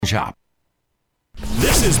Shop.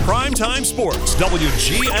 This is Primetime Sports,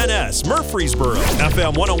 WGNS, Murfreesboro,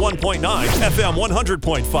 FM 101.9, FM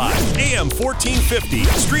 100.5, AM 1450,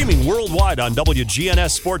 streaming worldwide on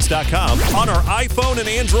WGNSSports.com, on our iPhone and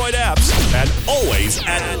Android apps, and always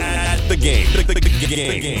at the game.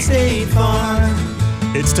 State Farm.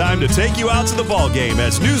 It's time to take you out to the ball game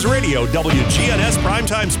as News Radio WGNS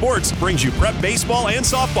Primetime Sports brings you prep baseball and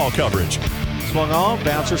softball coverage. Swung on,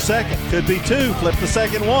 bouncer second. Could be two. Flip the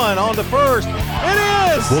second one. On to first.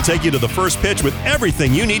 It is! We'll take you to the first pitch with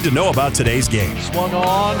everything you need to know about today's game. Swung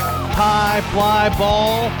on, high fly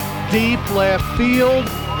ball, deep left field,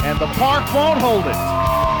 and the park won't hold it.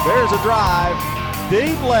 There's a drive,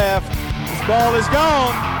 deep left. This ball is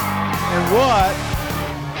gone. And what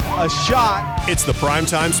a shot. It's the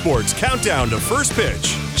Primetime Sports Countdown to First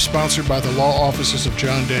Pitch. Sponsored by the law offices of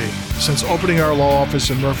John Day. Since opening our law office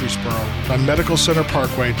in Murfreesboro on Medical Center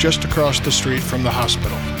Parkway just across the street from the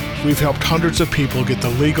hospital, we've helped hundreds of people get the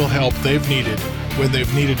legal help they've needed when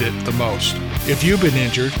they've needed it the most. If you've been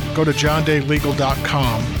injured, go to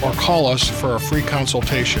johndaylegal.com or call us for a free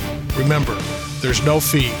consultation. Remember, there's no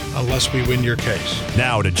fee unless we win your case.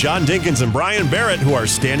 Now to John Dinkins and Brian Barrett, who are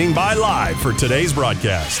standing by live for today's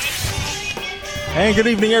broadcast. And good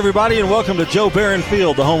evening, everybody, and welcome to Joe Barron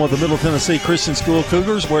Field, the home of the Middle Tennessee Christian School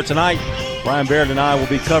Cougars, where tonight Brian Barrett and I will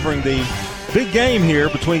be covering the big game here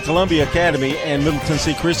between Columbia Academy and Middle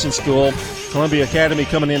Tennessee Christian School. Columbia Academy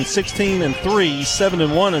coming in 16-3,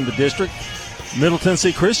 7-1 in the district. Middle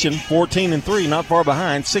Tennessee Christian 14-3, not far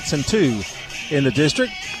behind, 6-2 in the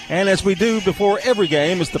district. And as we do before every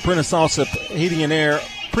game, it's the Prentice Allsup Heating and Air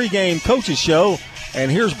pregame coaches show.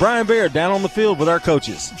 And here's Brian Barrett down on the field with our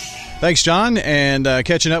coaches. Thanks, John, and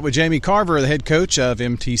catching up with Jamie Carver, the head coach of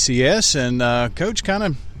MTCS. And, Coach, kind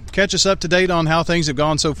of catch us up to date on how things have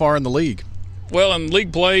gone so far in the league. Well, in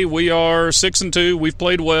league play, we are 6-2. We've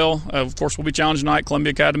played well. Of course, we'll be challenged tonight. Columbia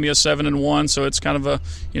Academy is 7-1, so it's kind of a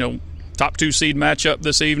top 2 seed matchup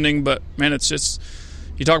this evening. But man, it's just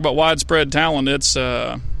you talk about widespread talent. It's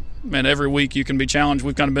man, every week you can be challenged.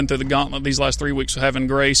 We've kind of been through the gauntlet these last 3 weeks, having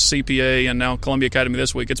Grace, CPA, and now Columbia Academy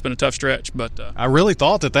this week. It's been a tough stretch, but I really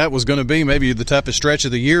thought that was going to be maybe the toughest stretch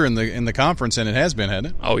of the year in the conference, and it has been, hasn't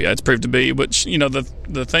it? Oh yeah, it's proved to be. But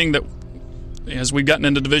the thing that as we've gotten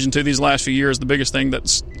into Division II these last few years, the biggest thing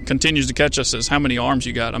that continues to catch us is how many arms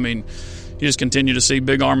you got. I mean, you just continue to see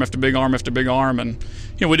big arm after big arm after big arm, and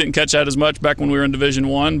we didn't catch that as much back when we were in Division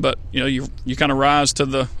I. But you kind of rise to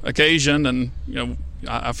the occasion, and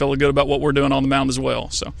I feel good about what we're doing on the mound as well.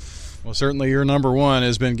 So, well, certainly your number one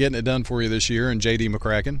has been getting it done for you this year, and J.D.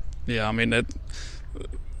 McCracken. Yeah, I mean, it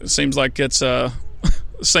seems like it's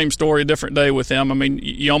same story, different day with him. I mean,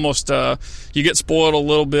 you almost you get spoiled a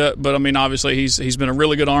little bit, but I mean, obviously he's been a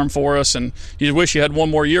really good arm for us, and you wish you had one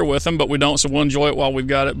more year with him, but we don't, so we'll enjoy it while we've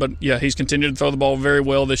got it. But yeah, he's continued to throw the ball very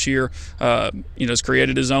well this year. Has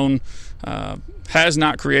created his own. Has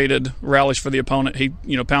not created rallies for the opponent. He,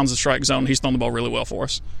 pounds the strike zone. He's thrown the ball really well for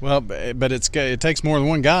us. Well, but it takes more than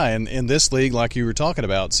one guy in this league, like you were talking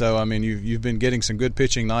about. So, I mean, you've been getting some good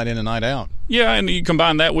pitching night in and night out. Yeah, and you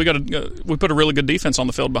combine that, we put a really good defense on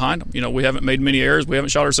the field behind them. We haven't made many errors. We haven't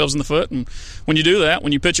shot ourselves in the foot. And when you do that,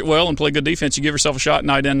 when you pitch it well and play good defense, you give yourself a shot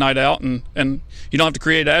night in, night out, and you don't have to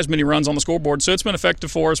create as many runs on the scoreboard. So it's been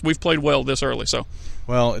effective for us. We've played well this early. So.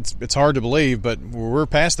 Well, it's hard to believe, but we're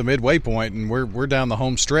past the midway point, and we're down the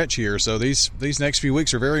home stretch here. So these next few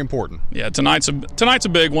weeks are very important. Yeah, tonight's a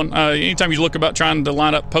big one. Anytime you look about trying to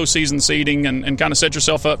line up postseason seeding and kind of set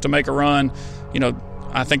yourself up to make a run,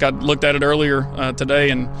 I think I looked at it earlier today,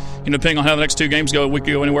 and depending on how the next 2 games go, we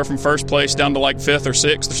could go anywhere from first place down to like 5th or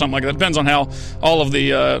 6th or something like that. Depends on how all of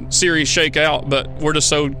the series shake out, but we're just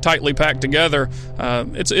so tightly packed together.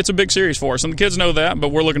 It's a big series for us, and the kids know that, but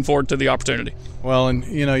we're looking forward to the opportunity. Well, and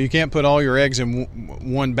you can't put all your eggs in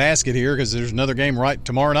one basket here because there's another game right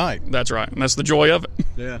tomorrow night. That's right, and that's the joy of it.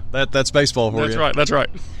 Yeah, that's baseball for you. That's right.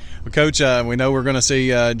 Well, Coach, we know we're going to see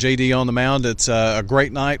J.D. on the mound. It's a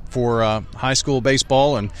great night for high school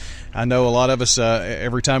baseball, and I know a lot of us,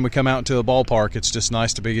 every time we come out into a ballpark, it's just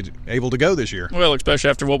nice to be able to go this year. Well,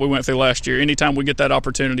 especially after what we went through last year. Anytime we get that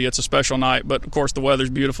opportunity, it's a special night. But, of course, the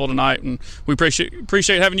weather's beautiful tonight, and we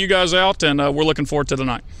appreciate having you guys out, and we're looking forward to the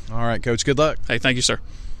night. All right, Coach, good luck. Hey, thank you, sir.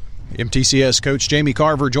 MTCS coach Jamie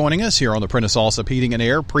Carver joining us here on the Prentice Allsup Heating and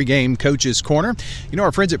Air pregame Coach's Corner.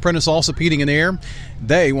 Our friends at Prentice Allsup Heating and Air,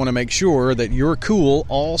 they want to make sure that you're cool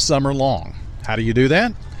all summer long. How do you do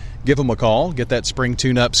that? give them a call, get that spring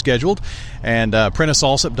tune-up scheduled. And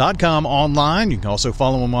PrenticeAllsup.com online. You can also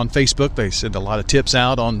follow them on Facebook. They send a lot of tips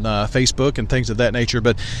out on Facebook and things of that nature.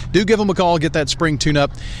 But do give them a call, get that spring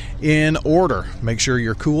tune-up in order. Make sure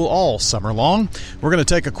you're cool all summer long. We're going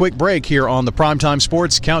to take a quick break here on the Primetime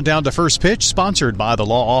Sports Countdown to First Pitch, sponsored by the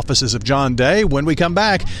law offices of John Day. When we come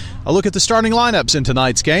back, a look at the starting lineups in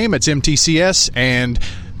tonight's game. It's MTCS and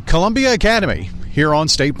Columbia Academy here on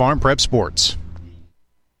State Farm Prep Sports.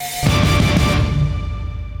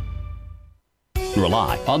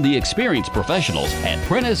 Rely on the experienced professionals at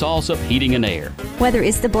Prentice Allsup Heating and Air. Whether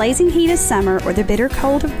it's the blazing heat of summer or the bitter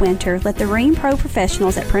cold of winter, let the Rheem Pro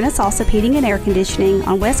professionals at Prentice Allsup Heating and Air Conditioning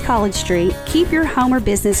on West College Street keep your home or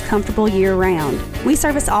business comfortable year-round. We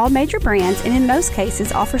service all major brands and in most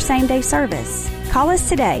cases offer same-day service. Call us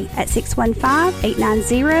today at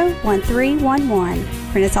 615-890-1311.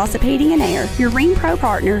 Prentice Allsup Heating and Air, your Rheem Pro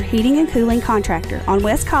partner heating and cooling contractor on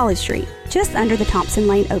West College Street, just under the Thompson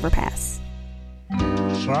Lane overpass.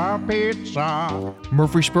 Pizza.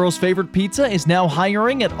 Murfreesboro's favorite pizza is now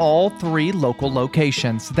hiring at all 3 local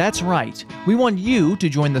locations. That's right. We want you to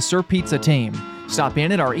join the Sir Pizza team. Stop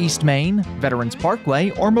in at our East Main, Veterans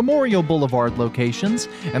Parkway, or Memorial Boulevard locations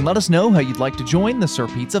and let us know how you'd like to join the Sir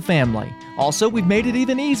Pizza family. Also, we've made it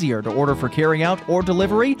even easier to order for carryout or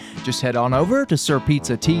delivery. Just head on over to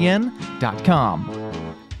sirpizzatn.com.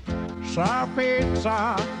 Sir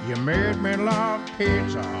Pizza, you made me love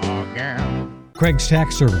pizza again. Craig's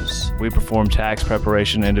Tax Service. We perform tax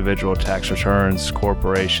preparation, individual tax returns,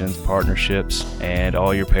 corporations, partnerships, and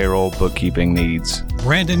all your payroll bookkeeping needs.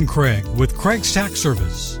 Brandon Craig with Craig's Tax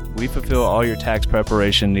Service. We fulfill all your tax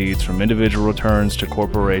preparation needs from individual returns to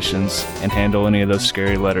corporations and handle any of those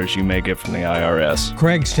scary letters you may get from the IRS.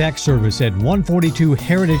 Craig's Tax Service at 142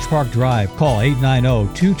 Heritage Park Drive. Call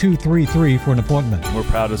 890-2233 for an appointment. We're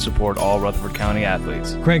proud to support all Rutherford County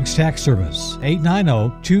athletes. Craig's Tax Service,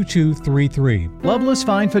 890-2233. Loveless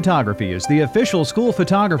Fine Photography is the official school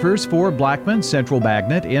photographers for Blackman, Central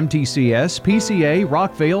Bagnet, MTCS, PCA,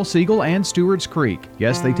 Rockvale, Siegel, and Stewart's Creek.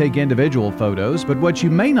 Yes, they take individual photos, but what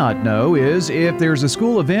you may not know is if there's a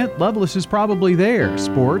school event, Loveless is probably there.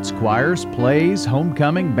 Sports, choirs, plays,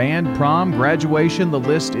 homecoming, band, prom, graduation, the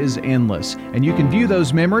list is endless. And you can view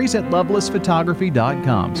those memories at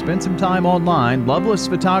lovelessphotography.com. Spend some time online,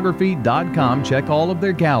 lovelessphotography.com. Check all of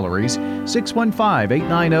their galleries,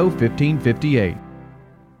 615-890-1558.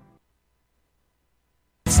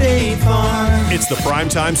 It's the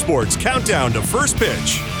Primetime Sports Countdown to First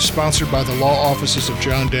Pitch. Sponsored by the law offices of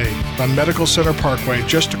John Day on Medical Center Parkway,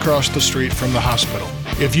 just across the street from the hospital.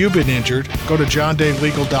 If you've been injured, go to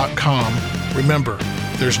johndaylegal.com. Remember,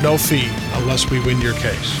 there's no fee unless we win your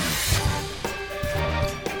case.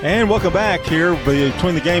 And welcome back here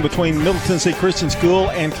between the game between Middle Tennessee Christian School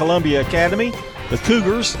and Columbia Academy. The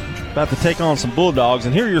Cougars about to take on some Bulldogs.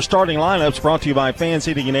 And here are your starting lineups brought to you by Fans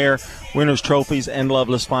Heating and Air, Winners Trophies, and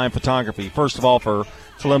Loveless Fine Photography. First of all, for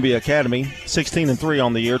Columbia Academy, 16-3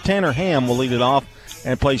 on the year. Tanner Ham will lead it off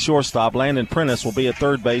and play shortstop. Landon Prentice will be at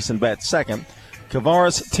third base and bat second.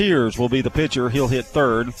 Kavaris Tears will be the pitcher. He'll hit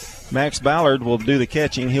third. Max Ballard will do the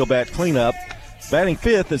catching. He'll bat cleanup. Batting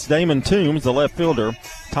fifth is Damon Toombs, the left fielder.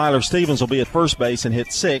 Tyler Stevens will be at first base and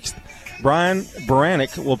hit sixth. Brian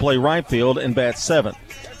Baranek will play right field and bat seventh.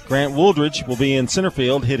 Grant Wooldridge will be in center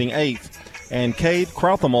field, hitting eighth. And Cade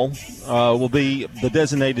Crothamel will be the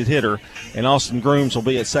designated hitter. And Austin Grooms will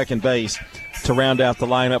be at second base to round out the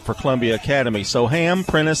lineup for Columbia Academy. So Ham,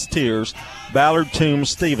 Prentice, Tears, Ballard, Toombs,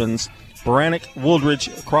 Stevens, Baranek, Wooldridge,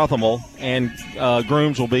 Crothamel, and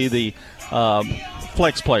Grooms will be the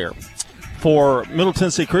flex player. For Middle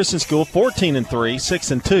Tennessee Christian School, 14-3,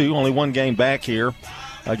 6-2, only one game back here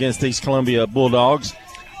against these Columbia Bulldogs.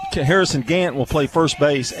 Harrison Gant will play first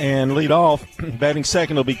base and lead off. Batting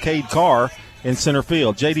second will be Cade Carr in center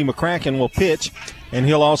field. J.D. McCracken will pitch, and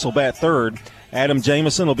he'll also bat third. Adam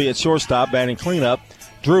Jamison will be at shortstop, batting cleanup.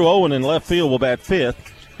 Drew Owen in left field will bat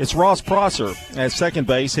fifth. It's Ross Prosser at second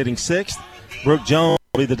base, hitting sixth. Brooke Jones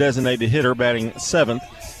will be the designated hitter, batting seventh.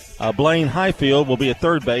 Blaine Highfield will be at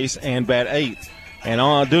third base and bat eighth.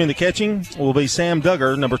 And doing the catching will be Sam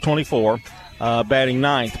Duggar, number 24, batting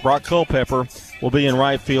ninth. Brock Culpepper will be in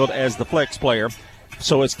right field as the flex player.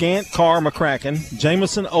 So it's Gant, Carr, McCracken,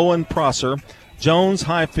 Jamison, Owen, Prosser, Jones,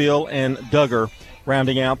 Highfield, and Duggar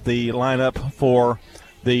rounding out the lineup for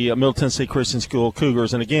the Middle Tennessee Christian School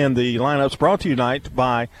Cougars. And again, the lineup's brought to you tonight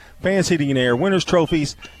by Fans Heating and Air, Winners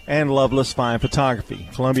Trophies, and Loveless Fine Photography.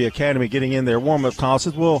 Columbia Academy getting in their warm-up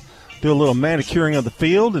tosses. We'll do a little manicuring of the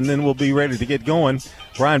field, and then we'll be ready to get going.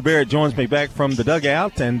 Brian Barrett joins me back from the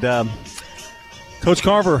dugout. And Coach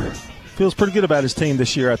Carver, feels pretty good about his team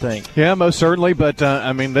this year, I think. Yeah, most certainly. But,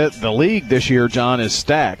 the league this year, John, is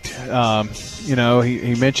stacked. He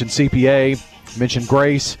mentioned CPA, mentioned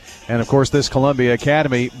Grace, and, of course, this Columbia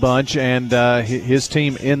Academy bunch and his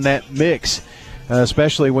team in that mix,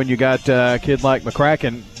 especially when you got a kid like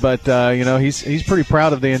McCracken. But, he's pretty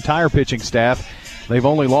proud of the entire pitching staff. They've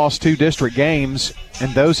only lost 2 district games,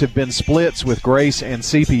 and those have been splits with Grace and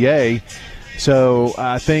CPA. So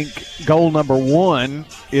I think goal number 1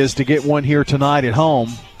 is to get one here tonight at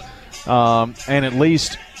home and at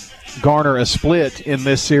least garner a split in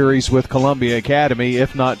this series with Columbia Academy,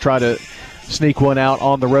 if not try to sneak one out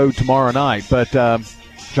on the road tomorrow night. But,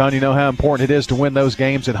 John, you know how important it is to win those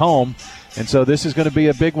games at home, and so this is going to be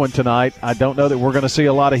a big one tonight. I don't know that we're going to see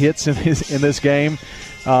a lot of hits in this game.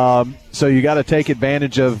 So you got to take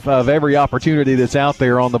advantage of every opportunity that's out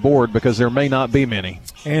there on the board because there may not be many.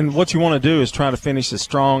 And what you want to do is try to finish as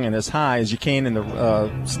strong and as high as you can in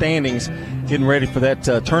the standings, getting ready for that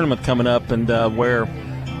tournament coming up, and where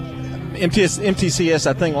MTCS,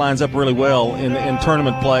 I think, lines up really well in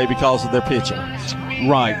tournament play because of their pitching.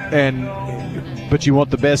 Right, but you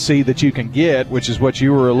want the best seed that you can get, which is what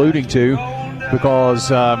you were alluding to, because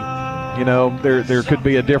there could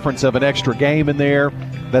be a difference of an extra game in there.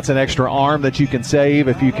 That's an extra arm that you can save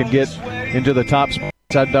if you can get into the top spots.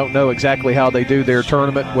 I don't know exactly how they do their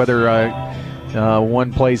tournament, whether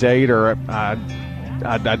one plays 8 or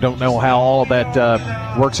I don't know how all of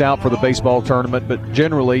that works out for the baseball tournament, but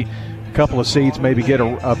generally a couple of seeds maybe get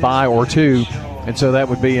a bye or 2, and so that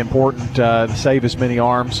would be important to save as many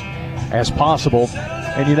arms as possible.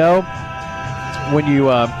 And, when you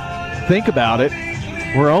think about it,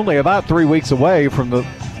 we're only about 3 weeks away from the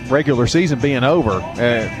regular season being over,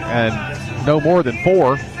 and no more than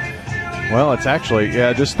 4. Well, it's actually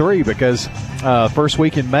just 3, because first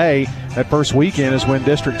week in May, that first weekend is when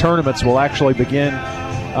district tournaments will actually begin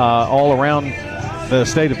all around the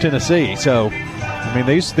state of Tennessee. So,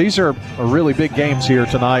 these are really big games here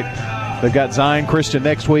tonight. They've got Zion Christian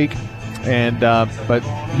next week, and but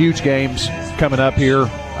huge games coming up here.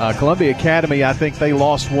 Columbia Academy, I think they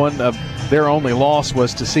lost one of their only loss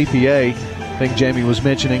was to CPA. I think Jamie was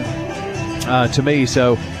mentioning to me.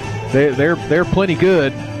 So they're plenty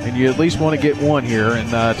good, and you at least want to get one here. And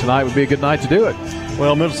tonight would be a good night to do it.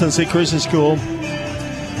 Well, Middle Tennessee Christian School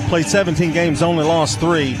played 17 games, only lost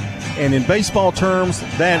 3. And in baseball terms,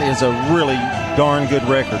 that is a really darn good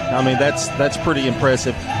record. That's pretty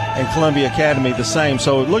impressive. And Columbia Academy the same.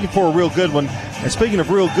 So looking for a real good one. And speaking of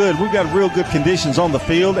real good, we've got real good conditions on the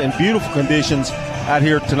field and beautiful conditions out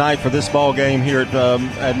here tonight for this ball game here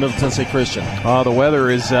at Middle Tennessee Christian. The weather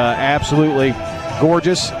is absolutely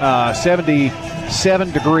gorgeous.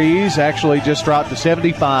 77 degrees, actually just dropped to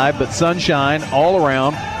 75, but sunshine all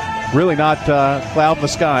around. Really not cloud in the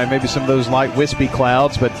sky, maybe some of those light wispy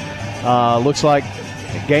clouds, but looks like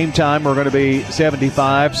game time we're going to be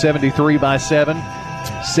 75, 73 by 7.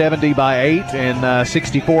 70 by 8 and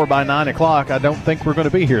 64 by 9 o'clock. I don't think we're going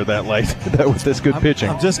to be here that late with this good pitching.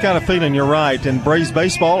 I've just got a feeling you're right. And Braves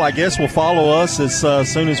baseball, I guess, will follow us as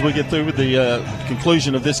soon as we get through with the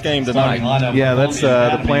conclusion of this game tonight. Yeah, that's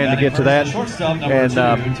the plan to get to that.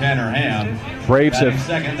 And Braves have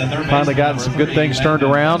finally gotten some good things turned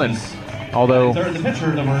around, and although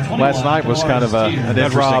last night was kind of an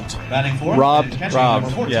interesting. Robbed.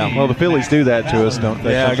 Yeah. Well, the Phillies do that to us, don't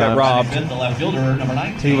they? Yeah, I got robbed.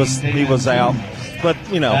 He was out. But,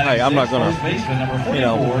 hey, I'm not going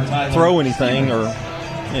to, throw anything or,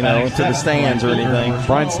 to the stands or anything.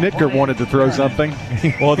 Brian Snitker wanted to throw something.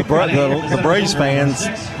 Well, the Braves fans,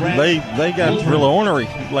 they got real ornery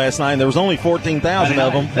last night. There was only 14,000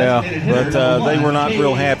 of them. Yeah. But they were not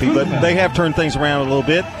real happy. But they have turned things around a little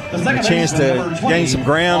bit. A chance to gain some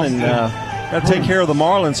ground and got to take care of the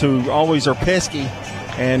Marlins, who always are pesky.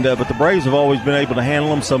 And but the Braves have always been able to handle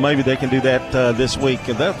them, so maybe they can do that this week.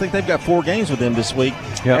 I think they've got 4 games with them this week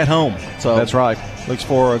at home. So that's right. Looks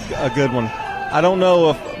for a good one. I don't know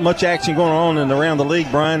if much action going on in around the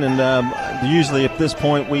league, Brian, and usually at this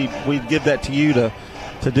point we give that to you to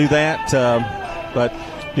do that. But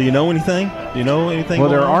do you know anything? Well,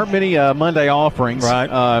 there aren't many Monday offerings.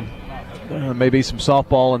 Right. Maybe some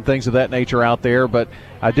softball and things of that nature out there, but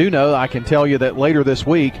I do know, I can tell you that later this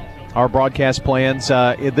week, our broadcast plans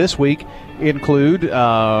this week include,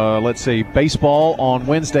 baseball on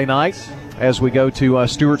Wednesday night as we go to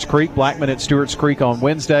Stewart's Creek, Blackman at Stewart's Creek on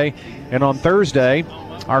Wednesday. And on Thursday,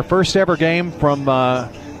 our first ever game from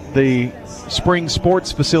the spring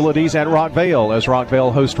sports facilities at Rockvale, as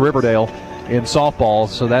Rockvale hosts Riverdale in softball.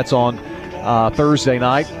 So that's on Thursday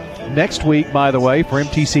night. Next week, by the way, for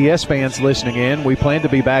MTCS fans listening in, we plan to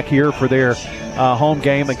be back here for their home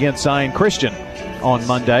game against Zion Christian on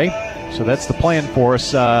Monday. So that's the plan for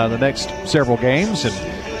us the next several games. And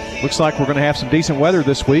looks like we're going to have some decent weather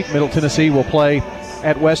this week. Middle Tennessee will play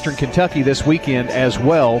at Western Kentucky this weekend as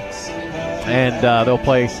well. And they'll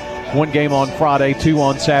play one game on Friday, 2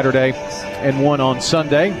 on Saturday, and 1 on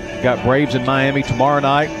Sunday. Got Braves in Miami tomorrow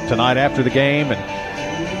night, tonight after the game,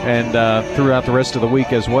 and throughout the rest of the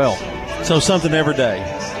week as well. So something every day.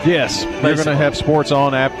 Yes, we're going to have sports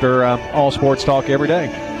on after All Sports Talk every day.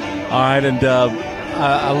 All right, and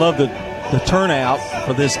I love the turnout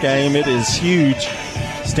for this game. It is huge.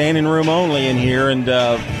 Standing room only in here, and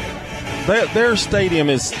their stadium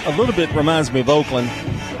is a little bit reminds me of Oakland.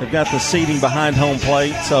 They've got the seating behind home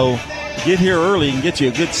plate, so get here early and get you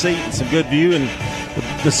a good seat and some good view. And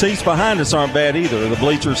the seats behind us aren't bad either. The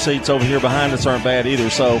bleacher seats over here behind us aren't bad either.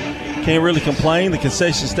 So can't really complain. The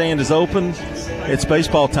concession stand is open. It's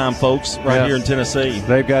baseball time, folks, here in Tennessee.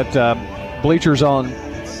 They've got bleachers on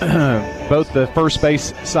both the first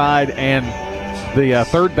base side and the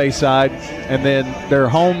third base side, and then their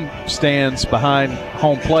home stands behind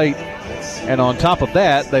home plate. And on top of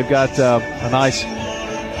that, they've got a nice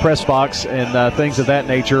press box and things of that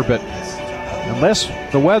nature. But unless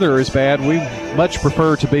the weather is bad, we much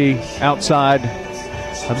prefer to be outside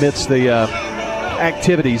amidst the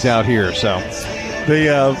activities out here. So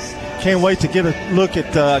can't wait to get a look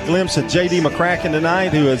at a glimpse of J.D. McCracken tonight,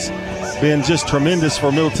 who has been just tremendous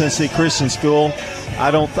for Middle Tennessee Christian School.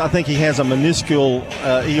 I think he has a minuscule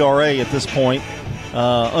ERA at this point,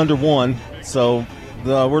 under 1. So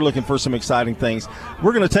we're looking for some exciting things.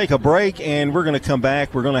 We're going to take a break, and we're going to come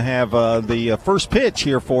back. We're going to have the first pitch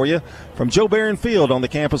here for you from Joe Barron Field on the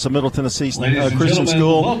campus of Middle Tennessee Christian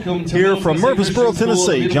School here from Murfreesboro,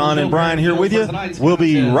 Tennessee. John and Brian here with you. We'll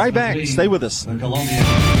be right back. Stay with us.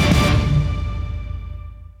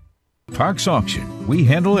 Parks Auction. We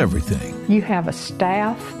handle everything. You have a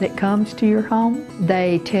staff that comes to your home.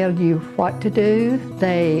 They tell you what to do.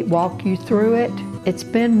 They walk you through it. It's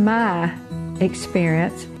been my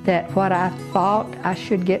experience that what I thought I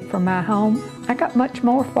should get for my home, I got much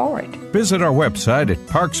more for it. Visit our website at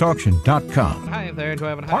parksauction.com. Hi there,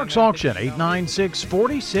 Parks Auction,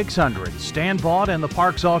 896-4600. Stan Vaught and the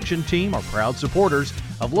Parks Auction team are proud supporters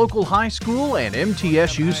of local high school and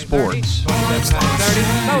MTSU sports.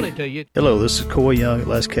 Hello, this is Coy Young at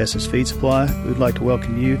Lascassas Feed Supply. We'd like to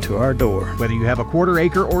welcome you to our door. Whether you have a quarter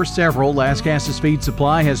acre or several, Lascassas Feed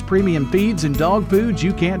Supply has premium feeds and dog foods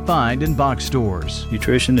you can't find in box stores.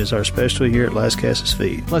 Nutrition is our specialty here at Lascassas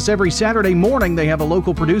Feed. Plus, every Saturday morning they have a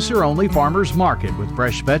local producer-only farmers market with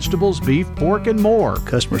fresh vegetables, beef, pork, and more.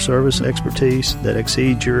 Customer service and expertise that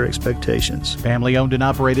exceeds your expectations. Family owned and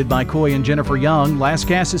operated by Coy and Jennifer Young,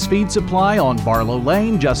 Lascassas Feed Supply on Barlow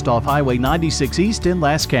Lane, just off Highway 96 East in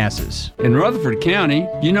Lascassas. In Rutherford County,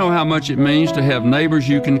 you know how much it means to have neighbors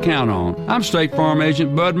you can count on. I'm State Farm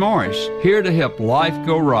Agent Bud Morris, here to help life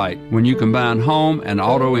go right when you combine home and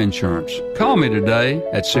auto insurance. Call me today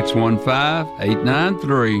at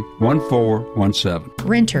 615-893-1417.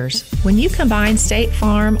 Renters. When you combine State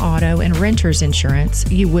Farm, auto, and renters insurance,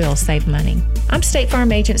 you will save money. I'm State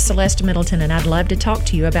Farm Agent Celeste Middleton, and I'd love to talk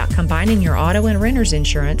to you about combining your auto and renters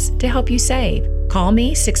insurance to help you save. Call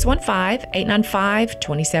me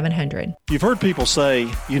 615-895-2700. You've heard people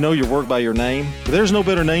say, you know your work by your name, but there's no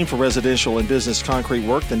better name for residential and business concrete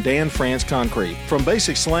work than Dan France Concrete. From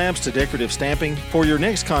basic slabs to decorative stamping, for your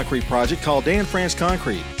next concrete project, call Dan France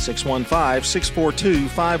Concrete,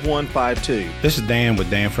 615-642-5152. This is Dan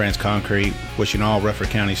with Dan France Concrete, wishing all Rutherford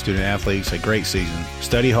County student athletes a great season.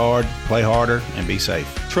 Study hard, play harder, and be safe.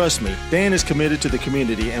 Trust me, Dan is committed to the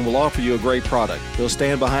community and will offer you a great product. He'll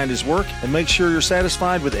stand behind his work and make sure you're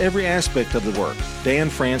satisfied with every aspect of the work. Dan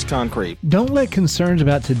France Concrete. Don't let concerns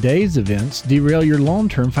about today's events derail your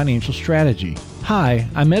long-term financial strategy. Hi,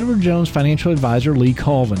 I'm Edward Jones financial advisor Lee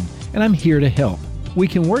Colvin, and I'm here to help. We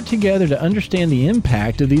can work together to understand the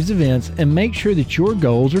impact of these events and make sure that your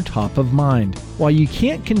goals are top of mind. While you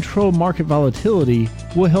can't control market volatility,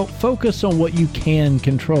 we'll help focus on what you can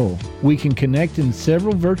control. We can connect in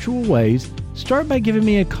several virtual ways. Start by giving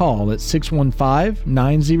me a call at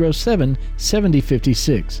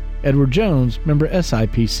 615-907-7056. Edward Jones, member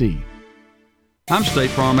SIPC. I'm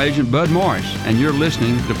State Farm Agent Bud Morris, and you're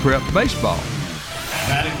listening to Prep Baseball.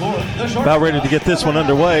 About ready to get this one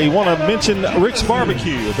underway. Want to mention Rick's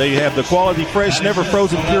Barbecue. They have the quality, fresh, never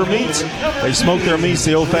frozen pure meats. They smoke their meats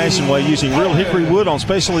the old-fashioned way using real hickory wood on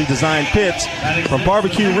specially designed pits. From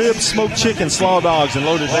barbecue ribs, smoked chicken, slaw dogs, and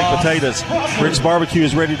loaded baked potatoes, Rick's Barbecue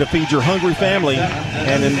is ready to feed your hungry family.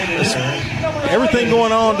 And in everything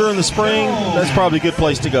going on during the spring, that's probably a good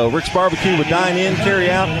place to go. Rick's Barbecue with dine-in,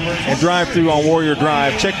 carry-out, and drive-through on Warrior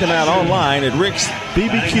Drive. Check them out online at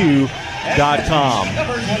ricksbbq.com.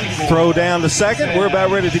 Throw down to second. We're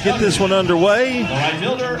about ready to get this one underway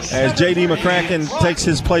as J.D. McCracken takes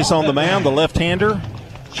his place on the mound, the left-hander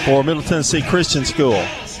for Middle Tennessee Christian School.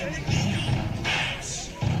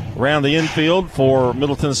 Around the infield for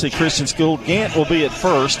Middle Tennessee Christian School, Gant will be at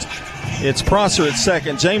first. It's Prosser at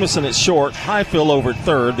second, Jamison at short, Highfield over at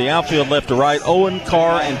third. The outfield left to right, Owen,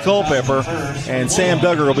 Carr, and Culpepper. And Sam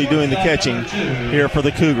Duggar will be doing the catching here for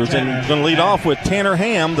the Cougars. And going to lead off with Tanner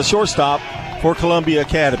Ham, the shortstop for Columbia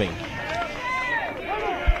Academy.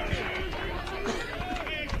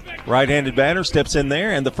 Right-handed batter steps in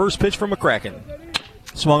there, and the first pitch from McCracken.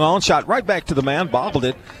 Swung on, shot right back to the mound, bobbled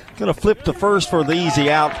it. Going to flip to first for the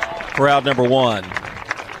easy out for out number one.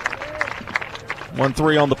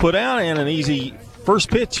 1-3 on the put out, and an easy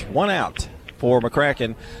first pitch, one out for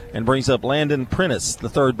McCracken, and brings up Landon Prentice, the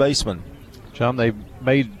third baseman. John, they've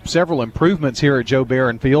made several improvements here at Joe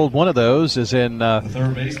Barron Field. One of those is in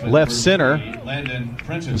left center.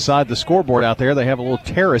 Beside the scoreboard out there, they have a little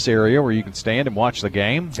terrace area where you can stand and watch the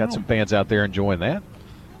game. Got some fans out there enjoying that.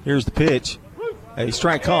 Here's the pitch. A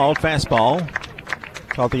strike called, fastball.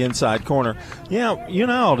 Caught the inside corner. Yeah, you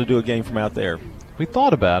know how to do a game from out there. We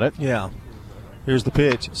thought about it. Yeah. Here's the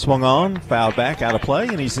pitch. Swung on, fouled back, out of play,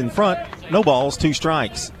 and he's in front. No balls, 2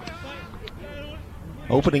 strikes.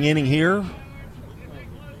 Opening inning here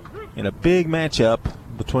in a big matchup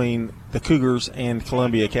between the Cougars and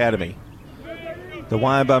Columbia Academy. The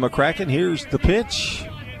wind by McCracken. Here's the pitch.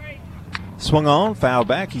 Swung on, fouled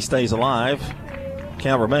back. He stays alive.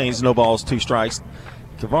 Count remains, no balls, 2 strikes.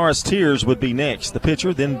 Tavares Tears would be next, the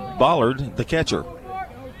pitcher, then Bollard, the catcher.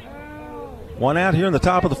 One out here in the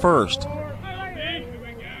top of the first.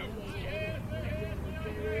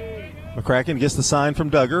 McCracken gets the sign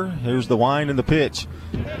from Duggar. Here's the wind and the pitch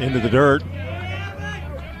into the dirt.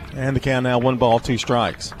 And the count now 1 ball, 2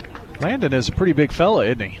 strikes. Landon is a pretty big fella,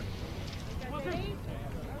 isn't he?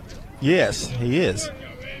 Yes, he is.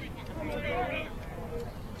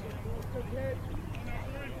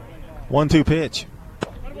 One-two pitch.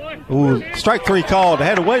 Ooh, strike 3 called.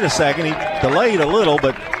 Had to wait a second. He delayed a little,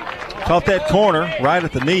 but caught that corner right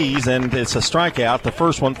at the knees, and it's a strikeout, the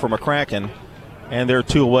first one for McCracken, and they're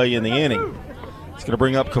 2 away in the inning. It's going to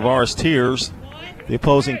bring up Kavaris Tears, the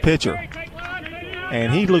opposing pitcher.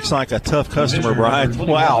 And he looks like a tough customer, Brian.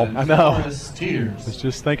 Wow. I know. I was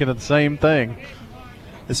just thinking of the same thing.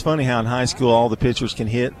 It's funny how in high school all the pitchers can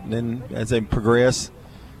hit, and then as they progress,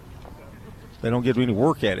 they don't get any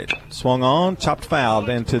work at it. Swung on, chopped foul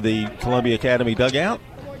into the Columbia Academy dugout.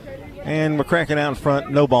 And McCracken out in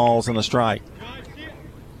front, no balls and a strike.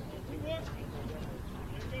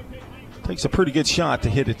 Takes a pretty good shot to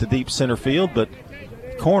hit it to deep center field, but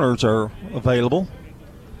corners are available.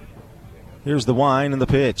 Here's the wind and the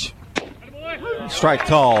pitch. Strike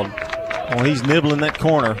called. Well, he's nibbling that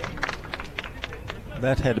corner.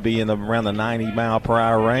 That had to be in around the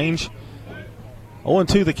 90-mile-per-hour range.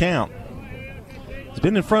 0-2 the count. He's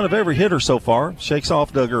been in front of every hitter so far. Shakes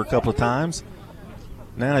off Duggar a couple of times.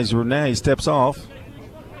 Now he steps off.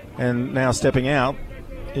 And now stepping out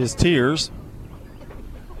is Tears.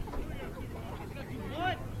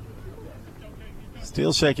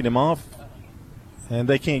 Still shaking him off. And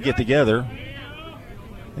they can't get together.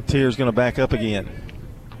 And Tears going to back up again.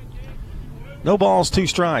 No balls, 2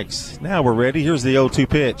 strikes. Now we're ready. Here's the 0-2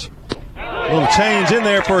 pitch. A little change in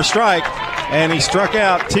there for a strike. And he struck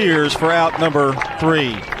out Tears for out number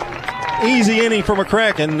 3. Easy inning for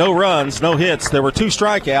McCracken. No runs, no hits. There were 2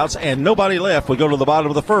 strikeouts and nobody left. We go to the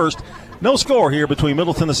bottom of the first. No score here between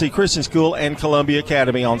Middle Tennessee Christian School and Columbia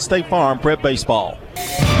Academy on State Farm Prep Baseball.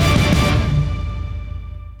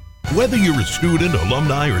 Whether you're a student,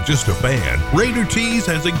 alumni, or just a fan, Raider Tees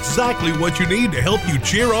has exactly what you need to help you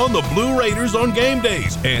cheer on the Blue Raiders on game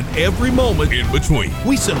days and every moment in between.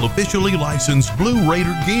 We sell officially licensed Blue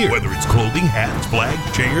Raider gear, whether it's clothing, hats,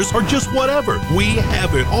 flags, chairs, or just whatever. We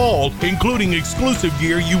have it all, including exclusive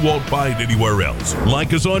gear you won't find anywhere else.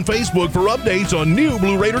 Like us on Facebook for updates on new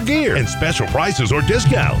Blue Raider gear and special prices or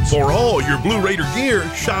discounts. For all your Blue Raider gear,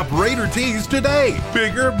 shop Raider Tees today.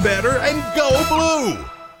 Bigger, better, and go blue!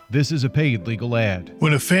 This is a paid legal ad.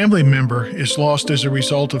 When a family member is lost as a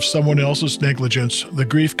result of someone else's negligence, the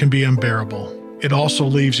grief can be unbearable. It also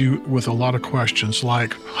leaves you with a lot of questions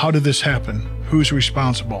like, how did this happen? Who's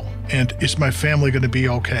responsible? And is my family going to be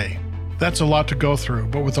okay? That's a lot to go through,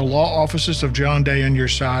 but with the law offices of John Day on your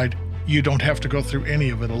side, you don't have to go through any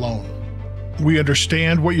of it alone. We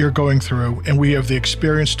understand what you're going through, and we have the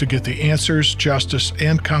experience to get the answers, justice,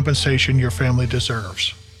 and compensation your family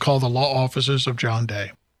deserves. Call the law offices of John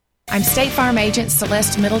Day. I'm State Farm Agent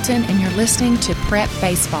Celeste Middleton, and you're listening to Prep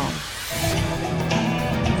Baseball.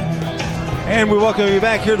 And we welcome you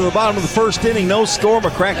back here to the bottom of the first inning. No score.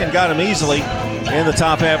 McCracken got him easily in the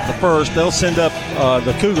top half of the first. They'll send up,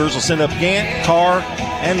 the Cougars will send up Gant, Carr,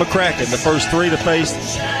 and McCracken, the first three to face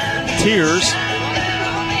Tears.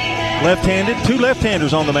 Left-handed, two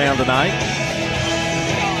left-handers on the mound tonight.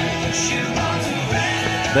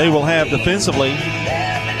 They will have defensively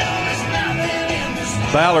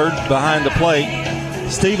Ballard behind the plate.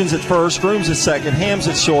 Stevens at first, Grooms at second, Hams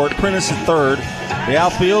at short, Prentice at third. The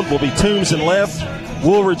outfield will be Toombs in left,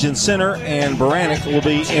 Woolridge in center, and Baranek will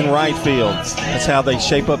be in right field. That's how they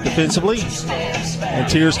shape up defensively. And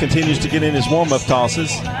Tears continues to get in his warm-up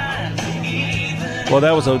tosses. Well,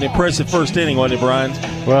 that was an impressive first inning, wasn't it, Brian?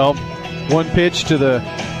 Well, one pitch to the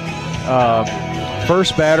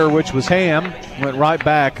first batter, which was Ham, went right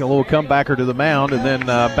back, a little comebacker to the mound, and then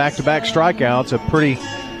back-to-back strikeouts, a pretty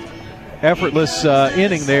effortless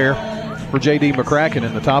inning there for J.D. McCracken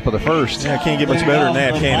in the top of the first. Yeah, can't get much better than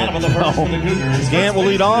that, can it? No. Gant will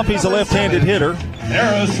lead off. He's a left-handed hitter.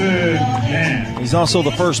 He's also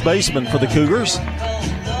the first baseman for the Cougars,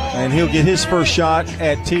 and he'll get his first shot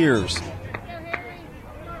at Tears.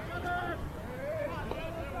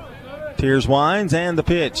 Tears winds, and the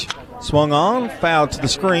pitch. Swung on, fouled to the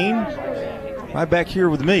screen. Right back here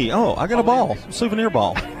with me. Oh, I got a ball, souvenir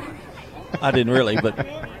ball. I didn't really, but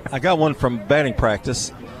I got one from batting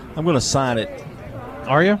practice. I'm going to sign it.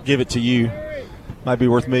 Are you? Give it to you. Might be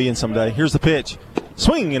worth millions someday. Here's the pitch.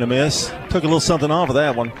 Swing and a miss. Took a little something off of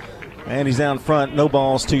that one. And he's down front. No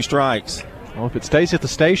balls, 2 strikes. Well, if it stays at the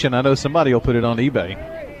station, I know somebody will put it on eBay.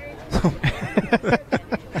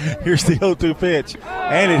 Here's the 0-2 pitch.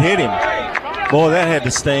 And it hit him. Boy, that had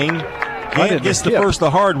to sting. Gant gets the first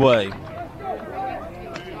the hard way.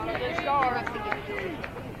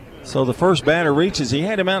 So the first batter reaches. He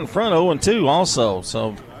had him out in front 0-2 also.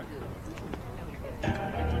 So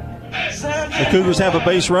the Cougars have a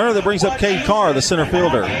base runner that brings up Cade Carr, the center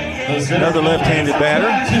fielder. Another left-handed batter.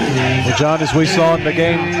 Well, John, as we saw in the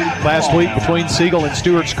game last week between Siegel and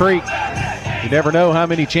Stewart's Creek, you never know how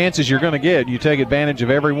many chances you're going to get. You take advantage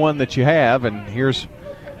of every one that you have, and here's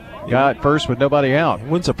guy at first with nobody out. It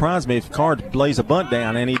wouldn't surprise me if Carr lays a bunt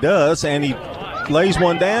down, and he does, and he lays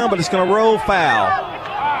one down, but it's going to roll foul.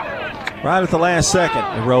 Right at the last second,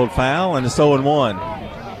 it rolled foul, and it's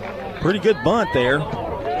 0-1. Pretty good bunt there.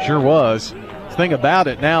 Sure was. The thing about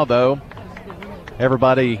it now, though,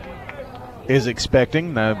 everybody is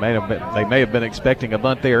expecting. They may have been expecting a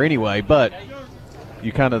bunt there anyway, but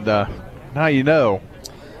you kind of now you know.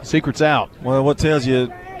 Secret's out. Well, what tells you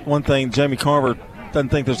one thing, Jamie Carver doesn't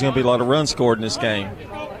think there's going to be a lot of runs scored in this game.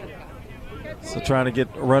 So trying to get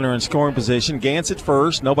a runner in scoring position. Gantz at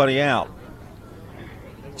first, nobody out.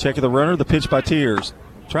 Check of the runner, the pitch by Tears.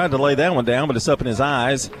 Tried to lay that one down, but it's up in his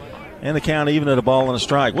eyes. And the count even at a ball and a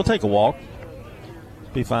strike. We'll take a walk.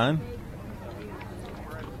 Be fine.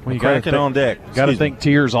 Well, you got to on deck. Got to think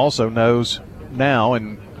Tears also knows now,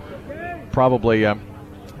 and probably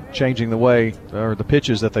changing the way or the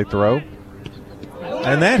pitches that they throw.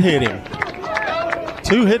 And that hit him.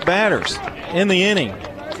 2 hit batters in the inning.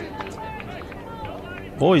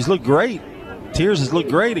 Boy, he's looked great. Tears has looked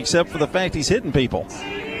great except for the fact he's hitting people.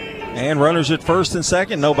 And runners at first and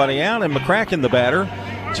second, nobody out, and McCracken the batter.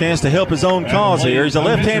 Chance to help his own cause here. He's a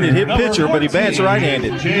left-handed hit pitcher, but he bats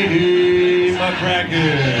right-handed. J.D.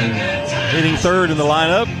 McCracken. Hitting third in the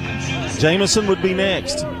lineup. Jamison would be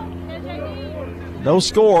next. No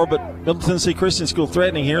score, but Middle Tennessee Christian School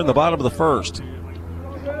threatening here in the bottom of the first.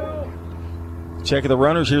 Check of the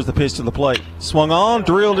runners. Here's the pitch to the plate. Swung on,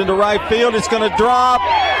 drilled into right field. It's going to drop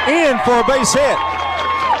in for a base hit.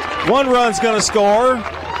 1 run's going to score.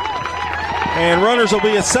 And runners will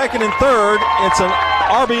be at second and third. It's an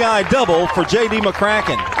RBI double for J.D.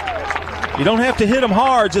 McCracken. You don't have to hit him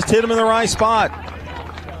hard, just hit him in the right spot.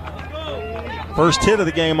 First hit of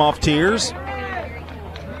the game off Tears.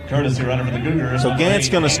 Courtesy runner for the Cougars. So Gant's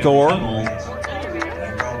going to score.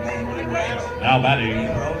 Now batting,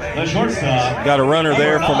 the shortstop. Got a runner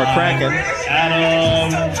there for McCracken.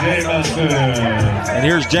 Adam Jamison. And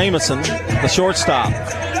here's Jamison, the shortstop.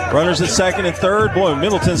 Runners at second and third. Boy,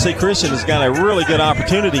 Middle Tennessee Christian has got a really good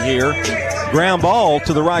opportunity here. Ground ball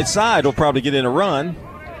to the right side will probably get in a run.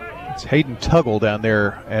 It's Hayden Tuggle down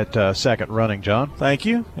there at second running, John. Thank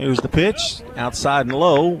you. Here's the pitch. Outside and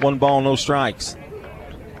low. 1 ball, no strikes.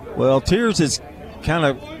 Well, Tears has kind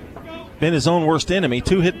of been his own worst enemy.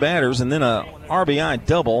 2 hit batters and then a RBI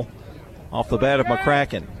double off the bat of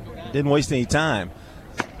McCracken. Didn't waste any time.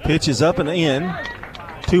 Pitch is up and in.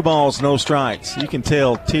 2 balls, no strikes. You can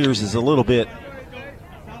tell Tears is a little bit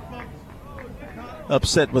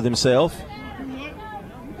upset with himself.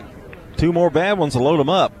 2 more bad ones to load him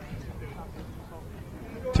up.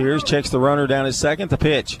 Tears checks the runner down at second. The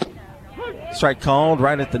pitch. Strike called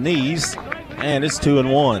right at the knees, and it's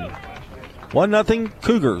 2-1. 1-0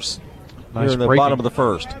 Cougars. Nice here in the bottom of the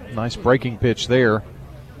first. Nice breaking pitch there.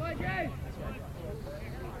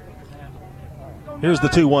 Here's the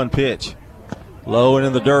 2-1 pitch. Low and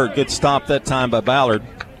in the dirt. Good stop that time by Ballard.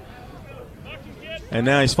 And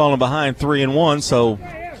now he's falling behind 3-1, so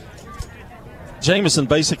Jamison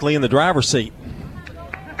basically in the driver's seat.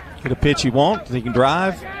 Get a pitch you want. He can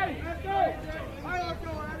drive.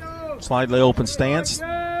 Slightly open stance.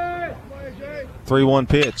 3-1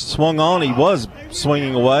 pitch. Swung on. He was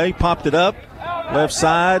swinging away. Popped it up. Left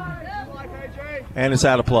side. And it's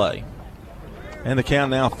out of play. And the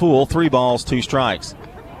count now full. 3 balls, 2 strikes.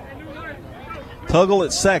 Tuggle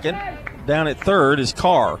at second. Down at third is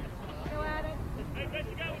Carr.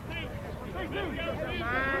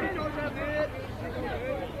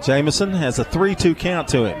 Jamison has a 3-2 count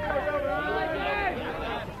to him.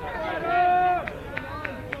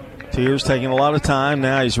 Tears taking a lot of time.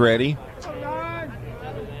 Now he's ready.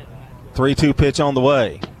 3-2 pitch on the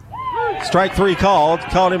way. Strike 3 called.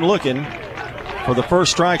 Caught him looking for the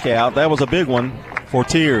first strikeout. That was a big one for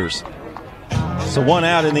Tears. So 1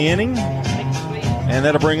 out in the inning. And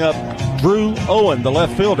that'll bring up Drew Owen, the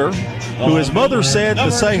left fielder, who his mother said to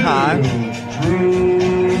say hi.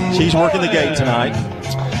 She's working the gate tonight.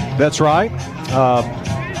 That's right.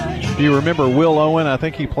 Do you remember Will Owen? I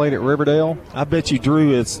think he played at Riverdale. I bet you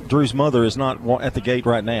Drew's mother is not at the gate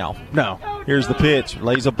right now. No. Here's the pitch.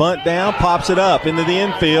 Lays a bunt down, pops it up into the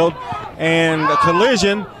infield, and a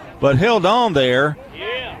collision, but held on there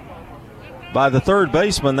by the third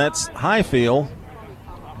baseman. That's Highfield.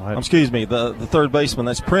 Excuse me, the third baseman.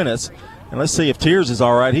 That's Prentice. And let's see if Tears is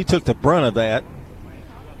all right. He took the brunt of that.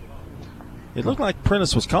 It looked like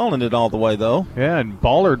Prentice was calling it all the way, though. Yeah, and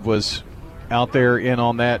Ballard was out there in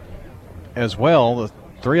on that as well. The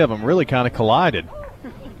 3 of them really kind of collided.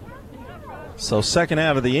 So second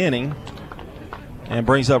out of the inning, and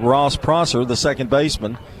brings up Ross Prosser, the second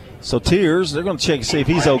baseman. So Tears, they're going to check and see if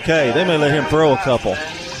he's okay. They may let him throw a couple.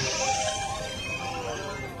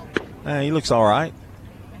 He looks all right.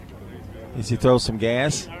 As he throws some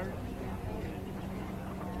gas.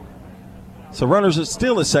 So runners are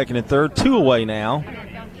still at second and third, 2 away now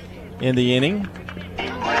in the inning.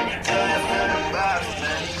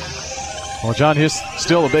 Well, John, here's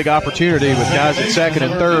still a big opportunity with guys at second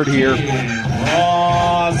and third here.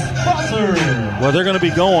 Well, they're going to be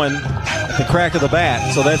going at the crack of the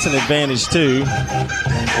bat, so that's an advantage too.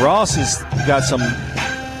 Ross has got some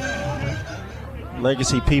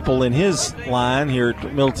legacy people in his line here at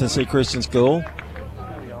Middle Tennessee Christian School.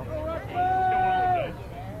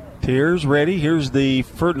 Tears ready. Here's the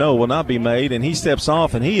first. No, will not be made, and he steps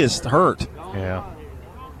off, and he is hurt. Yeah.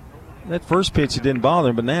 That first pitch, it didn't bother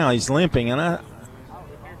him, but now he's limping, and I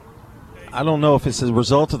don't know if it's a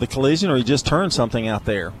result of the collision or he just turned something out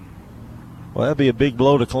there. Well, that'd be a big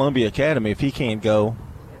blow to Columbia Academy if he can't go.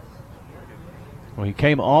 Well, he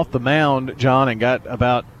came off the mound, John, and got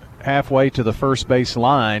about halfway to the first base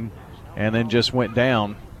line and then just went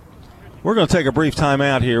down. We're going to take a brief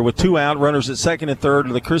timeout here with 2 out, runners at second and third,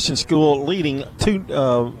 the Christian School leading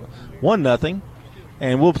 1-0.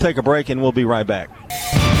 And we'll take a break and we'll be right back.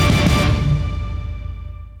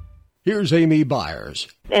 Here's Amy Byers.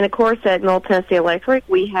 And, of course, at Middle Tennessee Electric,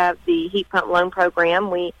 we have the heat pump loan program.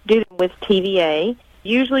 We do it with TVA.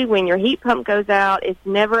 Usually when your heat pump goes out, it's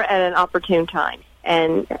never at an opportune time.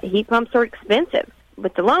 And heat pumps are expensive.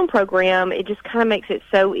 With the loan program, it just kind of makes it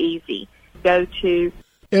so easy. Go to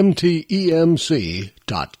mtemc.com.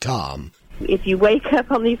 If you wake up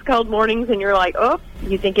on these cold mornings and you're like, oh,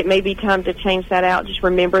 you think it may be time to change that out, just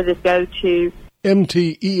remember to go to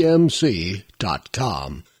mtemc.com.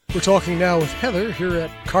 We're talking now with Heather here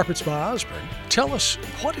at Carpets by Osborne. Tell us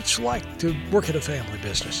what it's like to work at a family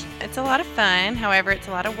business. It's a lot of fun. However, it's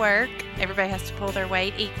a lot of work. Everybody has to pull their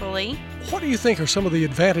weight equally. What do you think are some of the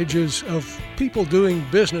advantages of people doing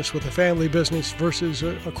business with a family business versus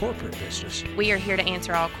a corporate business? We are here to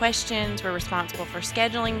answer all questions. We're responsible for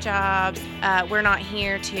scheduling jobs. We're not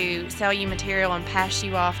here to sell you material and pass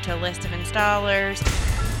you off to a list of installers.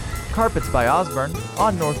 Carpets by Osborne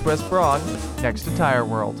on Northwest Broad, next to Tire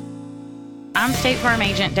World. I'm State Farm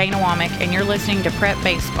Agent Dana Womack, and you're listening to Prep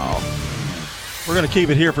Baseball. We're going to keep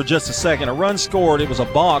it here for just a second. A run scored. It was a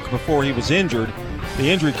balk before he was injured. The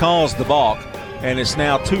injury caused the balk, and it's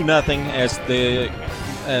now 2-0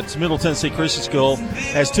 as Middle Tennessee Christian School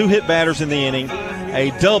has 2 hit batters in the inning,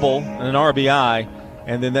 a double and an RBI,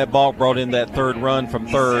 and then that balk brought in that third run from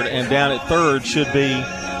third, and down at third should be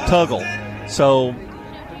Tuggle. So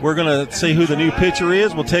We're going to see who the new pitcher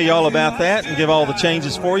is. We'll tell you all about that and give all the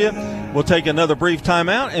changes for you. We'll take another brief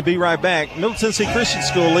timeout and be right back. Middle Tennessee Christian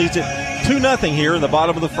School leads it 2-0 here in the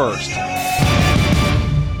bottom of the first.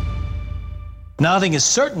 Nothing is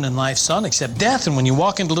certain in life, son, except death. And when you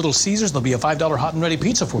walk into Little Caesars, there'll be a $5 hot and ready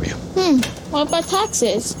pizza for you. What about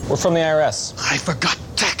taxes? We're from the IRS. I forgot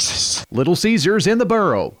taxes. Little Caesars in the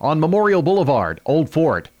Borough on Memorial Boulevard, Old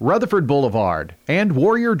Fort, Rutherford Boulevard, and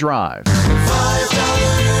Warrior Drive.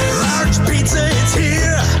 Large pizza, it's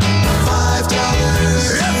here.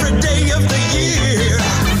 $5 every day of the year.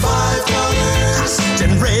 $5 hot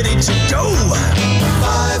and ready to go.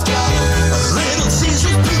 $5 Little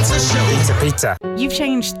Caesars Pizza Show. Pizza. You've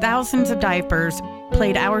changed thousands of diapers,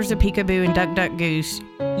 played hours of peekaboo and duck, duck, goose.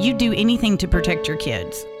 You do anything to protect your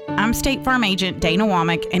kids. I'm State Farm Agent Dana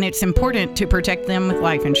Womack, and it's important to protect them with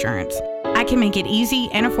life insurance. I can make it easy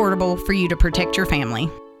and affordable for you to protect your family.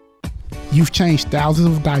 You've changed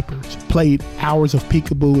thousands of diapers, played hours of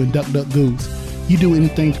peekaboo and duck, duck, goose. You do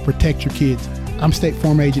anything to protect your kids. I'm State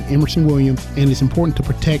Farm Agent Emerson Williams, and it's important to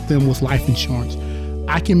protect them with life insurance.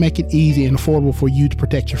 I can make it easy and affordable for you to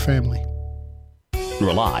protect your family.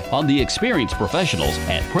 Rely on the experienced professionals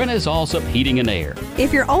at Prentice Allsup Heating and Air.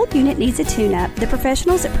 If your old unit needs a tune-up, the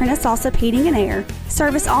professionals at Prentice Allsup Heating and Air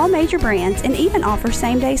service all major brands and even offer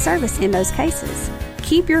same-day service in most cases.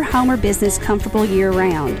 Keep your home or business comfortable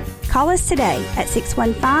year-round. Call us today at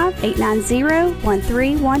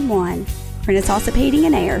 615-890-1311. Prentice Allsup Heating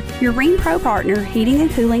and Air, your Rheem Pro partner heating and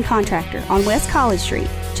cooling contractor on West College Street,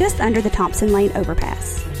 just under the Thompson Lane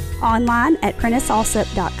overpass. Online at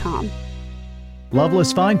PrenticeAllsup.com.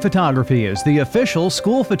 Loveless Fine Photography is the official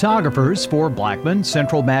school photographers for Blackman,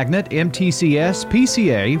 Central Magnet, MTCS,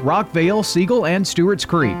 PCA, Rockvale, Siegel, and Stewart's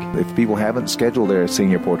Creek. If people haven't scheduled their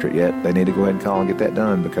senior portrait yet, they need to go ahead and call and get that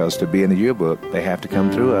done, because to be in the yearbook, they have to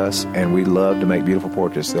come through us, and we love to make beautiful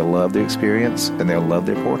portraits. They'll love the experience, and they'll love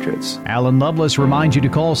their portraits. Alan Loveless reminds you to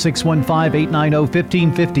call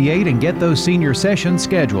 615-890-1558 and get those senior sessions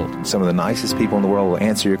scheduled. Some of the nicest people in the world will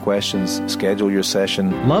answer your questions, schedule your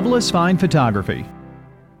session. Loveless Fine Photography.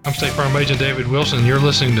 I'm State Farm Agent David Wilson. You're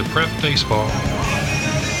listening to Prep Baseball.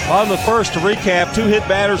 On the first, to recap, 2 hit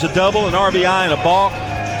batters, a double, an RBI, and a balk.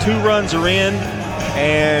 2 runs are in,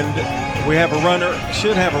 and we have a runner,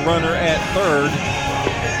 should have a runner at third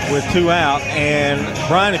with 2 out. And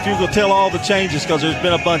Brian, if you could tell all the changes, because there's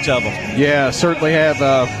been a bunch of them. Yeah, certainly have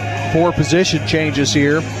 4 position changes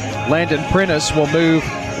here. Landon Prentice will move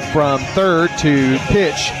from third to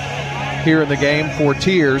pitch here in the game for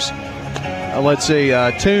Tiers. Let's see,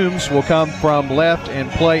 Toombs will come from left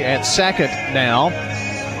and play at second now.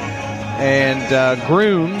 And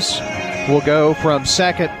Grooms will go from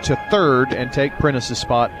second to third and take Prentice's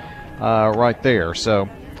spot right there. So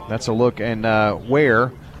that's a look. And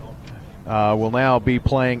Ware will now be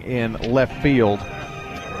playing in left field.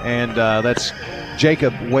 And that's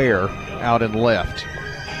Jacob Ware out in left.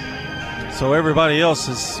 So everybody else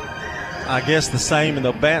is, I guess, the same in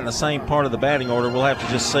the same part of the batting order. We'll have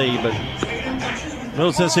to just see. But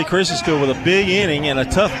Middle Tennessee Christian School with a big inning and a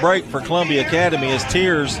tough break for Columbia Academy, as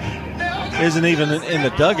Tiers isn't even in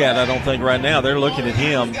the dugout, I don't think, right now. They're looking at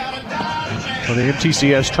him. Well, the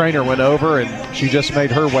MTCS trainer went over, and she just made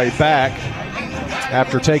her way back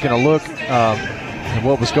after taking a look at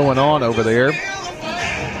what was going on over there.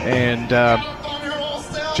 And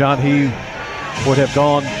John, he would have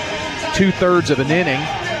gone 2/3 of an inning.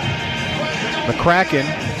 McCracken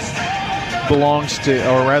belongs to,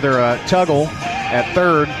 or rather Tuggle at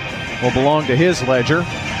third will belong to his ledger.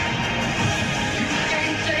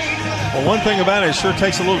 Well, one thing about it sure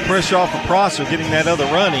takes a little pressure off of Prosser getting that other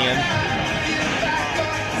run in.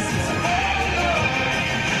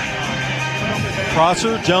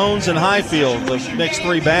 Prosser, Jones, and Highfield, the next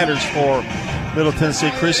 3 batters for Middle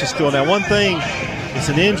Tennessee Christian School. Now, one thing, it's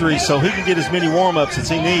an injury, so he can get as many warm-ups as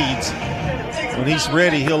he needs. When he's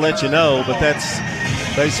ready, he'll let you know, but that's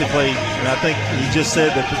basically, and I think he just said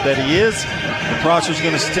that he is, and Prosser's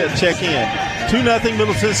going to check in. 2-0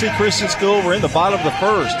 Middle Tennessee Christian School. We're in the bottom of the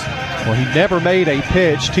first. Well, he never made a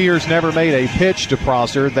pitch. Tiers never made a pitch to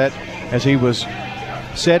Prosser. That, as he was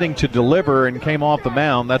setting to deliver and came off the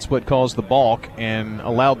mound, that's what caused the balk and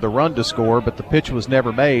allowed the run to score, but the pitch was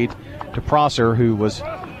never made to Prosser, who was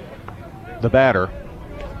the batter.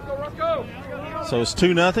 So it's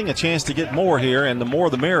 2-0, a chance to get more here, and the more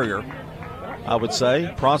the merrier, I would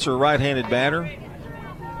say. Prosser, a right-handed batter.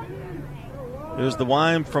 Here's the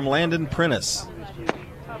wind from Landon Prentice.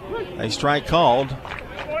 A strike called,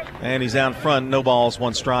 and he's out in front. No balls,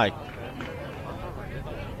 1 strike.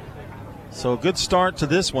 So a good start to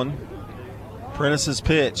this one. Prentice's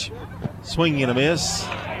pitch. Swinging and a miss.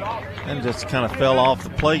 and just kind of fell off the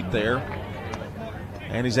plate there.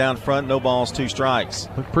 And he's out in front, no balls, 2 strikes.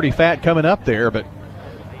 Looked pretty fat coming up there, but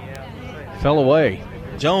fell away.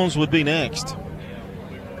 Jones would be next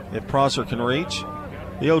if Prosser can reach.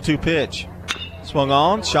 The 0-2 pitch. Swung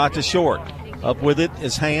on, shot to short. Up with it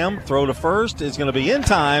is Ham. Throw to first is going to be in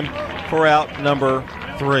time for out number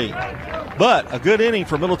 3. But a good inning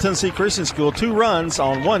for Middle Tennessee Christian School. 2 runs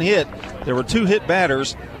on 1 hit. There were 2 hit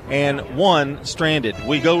batters and 1 stranded.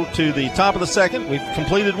 We go to the top of the second. We've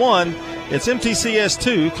completed 1. It's MTCS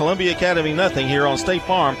 2, Columbia Academy nothing here on State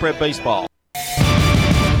Farm Prep Baseball.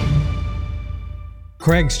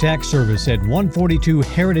 Craig's Tax Service at 142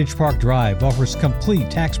 Heritage Park Drive offers complete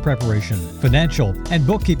tax preparation, financial, and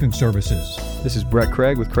bookkeeping services. This is Brett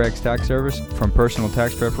Craig with Craig's Tax Service. From personal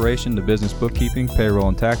tax preparation to business bookkeeping, payroll,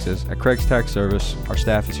 and taxes, at Craig's Tax Service, our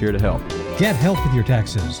staff is here to help. Get help with your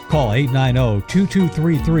taxes. Call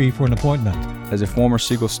 890-2233 for an appointment. As a former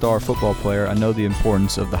Siegel Star football player, I know the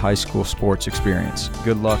importance of the high school sports experience.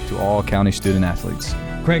 Good luck to all county student athletes.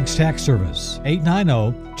 Craig's Tax Service,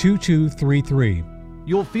 890-2233.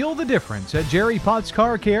 You'll feel the difference at Jerry Potts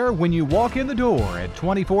Car Care when you walk in the door at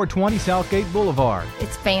 2420 Southgate Boulevard.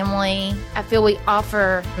 It's family. I feel we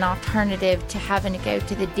offer an alternative to having to go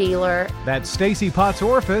to the dealer. That's Stacy Potts'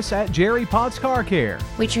 Orifice at Jerry Potts Car Care.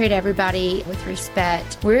 We treat everybody with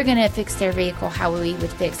respect. We're going to fix their vehicle how we would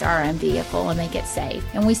fix our own vehicle and make it safe.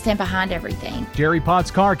 And we stand behind everything. Jerry Potts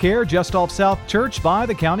Car Care, just off South Church by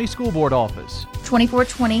the County School Board office.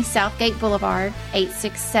 2420 Southgate Boulevard,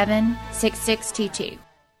 867-6622.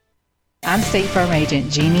 I'm State Farm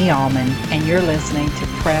Agent Jeannie Allman, and you're listening to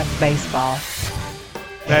Prep Baseball.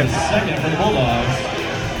 That's second for the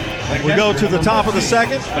Bulldogs. We go to the top of the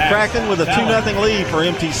second. McCracken with a 2-0 lead for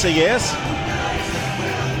MTCS.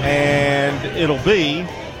 And it'll be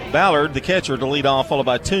Ballard, the catcher, to lead off, followed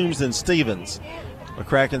by Toombs and Stevens.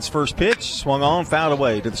 McCracken's first pitch, swung on, fouled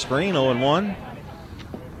away to the screen, 0-1.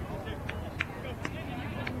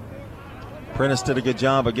 Prentice did a good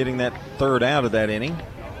job of getting that third out of that inning.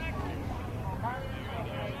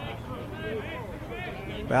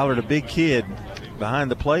 Ballard, a big kid,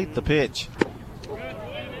 behind the plate. The pitch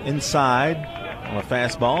inside on a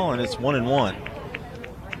fastball, and it's 1-1.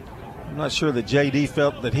 I'm not sure that JD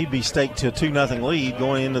felt that he'd be staked to a 2-0 lead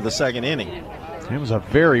going into the second inning. It was a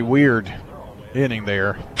very weird inning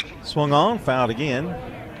there. Swung on, fouled again.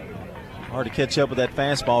 Hard to catch up with that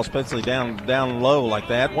fastball, especially down low like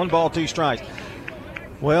that. 1 ball, 2 strikes.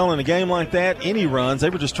 Well, in a game like that, any runs, they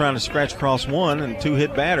were just trying to scratch across 1 and 2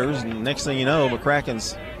 hit batters, and next thing you know,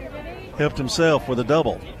 McCracken's helped himself with a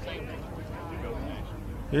double.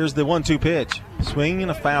 Here's the 1-2 pitch. Swing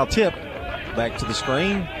and a foul tip. Back to the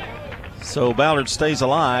screen. So Ballard stays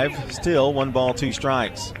alive. Still 1 ball, 2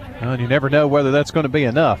 strikes. Well, and you never know whether that's going to be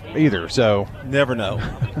enough either, so. Never know.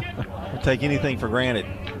 We'll take anything for granted.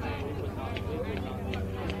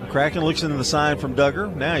 McCracken looks into the sign from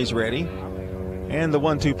Duggar. Now he's ready. And the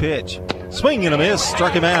 1-2 pitch. Swing and a miss.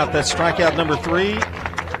 Struck him out. That's strikeout number 3.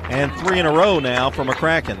 And 3 in a row now for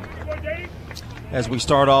McCracken. As we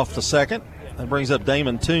start off the second, that brings up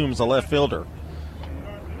Damon Toombs, the left fielder.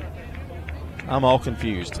 I'm all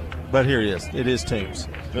confused. But here it is. It is Toombs.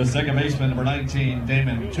 The second baseman, number 19,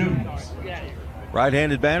 Damon Toombs.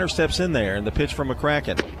 Right-handed batter steps in there. And the pitch from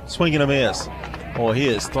McCracken. Swing and a miss. Boy, he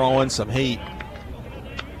is throwing some heat.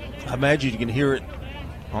 I imagine you can hear it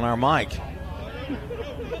on our mic.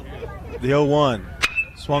 The 0-1.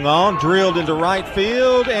 Swung on, drilled into right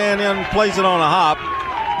field, and then plays it on a hop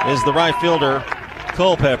is the right fielder,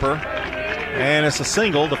 Culpepper. And it's a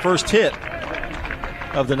single, the first hit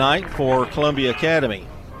of the night for Columbia Academy.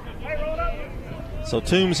 So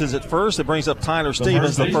Toombs is at first. It brings up Tyler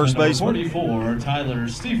Stevens, the first baseman. 44, Tyler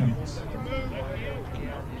Stevens.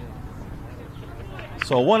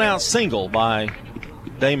 So a 1-out single by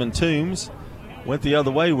Damon Toombs. Went the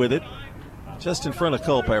other way with it, just in front of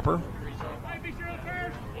Culpepper.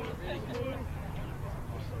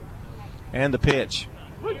 And the pitch.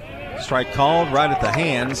 Strike called right at the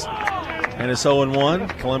hands. And it's 0-1.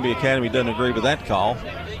 Columbia Academy doesn't agree with that call.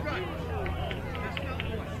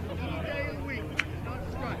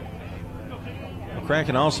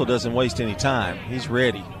 McCracken also doesn't waste any time. He's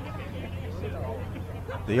ready.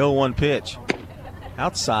 The 0-1 pitch.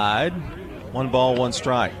 Outside. 1 ball, 1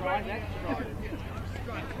 strike.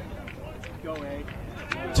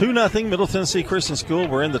 2-0 Middle Tennessee Christian School.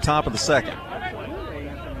 We're in the top of the second.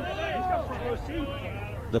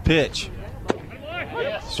 The pitch.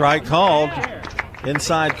 Strike called.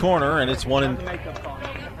 Inside corner, and it's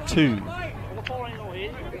 1-2.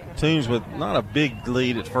 Toombs with not a big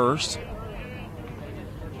lead at first.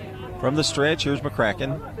 From the stretch, here's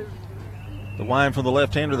McCracken. The wind from the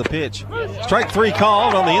left-hander, the pitch. Strike 3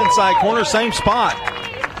 called on the inside corner, same spot.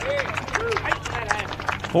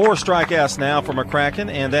 4 strikeouts now for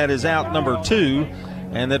McCracken, and that is out number 2.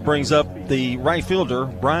 And that brings up the right fielder,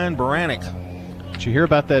 Brian Baranek. Did you hear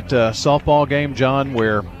about that softball game, John,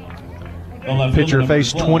 where pitcher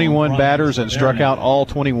faced 21 batters and struck out all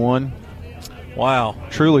 21? Wow.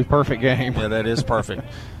 Truly perfect game. Yeah, that is perfect.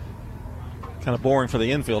 Kind of boring for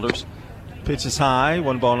the infielders. Pitch is high,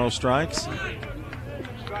 1 ball, no strikes.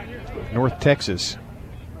 North Texas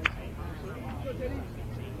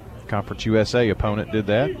Conference USA opponent did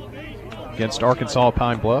that against Arkansas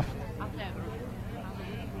Pine Bluff.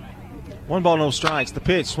 1 ball, no strikes. The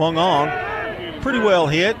pitch swung on. Pretty well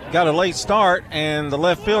hit. Got a late start, and the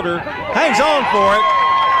left fielder hangs on for it.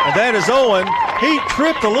 And that is Owen. He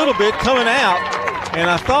tripped a little bit coming out, and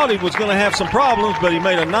I thought he was going to have some problems, but he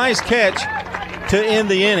made a nice catch to end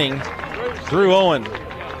the inning. Drew Owen,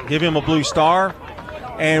 give him a blue star.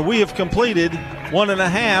 And we have completed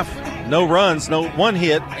 1.5, no runs, no 1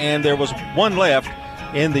 hit, and there was 1 left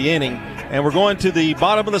in the inning. And we're going to the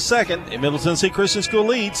bottom of the second, and Middle Tennessee Christian School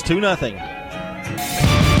leads 2-0.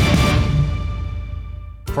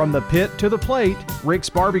 From the pit to the plate, Rick's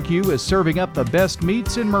Barbecue is serving up the best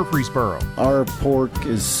meats in Murfreesboro. Our pork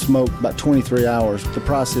is smoked about 23 hours. The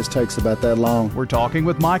process takes about that long. We're talking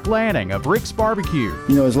with Mike Lanning of Rick's Barbecue.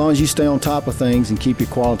 You know, as long as you stay on top of things and keep your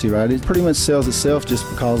quality right, it pretty much sells itself just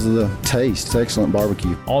because of the taste. It's excellent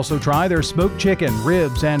barbecue. Also try their smoked chicken,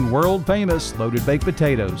 ribs, and world-famous loaded baked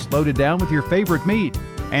potatoes, loaded down with your favorite meat.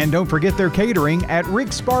 And don't forget their catering at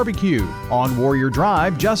Rick's Barbecue on Warrior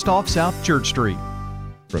Drive, just off South Church Street.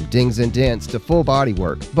 From dings and dents to full body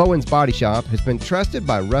work, Bowen's Body Shop has been trusted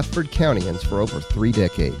by Rutherford Countyans for over 3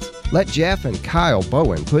 decades. Let Jeff and Kyle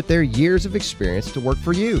Bowen put their years of experience to work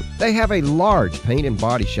for you. They have a large paint and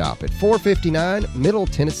body shop at 459 Middle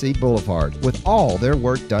Tennessee Boulevard with all their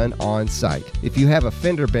work done on site. If you have a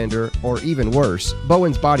fender bender or even worse,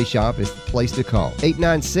 Bowen's Body Shop is the place to call.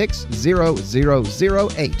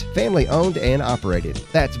 896-0008. Family owned and operated.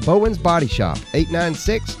 That's Bowen's Body Shop.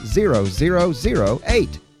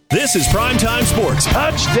 896-0008. This is Primetime Sports.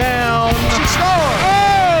 Touchdown! She scored!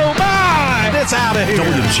 Oh, my! It's out of here.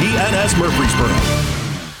 WGNS Murfreesboro.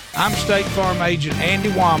 I'm State Farm Agent Andy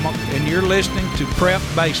Womack, and you're listening to Prep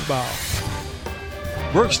Baseball.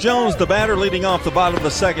 Brooks Jones, the batter, leading off the bottom of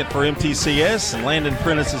the second for MTCS. And Landon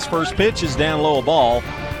Prentice's first pitch is down low, a ball.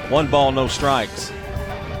 1 ball, no strikes.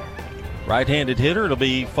 Right-handed hitter. It'll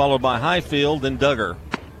be followed by Highfield, then Duggar.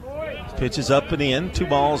 Pitch is up and in. 2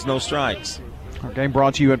 balls, no strikes. Our game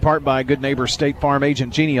brought to you in part by good neighbor State Farm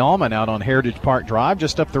Agent Jeannie Allman out on Heritage Park Drive,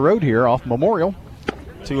 just up the road here off Memorial.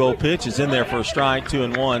 2-0 pitch is in there for a strike,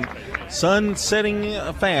 2-1. Sun setting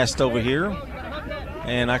fast over here,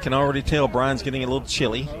 and I can already tell Brian's getting a little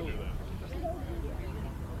chilly.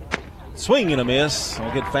 Swing and a miss.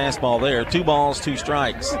 A good fastball there. 2 balls, 2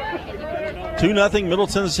 strikes. 2-0 Middle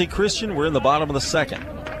Tennessee Christian. We're in the bottom of the second.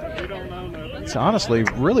 It's honestly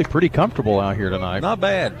really pretty comfortable out here tonight. Not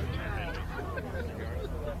bad.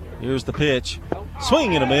 Here's the pitch.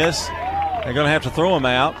 Swing and a miss. They're going to have to throw him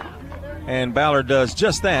out. And Ballard does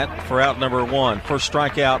just that for out number 1. First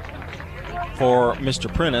strikeout for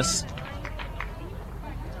Mr. Prentice.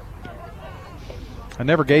 I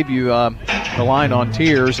never gave you the line on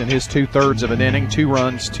Tiers in his 2/3 of an inning. 2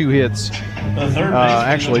 runs, 2 hits.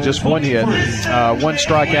 Actually, just 1 hit. 1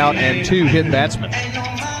 strikeout and 2 hit batsmen.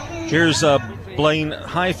 Here's Blaine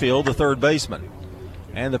Highfield, the third baseman.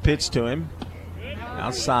 And the pitch to him.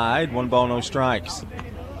 Outside, 1 ball, no strikes.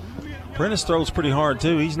 Prentice throws pretty hard,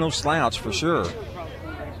 too. He's no slouch for sure.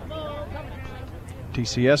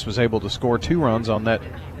 TCS was able to score 2 runs on that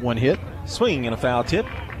 1 hit. Swing and a foul tip.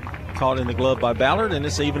 Caught in the glove by Ballard, and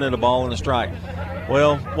it's even at a ball and a strike.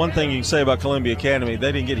 Well, one thing you can say about Columbia Academy,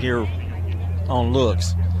 they didn't get here on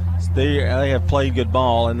looks. They have played good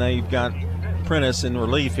ball, and they've got Prentice in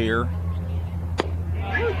relief here.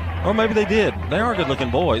 Or maybe they did. They are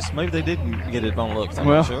good-looking boys. Maybe they didn't get it on looks. I'm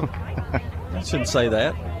not sure. I shouldn't say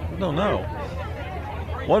that. I don't know.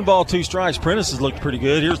 1 ball, 2 strikes. Prentice has looked pretty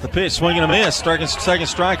good. Here's the pitch. Swing and a miss. Second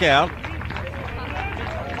strikeout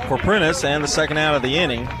for Prentice, and the second out of the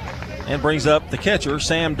inning. And brings up the catcher,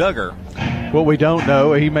 Sam Duggar. Well, we don't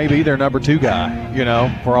know. He may be their number 2 guy,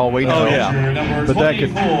 for all we know. Oh, yeah. But that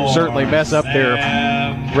could certainly mess up their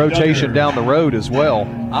rotation down the road as well.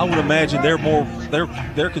 I would imagine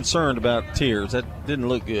they're concerned about Tiers. That didn't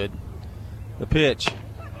look good. The pitch.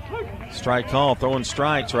 Strike call, throwing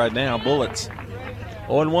strikes right now, bullets.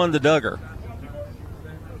 0-1 to Duggar.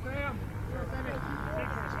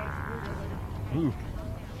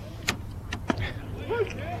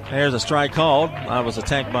 There's a strike called. I was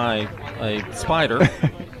attacked by a spider.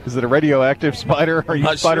 Is it a radioactive spider? Are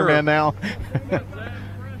you Spider-Man now?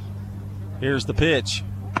 Here's the pitch.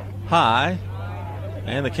 High.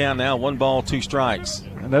 And the count now, 1 ball, 2 strikes.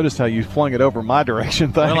 I noticed how you flung it over my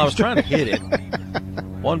direction. Thanks. Well, I was trying to hit it.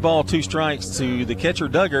 1 ball, 2 strikes to the catcher,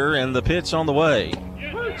 Duggar, and the pitch on the way.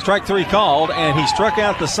 Strike 3 called, and he struck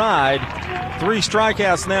out the side. 3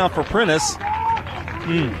 strikeouts now for Prentice.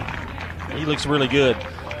 He looks really good.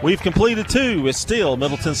 We've completed 2. It's still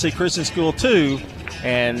Middle Tennessee Christian School 2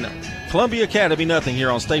 and Columbia Academy nothing here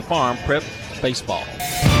on State Farm Prep Baseball.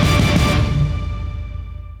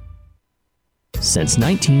 Since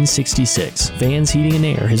 1966, Vans Heating and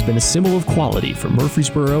Air has been a symbol of quality for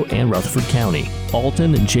Murfreesboro and Rutherford County.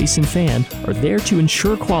 Alton and Jason Fan are there to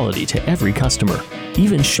ensure quality to every customer,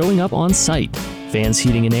 even showing up on site. Vans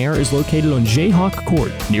Heating and Air is located on Jayhawk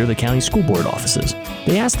Court near the county school board offices.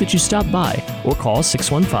 They ask that you stop by or call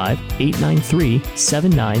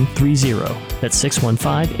 615-893-7930. That's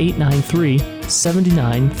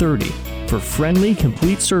 615-893-7930 for friendly,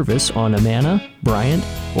 complete service on Amana, Bryant,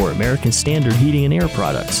 or American Standard Heating and Air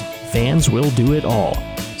products. Vans will do it all.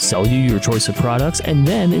 Sell you your choice of products and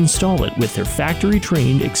then install it with their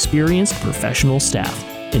factory-trained, experienced professional staff.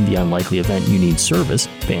 In the unlikely event you need service,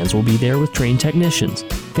 Vans will be there with trained technicians.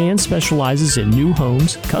 Vans specializes in new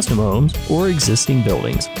homes, custom homes, or existing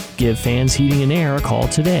buildings. Give Vans Heating and Air a call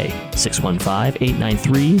today,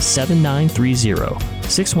 615-893-7930,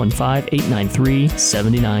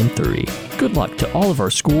 615-893-7930. Good luck to all of our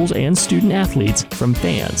schools and student athletes from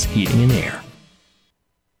Vans Heating and Air.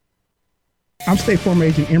 I'm State Farm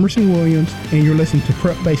Agent Emerson Williams, and you're listening to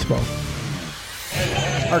Prep Baseball.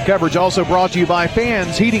 Our coverage also brought to you by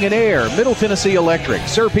Fans Heating and Air, Middle Tennessee Electric,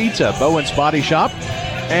 Sir Pizza, Bowen's Body Shop,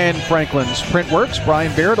 and Franklin's Printworks.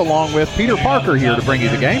 Brian Barrett along with Peter Parker here to bring you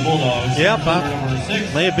the game. Yep, I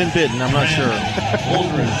may have been bitten. I'm not sure.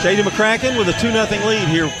 J.D. McCracken with a 2-0 lead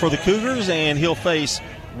here for the Cougars, and he'll face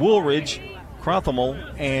Woolridge,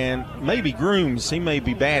 Crothamel, and maybe Grooms. He may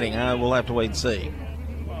be batting. We'll have to wait and see.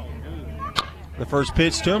 The first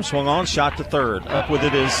pitch to him, swung on, shot to third. Up with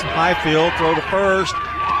it is Highfield, throw to first.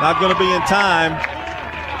 Not going to be in time.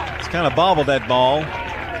 It's kind of bobbled that ball.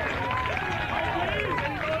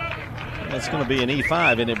 That's going to be an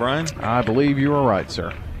E5, isn't it, Brian? I believe you are right,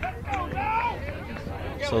 sir.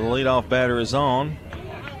 So the leadoff batter is on.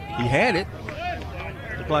 He had it.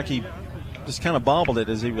 Looked like he just kind of bobbled it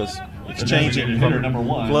as he was exchanging from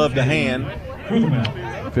glove to hand.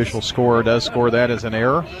 Official scorer does score that as an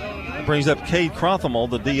error. Brings up Cade Crothamel,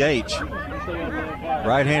 the DH.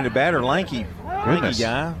 Right-handed batter, lanky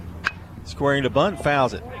guy. Squaring to bunt,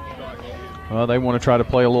 fouls it. Well, they want to try to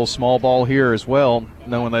play a little small ball here as well,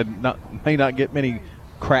 knowing they may not get many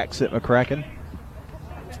cracks at McCracken.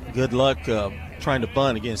 Good luck trying to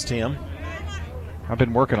bunt against him. I've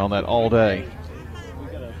been working on that all day.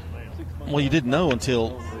 Well, you didn't know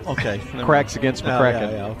until, okay. Cracks against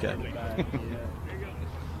McCracken. Yeah, okay.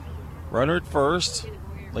 Runner at first.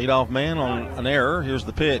 Leadoff man on an error. Here's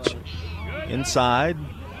the pitch. Inside.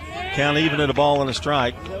 Count even at a ball and a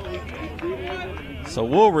strike. So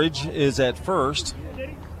Woolridge is at first.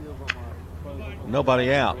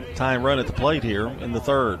 Nobody out. Tying run at the plate here in the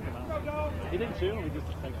third.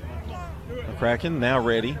 McCracken now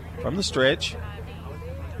ready from the stretch.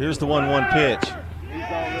 Here's the 1-1 pitch.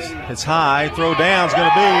 It's high. Throw down's going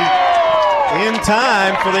to be in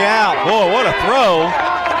time for the out. Boy, what a throw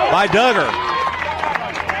by Duggar.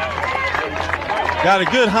 Got a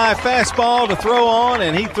good high fastball to throw on,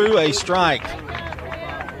 and he threw a strike.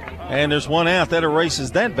 And there's one out. That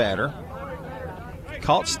erases that batter.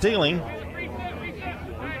 Caught stealing.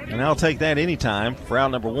 And I'll take that anytime for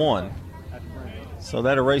out number 1. So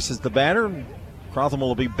that erases the batter. Crothamel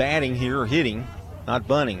will be batting here, or hitting, not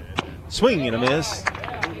bunting. Swing and a miss.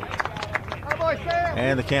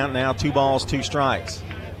 And the count now 2 balls, 2 strikes.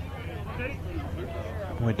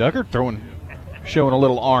 Boy, Duggar showing a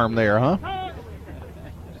little arm there, huh?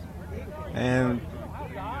 And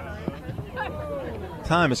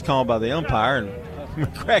time is called by the umpire, and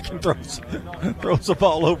McCracken throws the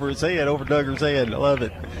ball over his head, over Duggar's head. I love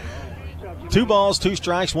it. 2 balls, 2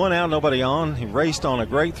 strikes, 1 out, nobody on. He raced on a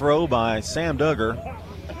great throw by Sam Duggar.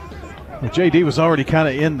 Well, J.D. was already kind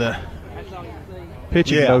of in the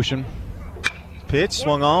pitching motion. Pitch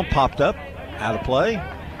swung on, popped up, out of play.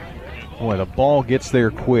 Boy, the ball gets there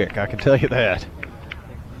quick, I can tell you that.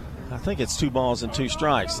 I think it's 2 balls and 2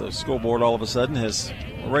 strikes. The scoreboard all of a sudden has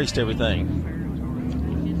erased everything.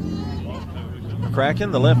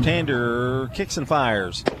 McCracken, the left-hander, kicks and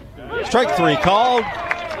fires. Strike 3 called.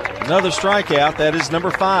 Another strikeout. That is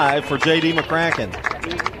number 5 for J.D. McCracken.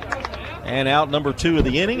 And out number 2 of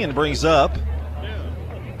the inning, and brings up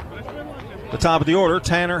The top of the order,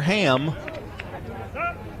 Tanner Ham,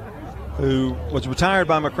 who was retired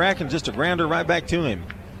by McCracken, just a grounder right back to him.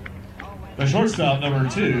 The shortstop, number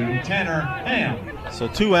 2, Tanner Ham. So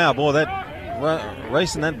 2 out. Boy, that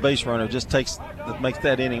racing that base runner just makes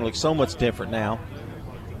that inning look so much different now.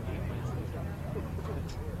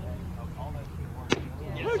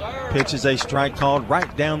 Pitch is a strike called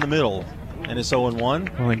right down the middle, and it's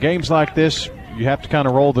 0-1. Well, in games like this, you have to kind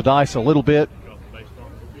of roll the dice a little bit,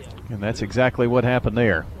 and that's exactly what happened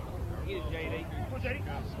there.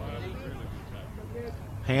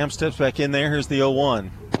 Ham steps back in there. Here's the 0-1.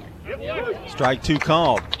 Strike 2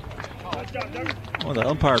 called. Well, the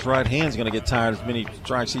umpire's right hand's going to get tired as many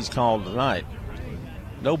strikes he's called tonight.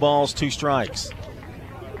 No balls, 2 strikes.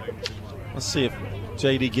 Let's see if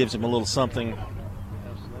JD gives him a little something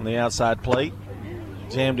on the outside plate.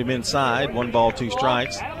 Jammed him inside. 1 ball, 2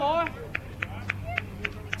 strikes.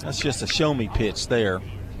 That's just a show-me pitch there.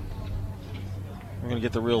 We're going to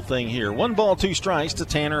get the real thing here. 1 ball, 2 strikes to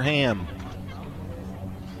Tanner Ham.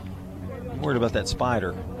 I'm worried about that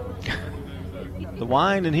spider. The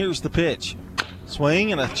wind, and here's the pitch.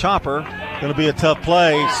 Swing and a chopper. Going to be a tough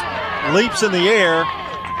play. Leaps in the air,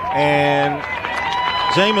 and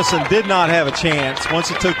Jamison did not have a chance once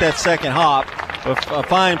he took that second hop. A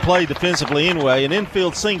fine play defensively anyway. An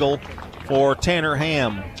infield single for Tanner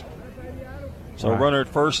Ham. So runner at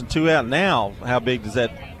first and 2 out. Now, how big does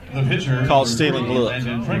that call stealing look?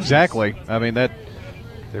 Exactly. I mean, that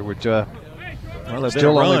there would well,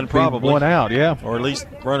 still run, only probably 1 out, yeah. Or at least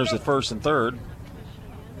runners at first and third.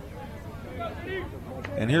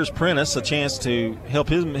 And here's Prentice, a chance to help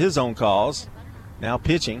his own cause. Now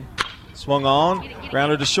pitching. Swung on,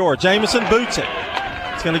 grounded to short. Jamison boots it.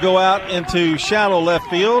 It's going to go out into shallow left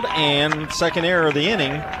field, and second error of the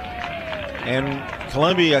inning. And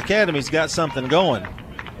Columbia Academy's got something going.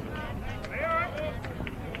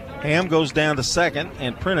 Ham goes down to second,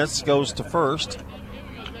 and Prentice goes to first.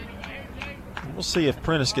 We'll see if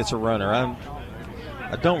Prentice gets a runner.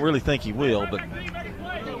 I don't really think he will, but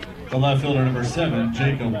the left fielder, number 7,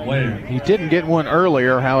 Jacob Ware. He didn't get one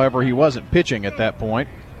earlier, however, he wasn't pitching at that point.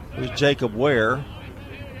 Here's Jacob Ware,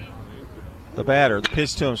 the batter. The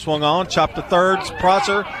pitch to him, swung on, chopped to third.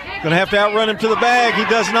 Prosser going to have to outrun him to the bag. He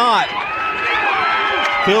does not.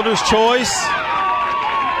 Fielder's choice.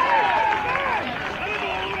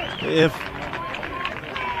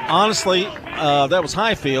 Honestly, that was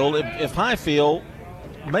Highfield. If Highfield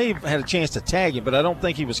may have had a chance to tag him, but I don't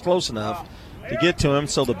think he was close enough to get to him,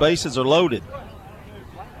 so the bases are loaded.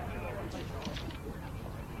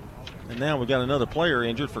 And now we've got another player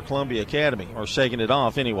injured for Columbia Academy, or shaking it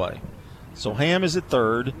off anyway. So Ham is at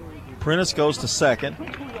third, Prentice goes to second,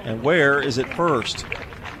 and Ware is at first.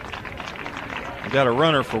 We've got a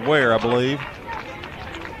runner for Ware, I believe.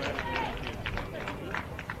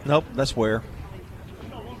 Nope, that's Ware.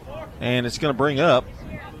 And it's going to bring up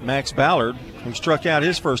Max Ballard, who struck out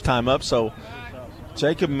his first time up. So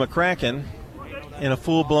Jacob McCracken in a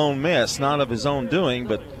full-blown mess, not of his own doing,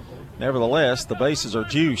 but nevertheless, the bases are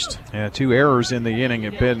juiced. Yeah, 2 errors in the inning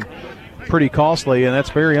have been pretty costly, and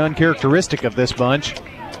that's very uncharacteristic of this bunch.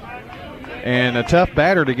 And a tough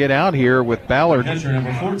batter to get out here with Ballard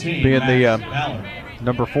number 14, being the Ballard.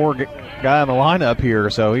 number 4 guy in the lineup here.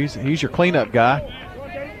 So he's your cleanup guy.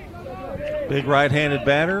 Big right-handed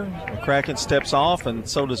batter. McCracken steps off, and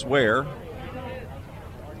so does Ware.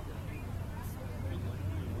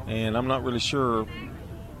 And I'm not really sure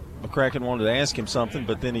McCracken wanted to ask him something,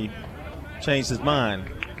 but then he changed his mind.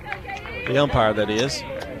 The umpire, that is.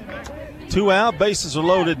 2 out, bases are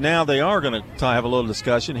loaded. Now they are going to have a little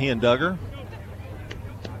discussion, he and Duggar.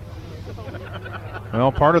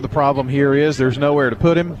 Well, part of the problem here is there's nowhere to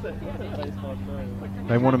put him.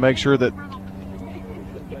 They want to make sure that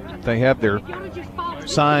they have their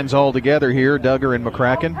signs all together here, Duggar and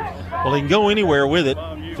McCracken. Well, he can go anywhere with it.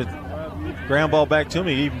 If it ground ball back to him,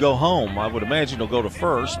 he can go home. I would imagine he'll go to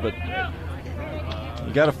first, but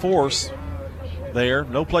you got a force there.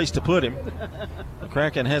 No place to put him.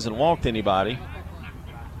 McCracken hasn't walked anybody.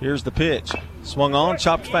 Here's the pitch. Swung on,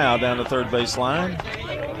 chopped foul down the third base line.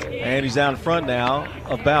 And he's out in front now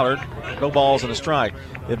of Ballard. No balls and a strike.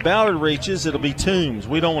 If Ballard reaches, it'll be Toombs.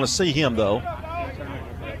 We don't want to see him, though.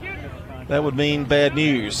 That would mean bad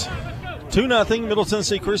news. 2-0, Middle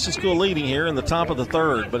Tennessee Christian School leading here in the top of the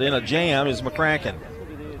third, but in a jam is McCracken.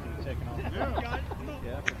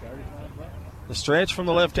 The stretch from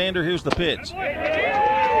the left-hander, here's the pitch.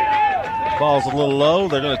 Ball's a little low.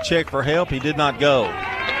 They're going to check for help. He did not go.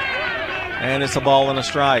 And it's a ball and a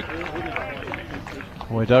strike.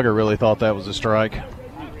 Boy, Duggar really thought that was a strike.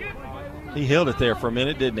 He held it there for a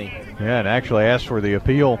minute, didn't he? Yeah, and actually asked for the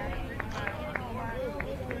appeal.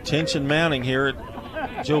 Tension mounting here at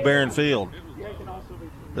Joe Barron Field.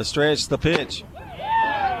 The stretch, the pitch.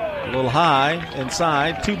 A little high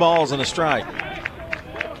inside. 2 balls and a strike.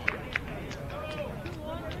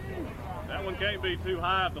 That one can't be too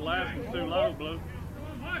high if the last one's too low, Blue.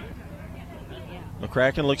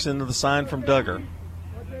 McCracken looks into the sign from Duggar.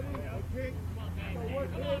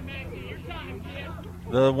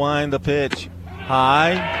 The wind, the pitch.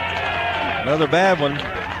 High. Another bad one.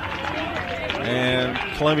 And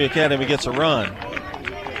Columbia Academy gets a run.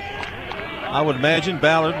 I would imagine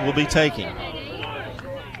Ballard will be taking.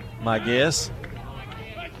 My guess.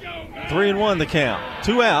 3-1 the count.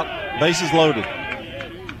 2 out. Bases loaded.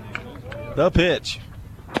 The pitch.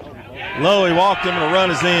 Low, he walked him, and a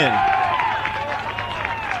run is in.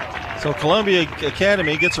 So Columbia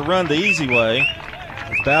Academy gets a run the easy way.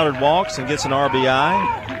 As Ballard walks and gets an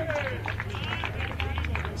RBI.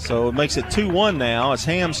 So it makes it 2-1 now as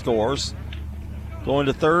Ham scores. Going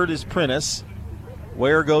to third is Prentice.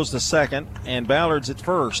 Ware goes to second, and Ballard's at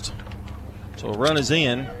first. So a run is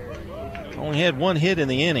in. Only had 1 hit in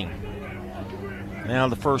the inning. Now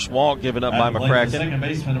the first walk given up by McCracken. Second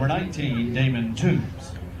baseman, number 19, Damon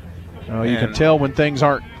Toombs. You can tell when things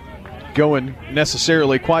aren't going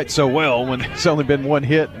necessarily quite so well when it's only been 1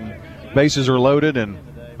 hit and bases are loaded and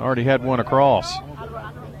already had 1 across.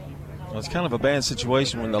 Well, it's kind of a bad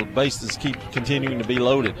situation when the bases keep continuing to be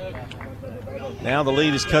loaded. Now the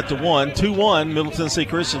lead is cut to 1. 2-1, Middle Tennessee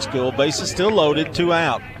Christian School. Bases still loaded, 2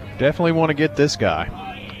 out. Definitely want to get this guy.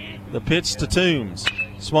 The pitch to Toombs.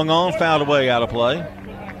 Swung on, fouled away, out of play.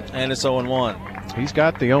 And it's 0-1. He's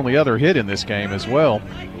got the only other hit in this game as well.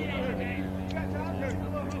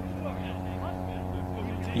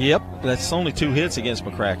 Yep, that's only 2 hits against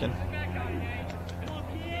McCracken.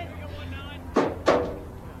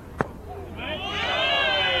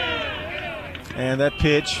 And that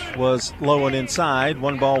pitch was low and inside.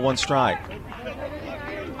 1 ball, 1 strike.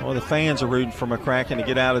 Well, the fans are rooting for McCracken to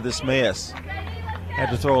get out of this mess. Had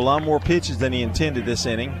to throw a lot more pitches than he intended this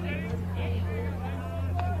inning.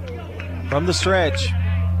 From the stretch,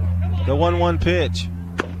 the 1-1 pitch.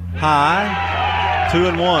 High,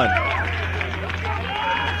 2-1.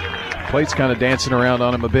 Plate's kind of dancing around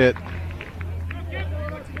on him a bit.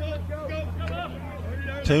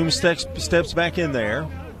 Toombs steps back in there.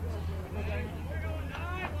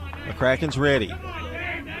 McCracken's ready.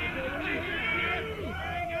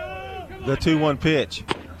 The 2-1 pitch.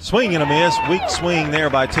 Swing and a miss. Weak swing there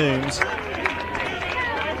by Toombs.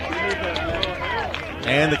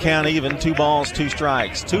 And the count even. 2 balls, 2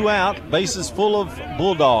 strikes. 2 out. Bases full of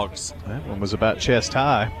Bulldogs. That one was about chest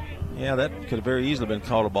high. Yeah, that could have very easily been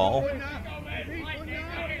called a ball.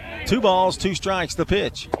 2 balls, 2 strikes. The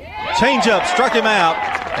pitch. Changeup struck him out.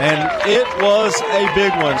 And it was a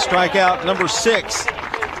big one. Strikeout number 6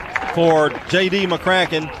 for J.D.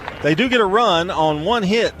 McCracken. They do get a run on 1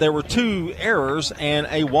 hit. There were 2 errors and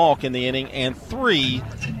a walk in the inning, and 3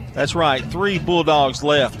 Bulldogs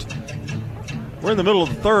left. We're in the middle of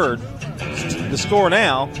the third. The score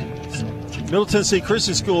now, Middle Tennessee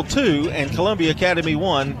Christian School 2 and Columbia Academy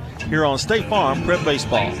 1 here on State Farm Prep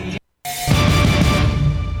Baseball.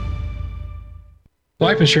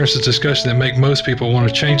 Life insurance is a discussion that make most people want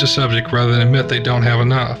to change the subject rather than admit they don't have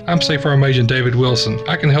enough. I'm State Farm Agent David Wilson.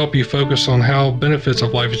 I can help you focus on how benefits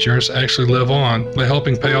of life insurance actually live on by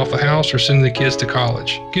helping pay off the house or sending the kids to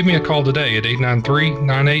college. Give me a call today at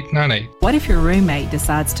 893-9898. What if your roommate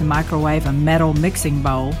decides to microwave a metal mixing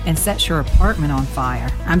bowl and sets your apartment on fire?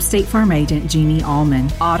 I'm State Farm Agent Jeannie Allman.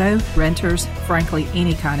 Auto, renters, frankly,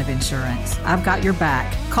 any kind of insurance. I've got your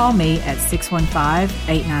back. Call me at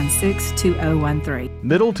 615-896-2013.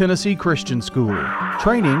 Middle Tennessee Christian School.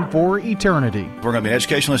 Training for eternity. We're going to be an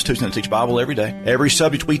educational institution that teach Bible every day. Every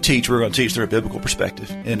subject we teach, we're going to teach through a biblical perspective.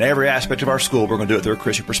 In every aspect of our school, we're going to do it through a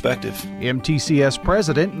Christian perspective. MTCS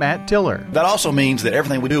President Matt Tiller. That also means that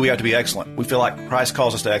everything we do, we have to be excellent. We feel like Christ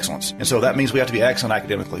calls us to excellence. And so that means we have to be excellent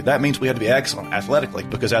academically. That means we have to be excellent athletically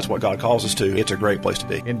because that's what God calls us to. It's a great place to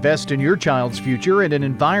be. Invest in your child's future in an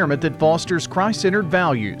environment that fosters Christ-centered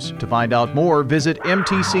values. To find out more, visit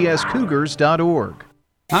mtcscougars.org.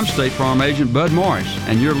 I'm State Farm Agent Bud Morris,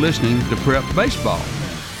 and you're listening to Prep Baseball.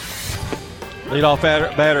 Leadoff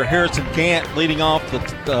batter Harrison Gant leading off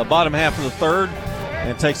the bottom half of the third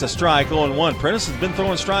and takes a strike, 0-1. Prentice has been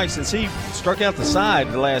throwing strikes since he struck out the side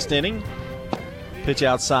in the last inning. Pitch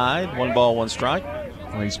outside, 1 ball, 1 strike.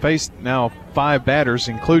 Well, he's faced now 5 batters,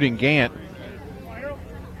 including Gant.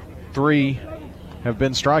 3 have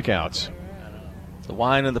been strikeouts. The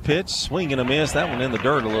wind of the pitch, swing and a miss. That one in the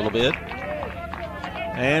dirt a little bit.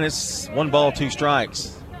 And it's 1 ball, 2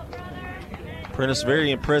 strikes. Prentice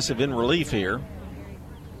very impressive in relief here.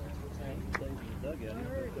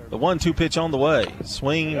 The 1-2 pitch on the way.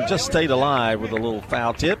 Swing just stayed alive with a little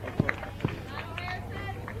foul tip.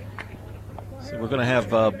 So we're going to have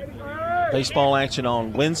baseball action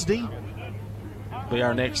on Wednesday. Be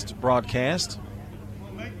our next broadcast.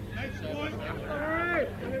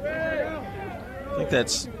 I think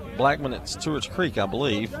that's Blackman at Stewart's Creek, I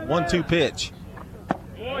believe. 1-2 pitch.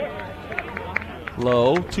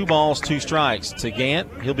 Low, 2 balls, 2 strikes to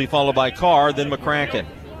Gant. He'll be followed by Carr, then McCracken.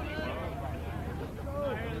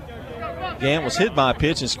 Gant was hit by a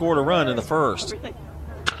pitch and scored a run in the first.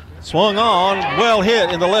 Swung on, well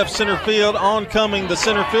hit in the left center field. Oncoming the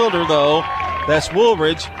center fielder, though. That's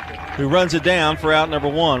Woolridge, who runs it down for out number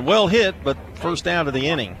 1. Well hit, but first out of the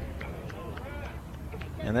inning.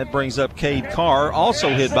 And that brings up Cade Carr, also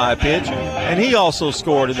hit by a pitch, and he also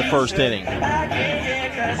scored in the first inning.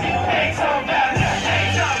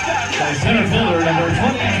 Center fielder number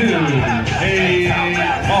 22, Cade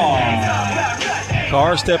Carr.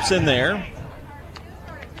 Carr steps in there.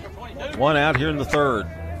 1 out here in the third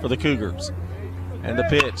for the Cougars. And the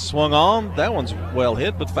pitch swung on. That one's well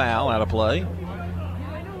hit, but foul, out of play.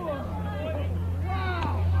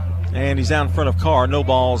 And he's out in front of Carr. No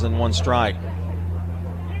balls and 1 strike.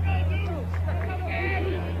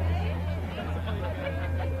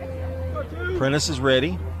 Prentice is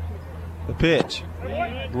ready. The pitch.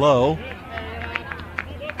 Low.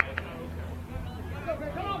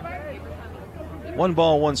 1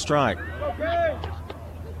 ball, 1 strike.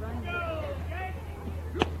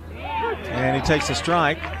 And he takes a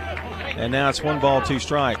strike. And now it's 1 ball, 2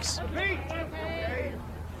 strikes.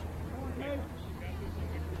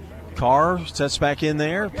 Carr sets back in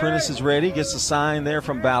there. Prentice is ready. Gets a sign there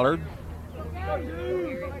from Ballard.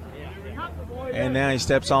 And now he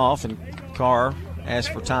steps off, and Carr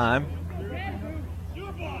asks for time.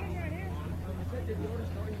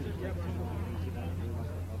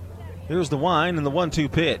 Here's the wind and the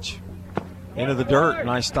 1-2 pitch. Into the dirt.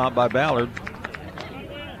 Nice stop by Ballard.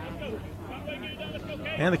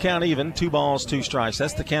 And the count even. 2 balls, 2 strikes.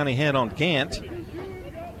 That's the count he had on Gant.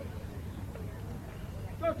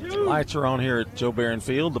 Lights are on here at Joe Barron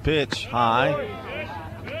Field. The pitch high.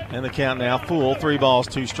 And the count now full. 3 balls,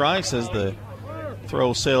 2 strikes as the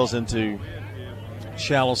throw sails into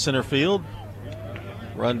shallow center field.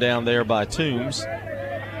 Run down there by Toombs.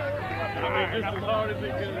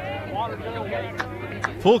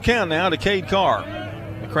 Full count now to Cade Carr.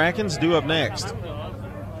 The Krakens due up next.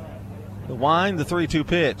 The wind, the 3-2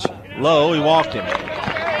 pitch. Low, he walked him.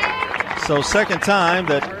 So second time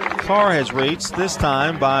that Carr has reached, this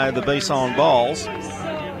time by the base on balls.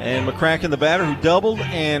 And McCracken, the batter, who doubled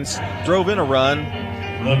and drove in a run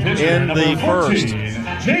in the first.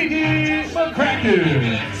 J.D.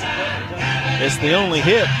 McCracken. It's the only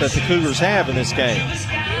hit that the Cougars have in this game.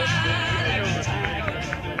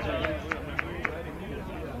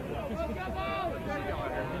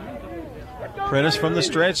 Prentice from the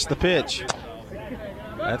stretch, the pitch.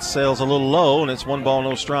 That sails a little low, and it's 1 ball,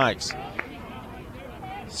 no strikes.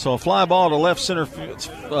 So a fly ball to left center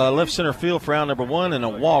field for out number 1, and a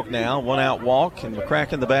walk now, 1 out walk, and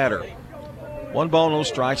McCracken the batter. 1 ball, no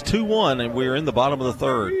strikes, 2-1, and we're in the bottom of the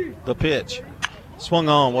third. The pitch. Swung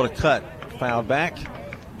on, what a cut. Fouled back,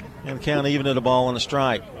 and the count even at a ball and a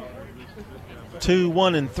strike.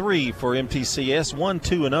 2-1-3 for MTCS,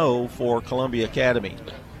 1-2-0 for Columbia Academy.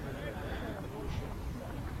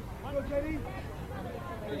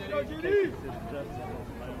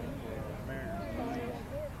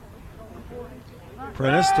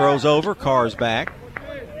 Prentice throws over, Carr's back.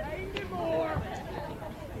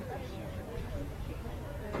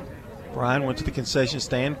 Brian went to the concession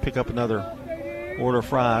stand, pick up another order of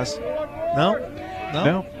fries.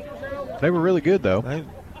 No. They were really good, though. They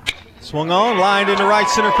swung on, lined into right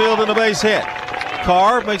center field, and a base hit.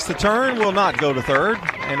 Carr makes the turn, will not go to third,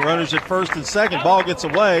 and runners at first and second. Ball gets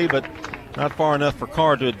away, but not far enough for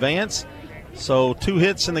Carr to advance. So 2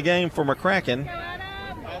 hits in the game for McCracken,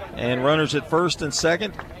 and runners at first and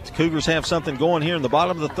second. The Cougars have something going here in the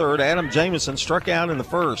bottom of the third. Adam Jamison struck out in the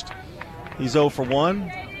first. He's 0 for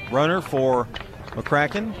 1. Runner for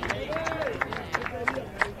McCracken.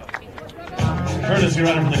 Courtesy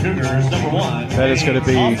runner for the Cougars, number 1. That is going to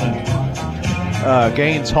be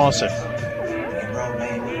Gaines Hawson.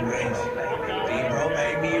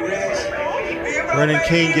 Brennan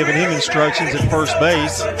King giving him instructions at first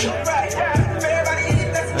base.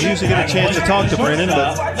 I usually get a chance to talk to Brennan,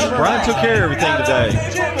 but Brian took care of everything today.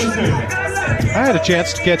 I had a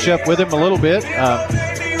chance to catch up with him a little bit,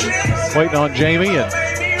 waiting on Jamie. And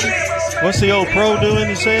what's the old pro doing,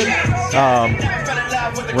 you said?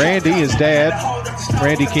 Randy, his dad,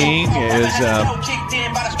 Randy King,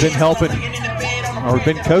 has been helping or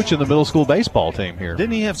been coaching the middle school baseball team here.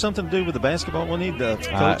 Didn't he have something to do with the basketball? Wasn't he the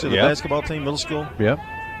coach of the basketball team, middle school? Yep.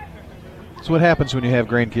 That's what happens when you have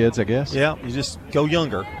grandkids, I guess. Yeah, you just go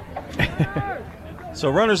younger. So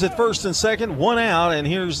runners at first and second, one out, and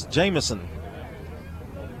here's Jamison.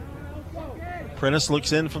 Prentice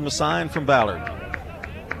looks in from the sign from Ballard.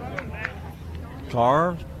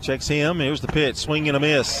 Carr checks him. Here's the pitch. Swing and a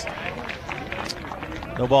miss.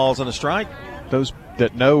 No balls and a strike. Those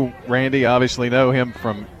that know Randy obviously know him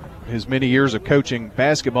from his many years of coaching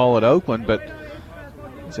basketball at Oakland, but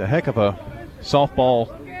he's a heck of a softball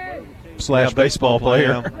 / baseball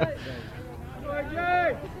player.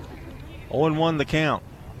 0-1 the count.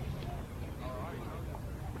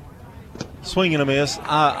 Swing and a miss.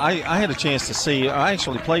 I had a chance to see. I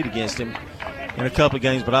actually played against him in a couple of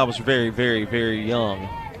games, but I was very, very, very young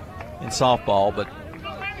in softball. But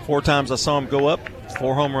 4 times I saw him go up,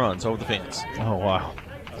 4 home runs over the fence. Oh, wow.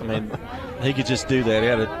 I mean, he could just do that. He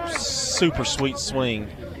had a super sweet swing.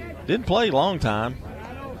 Didn't play a long time.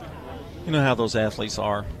 You know how those athletes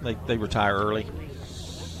are. They retire early.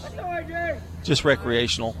 Just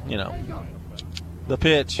recreational, you know. The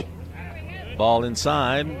pitch. Ball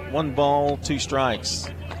inside. 1 ball, 2 strikes.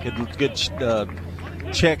 Good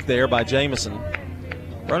check there by Jamison.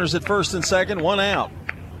 Runners at first and second, 1 out.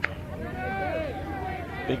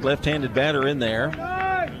 Big left-handed batter in there.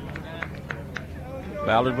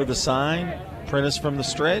 Ballard with the sign. Prentice from the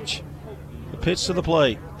stretch. The pitch to the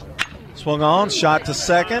plate. Swung on, shot to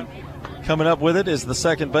second. Coming up with it is the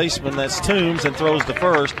second baseman. That's Toombs, and throws to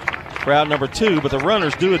first for out number 2. But the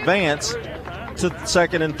runners do advance to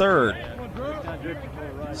second and third.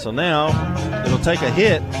 So now it'll take a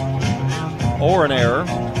hit or an error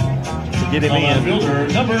to get him in. Fielder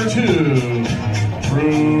number 2,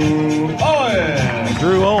 Drew Owen.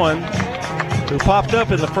 Drew Owen, who popped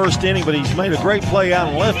up in the first inning, but he's made a great play out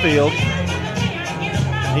in left field.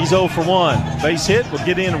 He's 0 for 1. Base hit would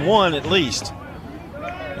get in 1 at least.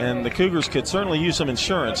 And the Cougars could certainly use some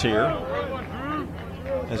insurance here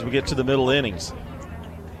as we get to the middle innings.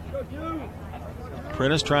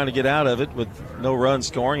 Prentice trying to get out of it with no run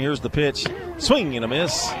scoring. Here's the pitch. Swing and a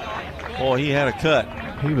miss. Boy, he had a cut.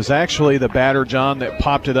 He was actually the batter, John, that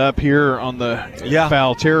popped it up here on the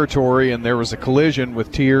foul territory, and there was a collision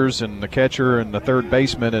with Tiers and the catcher and the third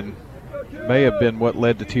baseman, and may have been what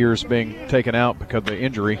led to Tiers being taken out because of the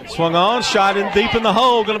injury. Swung on, shot in deep in the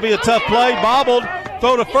hole. Going to be a tough play. Bobbled.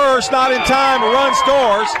 Throw to first. Not in time. A run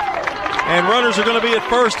scores. And runners are going to be at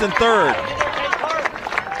first and third.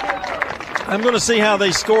 I'm going to see how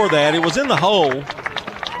they score that. It was in the hole.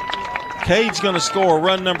 Cade's going to score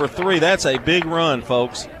run number 3. That's a big run,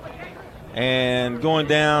 folks. And going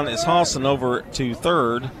down is Hawson over to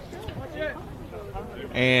third.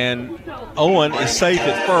 And Owen is safe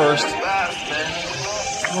at first.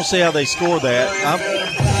 We'll see how they score that.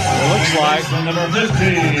 It looks like number 15,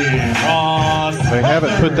 they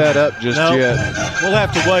haven't put that up just yet. We'll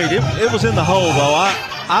have to wait. It was in the hole, though.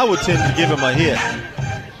 I would tend to give him a hit.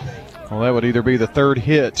 Well, that would either be the third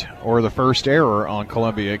hit or the first error on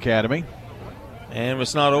Columbia Academy. And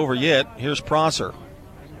it's not over yet. Here's Prosser.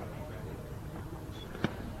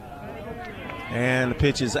 And the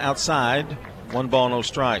pitch is outside. 1 ball, no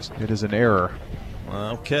strikes. It is an error.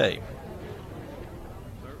 Okay.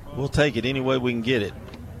 We'll take it any way we can get it.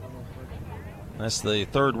 That's the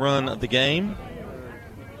third run of the game.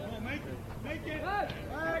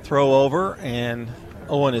 Throw over, and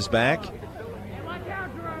Owen is back.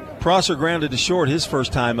 Prosser grounded to short his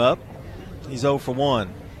first time up. He's 0 for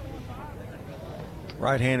 1.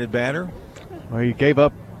 Right-handed batter. Well, he gave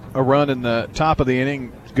up a run in the top of the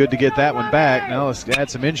inning. Good to get that one back. Now let's add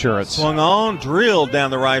some insurance. Swung on, drilled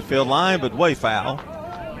down the right field line, but way foul.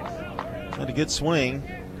 Had a good swing.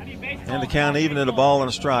 And the count even at a ball and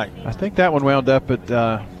a strike. I think that one wound up at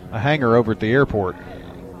a hangar over at the airport.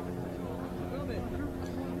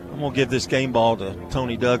 I'm going to give this game ball to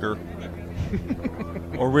Tony Duggar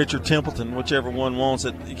or Richard Templeton, whichever one wants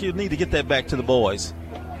it. You need to get that back to the boys.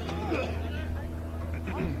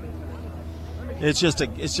 It's just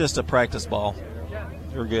a practice ball.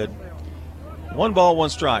 You're good. 1 ball, 1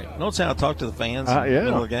 strike. Notice how I talk to the fans in the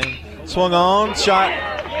middle of the game. Swung on, shot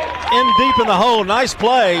in deep in the hole. Nice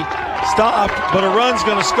play. Stopped, but a run's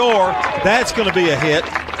going to score. That's going to be a hit.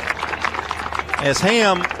 As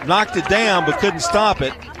Ham knocked it down but couldn't stop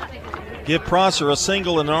it. Give Prosser a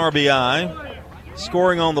single and an RBI.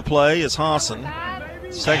 Scoring on the play is Hawson.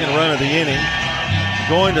 Second run of the inning.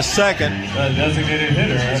 Going to second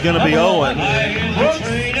is going to be Owen.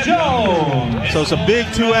 So it's a big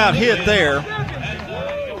 2-out hit there.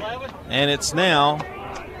 And it's now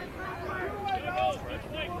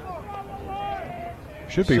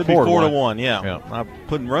Should be 4-1, yeah. I'm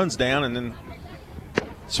putting runs down and then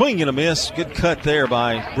swing and a miss. Good cut there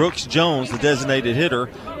by Brooks Jones, the designated hitter,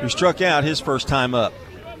 who struck out his first time up.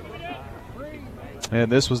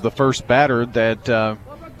 And this was the first batter that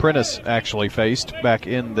Prentice actually faced back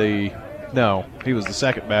in the – no, he was the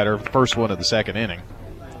second batter, first one of the second inning.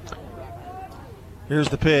 Here's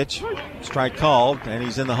the pitch. Strike called, and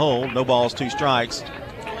he's in the hole. No balls, 2 strikes.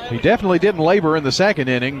 He definitely didn't labor in the second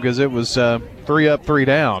inning because it was 3 up, 3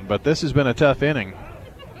 down, but this has been a tough inning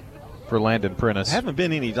for Landon Prentice. Haven't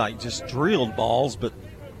been any just drilled balls, but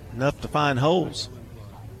enough to find holes.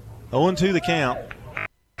 0-2 the count.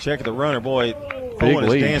 Check the runner, boy. Owen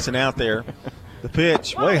is dancing out there. The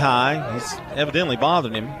pitch way high. It's evidently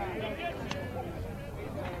bothering him.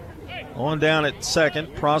 On down at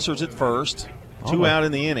second. Prosser's at first. 2 out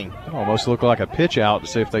in the inning. It almost looked like a pitch out to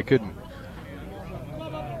see if they couldn't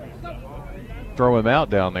throw him out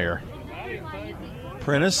down there.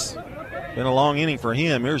 Prentice, been a long inning for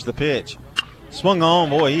him. Here's the pitch. Swung on.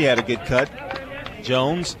 Boy, he had a good cut.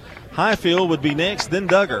 Jones. Highfield would be next, then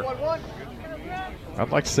Duggar. I'd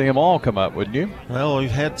like to see them all come up, wouldn't you? Well, we've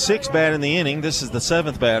had 6 bat in the inning. This is the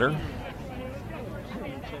 7th batter.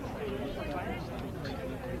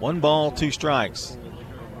 1 ball, 2 strikes.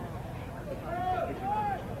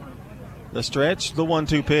 The stretch, the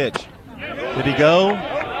 1-2 pitch. Did he go?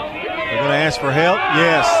 They're going to ask for help.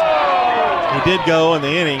 Yes, he did go, and the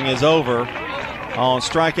inning is over on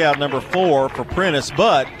strikeout number 4 for Prentice.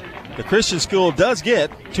 But the Christian School does get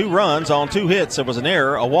 2 runs on 2 hits. There was an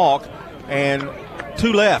error, a walk, and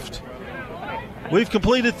 2 left. We've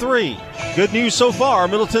completed 3. Good news so far.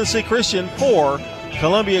 Middle Tennessee Christian 4,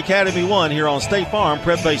 Columbia Academy 1 here on State Farm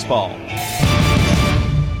Prep Baseball.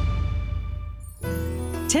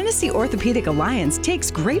 Tennessee Orthopedic Alliance takes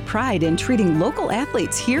great pride in treating local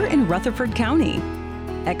athletes here in Rutherford County.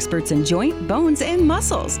 Experts in joint, bones, and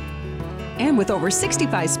muscles. And with over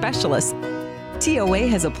 65 specialists, TOA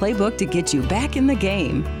has a playbook to get you back in the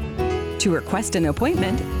game. To request an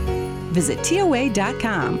appointment, visit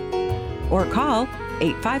TOA.com or call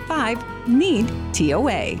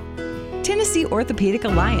 855-NEED-TOA. Tennessee Orthopedic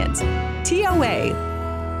Alliance. TOA.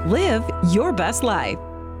 Live your best life.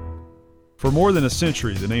 For more than a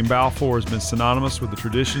century, the name Balfour has been synonymous with the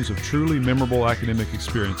traditions of truly memorable academic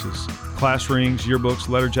experiences, class rings, yearbooks,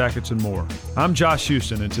 letter jackets, and more. I'm Josh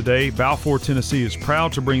Houston, and today, Balfour, Tennessee is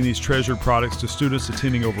proud to bring these treasured products to students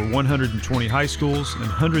attending over 120 high schools and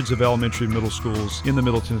hundreds of elementary and middle schools in the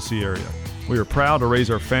Middle Tennessee area. We are proud to raise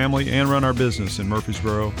our family and run our business in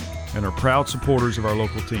Murfreesboro and are proud supporters of our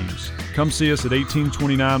local teams. Come see us at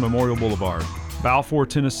 1829 Memorial Boulevard. Balfour,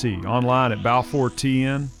 Tennessee, online at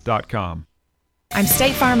balfourtn.com. I'm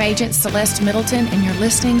State Farm Agent Celeste Middleton, and you're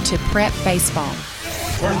listening to Prep Baseball.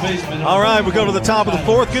 All right, we go to the top of the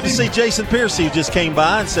 4th. Good to see Jason Piercy, who just came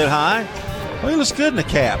by and said hi. Well, he looks good in the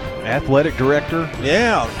cap. Athletic director.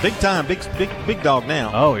 Yeah, big time, big dog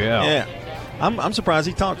now. Oh, yeah. Yeah. I'm surprised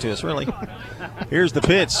he talked to us, really. Here's the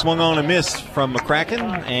pitch, swung on and missed from McCracken,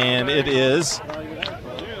 and it is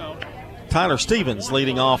Tyler Stevens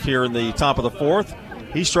leading off here in the top of the 4th.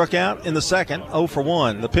 He struck out in the 2nd, 0 for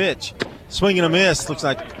 1. The pitch. Swing and a miss. Looks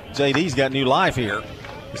like JD's got new life here.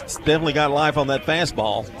 He's definitely got life on that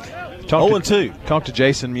fastball. 0-2. Talk to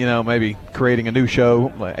Jason, maybe creating a new show,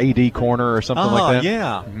 AD corner or something like that.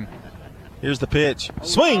 Yeah. Mm-hmm. Here's the pitch.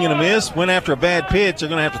 Swing and a miss. Went after a bad pitch. They're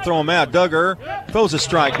going to have to throw him out. Duggar throws a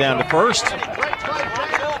strike down to first.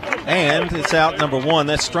 And it's out number 1.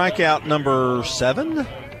 That's strikeout number 7.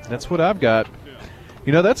 That's what I've got.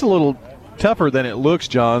 That's a little tougher than it looks,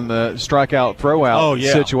 John, the strikeout throwout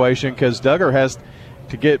situation, because Duggar has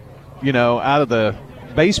to get out of the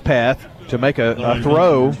base path to make a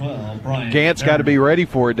throw. Gant's got to be ready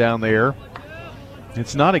for it down there.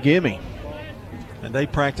 It's not a gimme. And they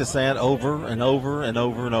practice that over and over and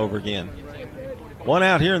over and over again. 1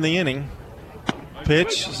 out here in the inning.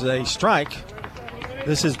 Pitch is a strike.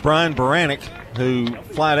 This is Brian Baranek, who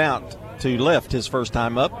flied out to left his first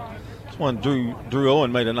time up. This one Drew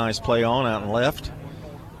Owen made a nice play on out and left.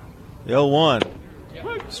 The 0-1.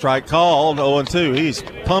 Strike called, 0-2. He's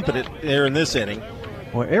pumping it there in this inning.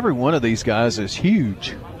 Well, every one of these guys is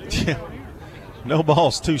huge. No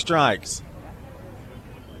balls, 2 strikes.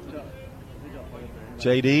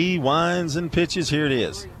 JD winds and pitches. Here it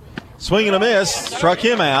is. Swing and a miss. Struck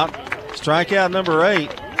him out. Strikeout number 8.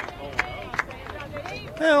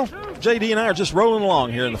 Well, JD and I are just rolling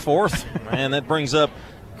along here in the 4th. And that brings up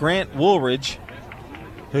Grant Woolridge,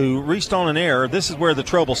 who reached on an error. This is where the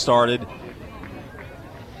trouble started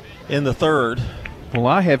in the 3rd. Well,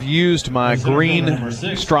 I have used my green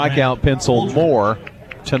strikeout pencil more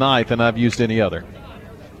tonight than I've used any other.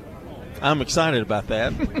 I'm excited about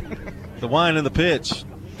that. The wind and the pitch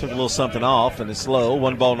took a little something off, and it's low.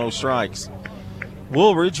 1 ball, no strikes.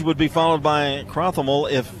 Woolridge would be followed by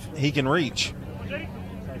Crothamel if he can reach.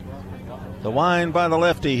 The wind by the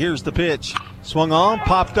lefty. Here's the pitch. Swung on,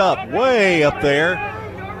 popped up, way up there,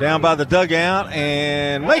 down by the dugout,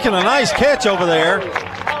 and making a nice catch over there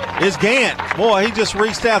is Gant. Boy, he just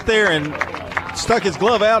reached out there and stuck his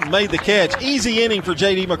glove out and made the catch. Easy inning for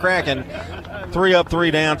J.D. McCracken. 3 up,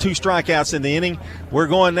 3 down, 2 strikeouts in the inning. We're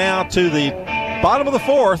going now to the bottom of the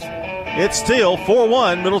 4th. It's still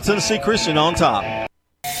 4-1, Middle Tennessee Christian on top.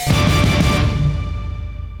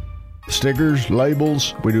 Stickers,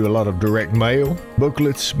 labels, we do a lot of direct mail,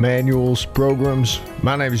 booklets, manuals, programs.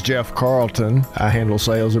 My name is Jeff Carlton. I handle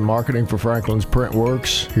sales and marketing for Franklin's Print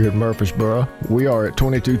Works here at Murfreesboro. We are at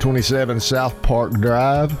 2227 South Park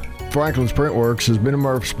Drive. Franklin's Print Works has been in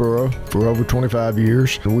Murfreesboro for over 25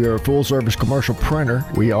 years. We are a full-service commercial printer.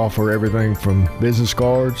 We offer everything from business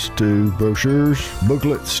cards to brochures,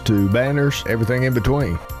 booklets to banners, everything in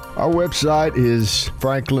between. Our website is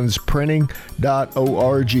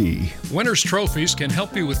franklinsprinting.org. Winners Trophies can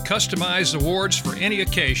help you with customized awards for any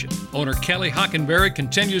occasion. Owner Kelly Hockenberry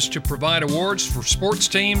continues to provide awards for sports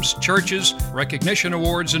teams, churches, recognition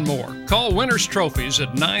awards, and more. Call Winners Trophies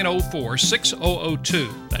at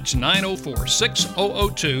 904-6002. That's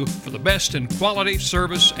 904-6002 for the best in quality,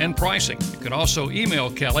 service, and pricing. You can also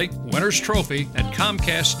email Kelly,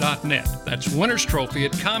 winnerstrophy@comcast.net. That's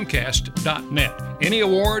winnerstrophy@comcast.net. Any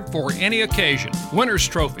award for any occasion. Winners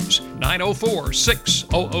Trophies,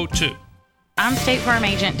 904-6002. I'm State Farm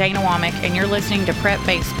Agent Dana Womack, and you're listening to Prep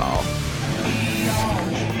Baseball.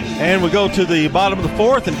 And we go to the bottom of the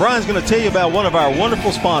 4th, and Brian's going to tell you about one of our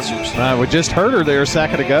wonderful sponsors. We just heard her there a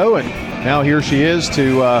second ago, and now here she is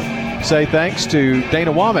to say thanks to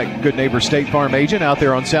Dana Womack, Good Neighbor State Farm Agent out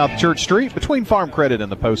there on South Church Street between Farm Credit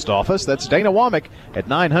and the Post Office. That's Dana Womack at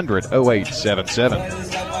 900-0877.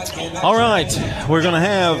 All right, we're going to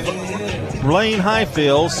have Blaine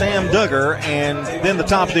Highfield, Sam Duggar, and then the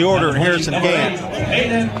top of the order, Harrison Gant.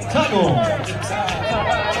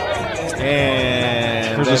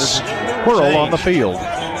 And there's a squirrel on the field.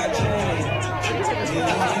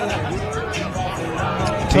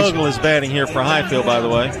 Tuggle is batting here for Highfield, by the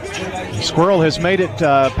way. Squirrel has made it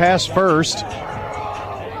past first.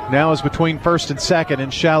 Now is between first and second in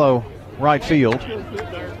shallow right field.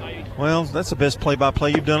 Well, that's the best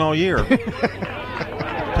play-by-play you've done all year.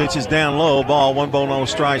 Pitch is down low, ball, 1 ball, no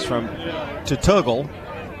strikes to Tuggle.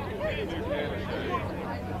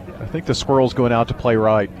 I think the squirrel's going out to play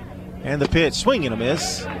right. And the pitch, swing and a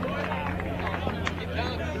miss.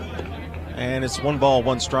 And it's 1 ball,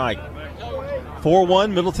 1 strike.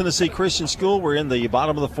 4-1, Middle Tennessee Christian School. We're in the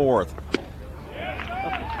bottom of the 4th.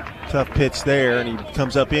 Tough pitch there, and he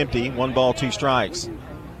comes up empty. 1 ball, 2 strikes.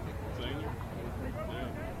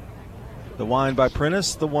 The wind by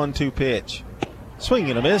Prentice, the 1-2 pitch. Swing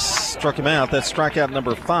and a miss, struck him out. That's strikeout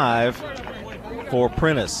number 5 for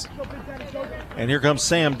Prentice. And here comes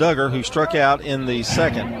Sam Duggar, who struck out in the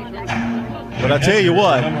second. But I tell you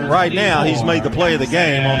what, right now he's made the play of the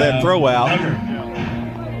game on that throw out.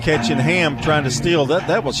 Catching Ham trying to steal,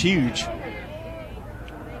 that was huge.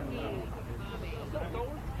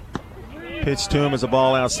 Pitch to him as a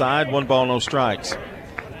ball outside, 1 ball, no strikes.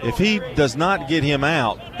 If he does not get him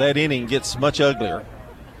out, that inning gets much uglier.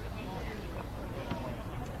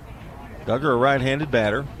 Duggar, a right-handed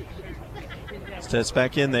batter. Steps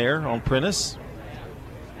back in there on Prentice.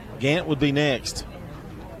 Gant would be next.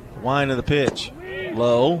 Wind of the pitch.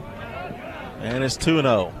 Low. And it's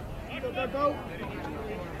 2-0.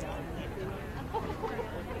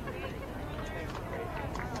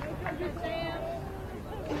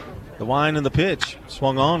 The wind and the pitch.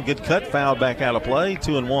 Swung on. Good cut. Fouled back out of play.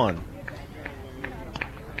 2-1.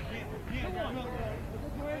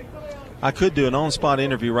 I could do an on-spot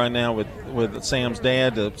interview right now with Sam's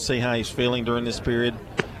dad to see how he's feeling during this period.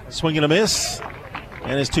 Swing and a miss.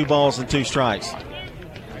 And it's 2 balls and 2 strikes.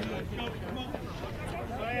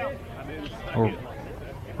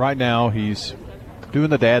 Right now he's doing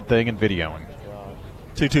the dad thing and videoing.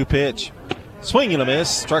 2-2 pitch. Swing and a miss.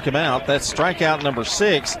 Struck him out. That's strikeout number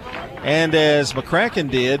 6. And as McCracken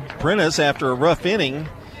did, Prentice, after a rough inning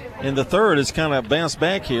in the third, has kind of bounced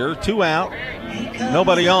back here. 2 out,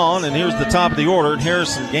 nobody on, and here's the top of the order,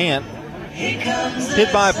 Harrison Gant.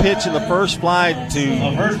 Hit by a pitch in the first, fly to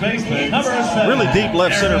really deep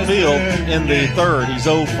left center field in the third. He's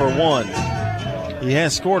 0 for 1. He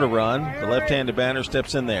has scored a run. The left-handed batter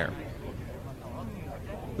steps in there.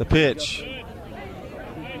 The pitch.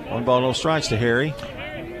 1 ball, no strikes to Harry.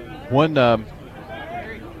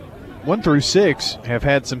 1 through 6 have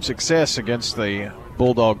had some success against the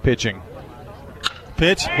Bulldog pitching.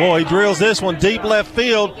 pitch. Boy, he drills this one deep left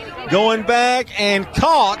field, going back and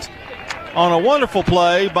caught on a wonderful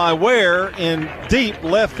play by Ware in deep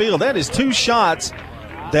left field. That is 2 shots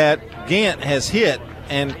that Gant has hit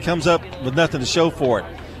and comes up with nothing to show for it.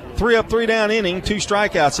 3 up, 3 down inning, 2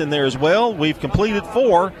 strikeouts in there as well. We've completed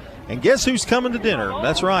 4, and guess who's coming to dinner?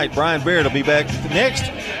 That's right, Brian Baird will be back next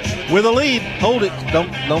with a lead. Hold it,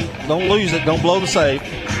 don't lose it, don't blow the save.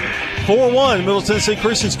 4-1, Middle Tennessee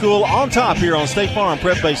Christian School on top here on State Farm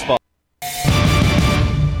Prep Baseball.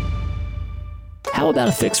 How about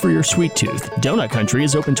a fix for your sweet tooth? Donut Country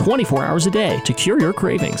is open 24 hours a day to cure your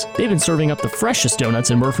cravings. They've been serving up the freshest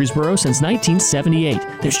donuts in Murfreesboro since 1978.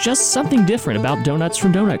 There's just something different about donuts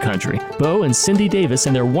from Donut Country. Bo and Cindy Davis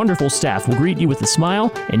and their wonderful staff will greet you with a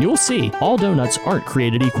smile, and you'll see all donuts aren't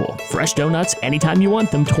created equal. Fresh donuts anytime you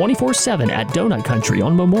want them 24/7 at Donut Country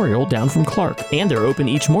on Memorial down from Clark. And they're open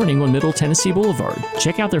each morning on Middle Tennessee Boulevard.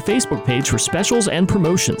 Check out their Facebook page for specials and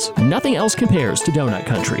promotions. Nothing else compares to Donut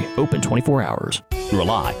Country. Open 24 hours.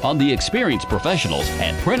 Rely on the experienced professionals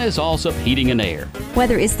at Prentice Allsup Heating and Air.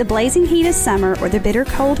 Whether it's the blazing heat of summer or the bitter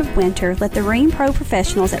cold of winter, let the Rheem Pro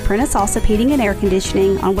professionals at Prentice Allsup Heating and Air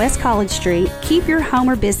Conditioning on West College Street keep your home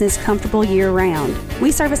or business comfortable year-round.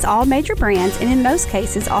 We service all major brands and in most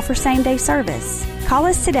cases offer same-day service. Call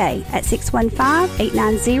us today at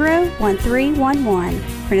 615-890-1311.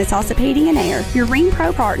 Prentice Allsup Heating and Air, your Rheem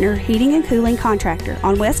Pro partner heating and cooling contractor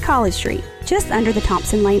on West College Street, just under the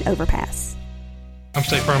Thompson Lane overpass. I'm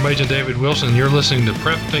State Farm Agent David Wilson, and you're listening to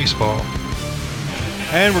Prep Baseball.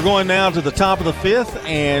 And we're going now to the top of the 5th,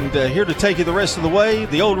 and here to take you the rest of the way,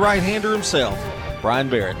 the old right-hander himself, Brian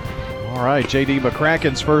Barrett. All right, J.D.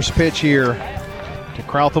 McCracken's first pitch here to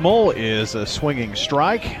Crouthamel is a swinging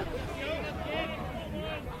strike.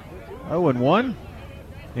 0-1.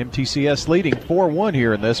 MTCS leading 4-1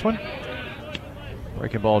 here in this one.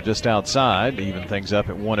 Breaking ball just outside to even things up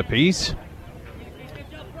at 1 apiece.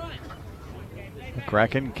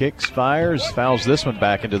 McCracken kicks, fires, fouls this one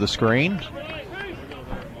back into the screen.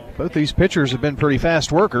 Both these pitchers have been pretty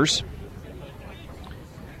fast workers.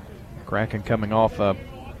 McCracken coming off a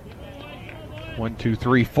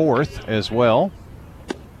 1-2-3 fourth as well.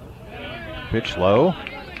 Pitch low.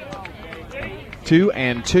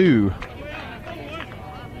 2-2.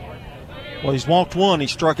 Well, he's walked 1. He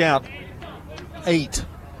struck out 8.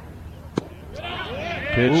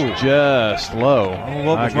 Pitch just low.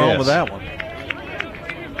 What was wrong with that one?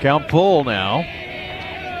 Count full now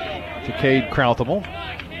to Cade Crouthamel.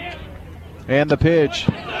 And the pitch.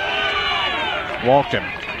 Walked him.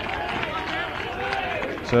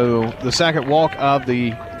 So the second walk of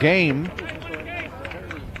the game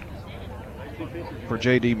for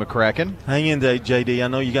J.D. McCracken. Hang in there, J.D. I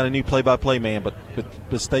know you got a new play-by-play man, but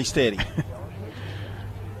stay steady.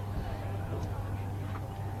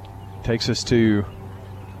 Takes us to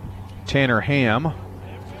Tanner Ham.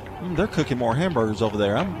 They're cooking more hamburgers over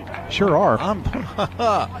there. Sure are. I'm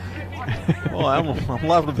liable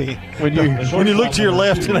to be. When you look to your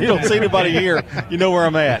left and you don't see anybody here, you know where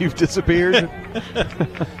I'm at. You've disappeared.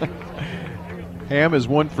 Ham is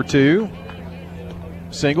 1 for 2.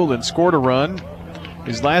 Singled and scored a run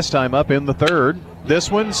his last time up in the 3rd.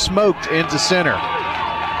 This one smoked into center.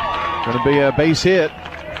 Going to be a base hit.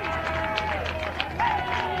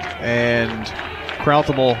 And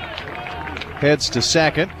Crouthamel heads to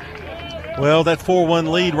second. Well, that 4-1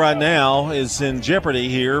 lead right now is in jeopardy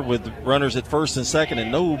here with runners at first and second and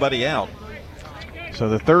nobody out. So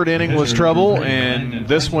the 3rd inning was trouble, and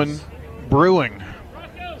this one brewing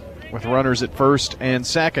with runners at first and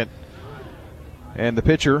second. And the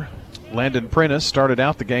pitcher, Landon Prentice, started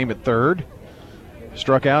out the game at 3rd,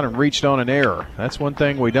 struck out and reached on an error. That's one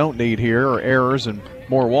thing we don't need here, are errors and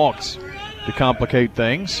more walks to complicate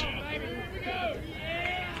things.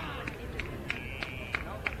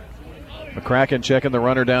 McCracken checking the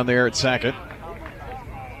runner down there at second.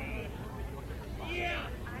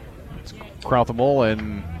 It's Crouthamel,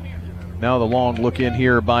 and now the long look in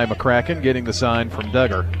here by McCracken, getting the sign from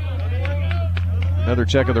Duggar. Another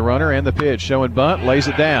check of the runner and the pitch, showing bunt, lays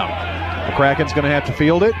it down. McCracken's going to have to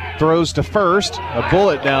field it, throws to first, a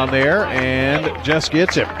bullet down there, and just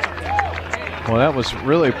gets him. Well, that was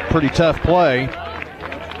really a pretty tough play.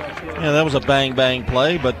 Yeah, that was a bang-bang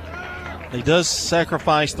play, but he does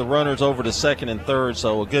sacrifice the runners over to second and third,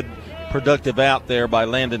 so a good productive out there by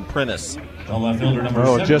Landon Prentice.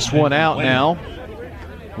 Just one out now.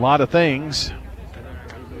 A lot of things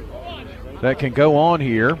that can go on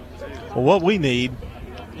here. Well, what we need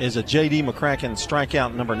is a J.D. McCracken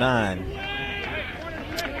strikeout number 9.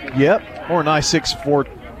 Yep, or a nice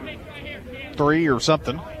 6-4-3 or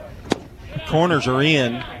something. Corners are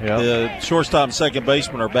in. Yep. The shortstop and second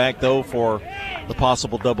baseman are back, though, for the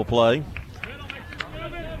possible double play.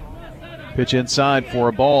 Pitch inside for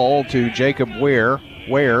a ball to Jacob Ware,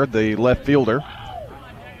 the left fielder.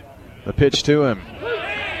 The pitch to him,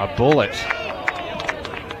 a bullet.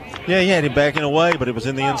 Yeah, he had him backing away, but it was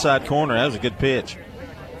in the inside corner. That was a good pitch.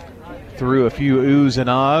 Threw a few oohs and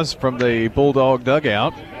ahs from the Bulldog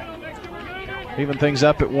dugout. Even things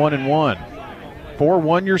up at 1-1.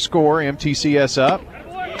 4-1 your score, MTCS up.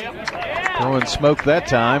 Throwing smoke that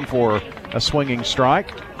time for a swinging strike.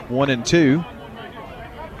 1-2.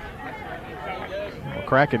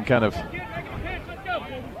 McCracken kind of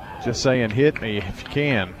just saying, hit me if you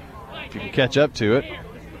can catch up to it.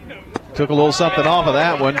 Took a little something off of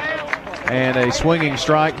that one. And a swinging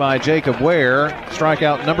strike by Jacob Ware.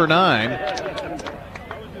 Strikeout number 9.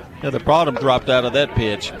 Yeah, the bottom dropped out of that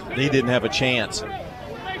pitch. He didn't have a chance.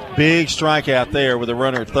 Big strikeout there with a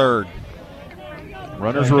runner at third.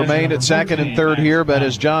 Runners remain at second and third here, but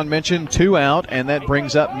as John mentioned, 2 out, and that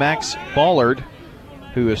brings up Max Ballard,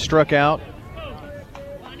 who has struck out,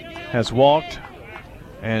 has walked,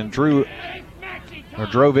 and drove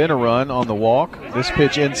in a run on the walk. This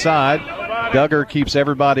pitch inside. Duggar keeps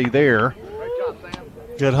everybody there.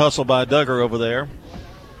 Good hustle by Duggar over there.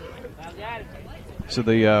 So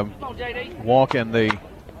the walk and the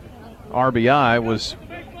RBI was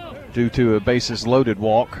due to a bases loaded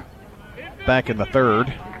walk back in the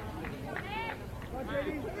third.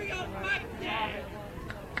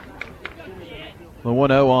 The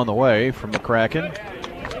 1-0 on the way from McCracken.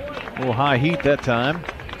 A little high heat that time.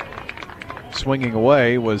 Swinging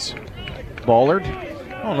away was Ballard.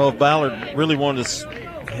 I don't know if Ballard really wanted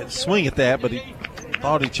to swing at that, but he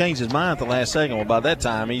thought he changed his mind at the last second. Well, by that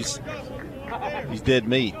time, he's dead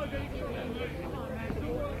meat.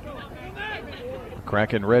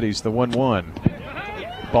 McCracken readies the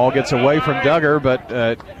 1-1. Ball gets away from Duggar, but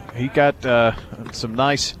he got some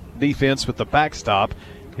nice defense with the backstop.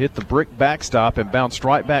 Hit the brick backstop and bounced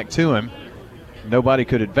right back to him. Nobody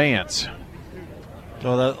could advance.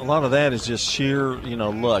 So a lot of that is just sheer,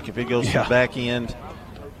 luck. If it goes to the back end,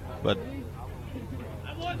 but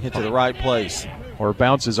hit to the right place. Or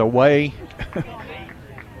bounces away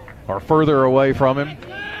or further away from him.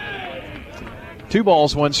 2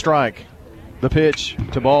 balls, 1 strike. The pitch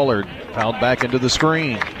to Ballard, fouled back into the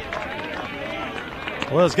screen.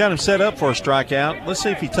 Well, it's got him set up for a strikeout. Let's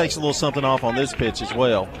see if he takes a little something off on this pitch as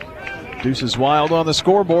well. Deuces Wild on the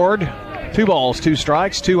scoreboard. 2 balls, 2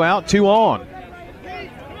 strikes, 2 out, 2 on.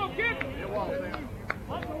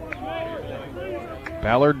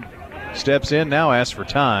 Ballard steps in now, asks for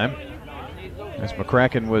time. As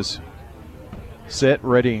McCracken was set,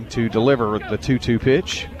 ready to deliver the 2-2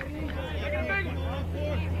 pitch.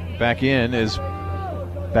 Back in is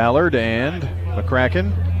Ballard and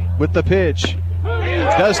McCracken with the pitch.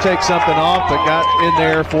 Does take something off, but got in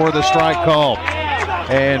there for the strike call.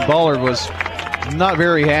 And Ballard was not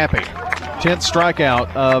very happy. 10th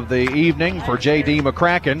strikeout of the evening for J.D.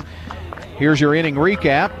 McCracken. Here's your inning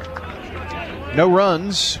recap. No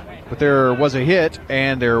runs, but there was a hit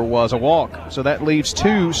and there was a walk. So that leaves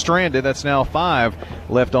 2 stranded. That's now 5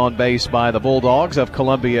 left on base by the Bulldogs of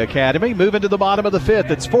Columbia Academy. Moving to the bottom of the 5th.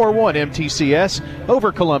 It's 4-1 MTCS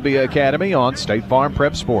over Columbia Academy on State Farm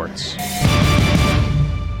Prep Sports.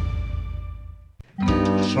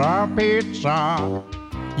 Pizza.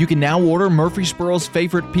 You can now order Murfreesboro's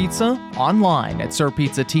favorite pizza online at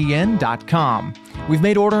sirpizzatn.com. We've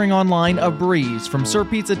made ordering online a breeze. From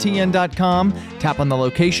sirpizzatn.com, tap on the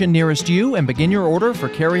location nearest you and begin your order for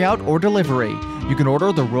carryout or delivery. You can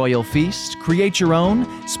order the Royal Feast, create your own,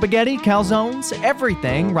 spaghetti, calzones,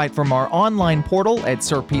 everything right from our online portal at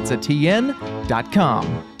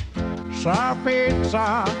sirpizzatn.com. Sir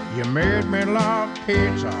Pizza, you made me love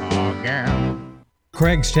pizza again.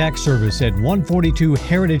 Craig's Tax Service at 142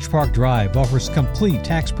 Heritage Park Drive offers complete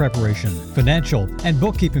tax preparation, financial, and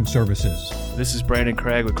bookkeeping services. This is Brandon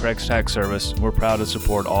Craig with Craig's Tax Service. We're proud to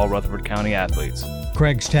support all Rutherford County athletes.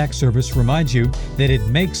 Craig's Tax Service reminds you that it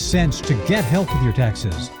makes sense to get help with your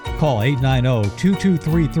taxes. Call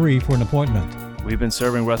 890-2233 for an appointment. We've been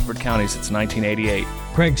serving Rutherford County since 1988.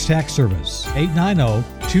 Craig's Tax Service,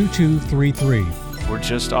 890-2233. We're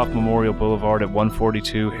just off Memorial Boulevard at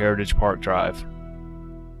 142 Heritage Park Drive.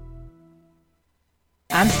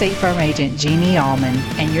 I'm State Farm Agent Jeannie Allman,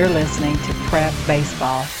 and you're listening to Prep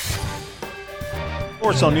Baseball.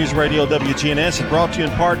 Sports on News Radio WGNS is brought to you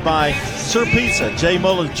in part by Sir Pizza, J.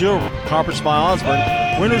 Mullins Jewelry, Carpets by Osborne,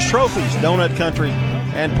 Winners Trophies, Donut Country,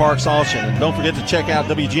 and Parks Auction. And don't forget to check out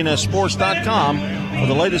WGNSSports.com for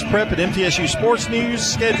the latest prep at MTSU sports news,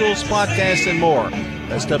 schedules, podcasts, and more.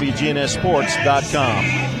 That's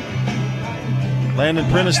WGNSSports.com.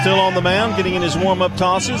 Landon Prentice still on the mound, getting in his warm-up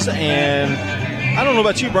tosses, and I don't know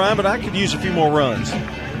about you, Brian, but I could use a few more runs.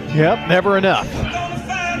 Yep, never enough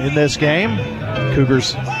in this game.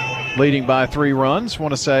 Cougars leading by 3 runs.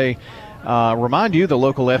 Want to say, remind you, the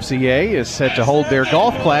local FCA is set to hold their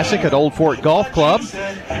golf classic at Old Fort Golf Club.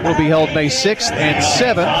 It will be held May 6th and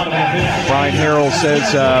 7th. Brian Harrell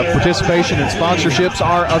says participation and sponsorships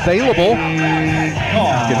are available. You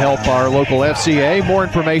can help our local FCA. More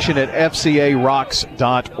information at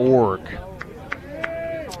fcarocks.org.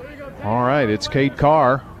 All right, it's Cade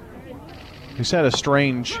Carr, who's had a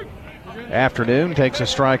strange afternoon. Takes a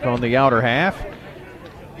strike on the outer half.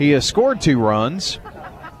 He has scored 2 runs.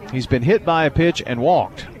 He's been hit by a pitch and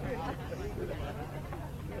walked.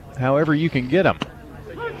 However you can get him.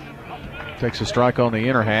 Takes a strike on the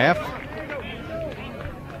inner half.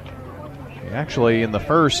 He actually, in the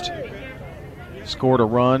first, scored a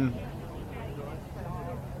run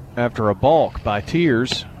after a balk by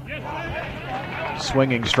Tears.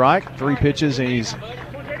 Swinging strike, 3 pitches, and he's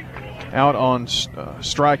out on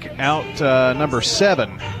strike out number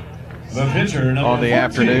 7 on the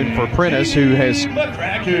afternoon for Prentice, who has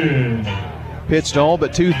pitched all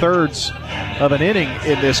but 2/3 of an inning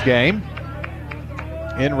in this game.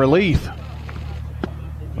 In relief,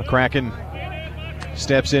 McCracken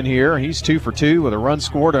steps in here. He's 2 for 2 with a run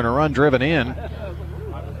scored and a run driven in.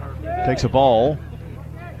 Takes a ball.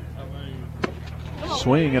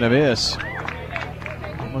 Swing and a miss.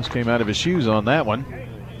 Almost came out of his shoes on that one.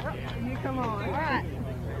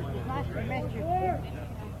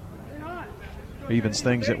 Evens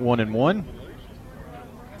things at 1-1.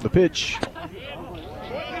 The pitch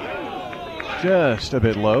just a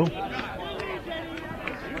bit low.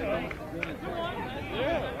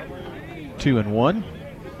 2-1.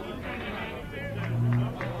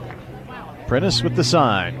 Prentice with the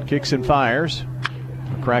sign. Kicks and fires.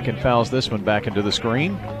 McCracken fouls this one back into the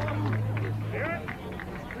screen.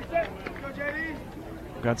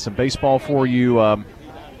 Got some baseball for you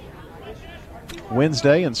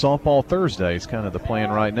Wednesday and softball Thursday is kind of the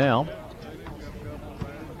plan right now.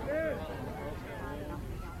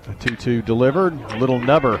 A 2-2 delivered. Little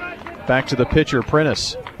nubber back to the pitcher,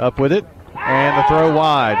 Prentice. Up with it. And the throw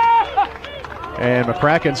wide. And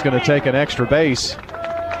McCracken's going to take an extra base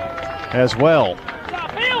as well.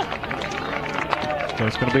 So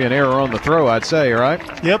it's going to be an error on the throw, I'd say, right?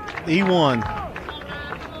 Yep, E1.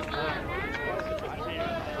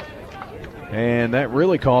 And that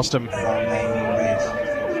really cost him 2.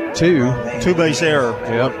 2-base error.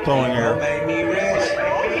 Yep. Throwing error.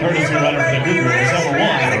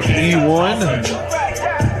 E1.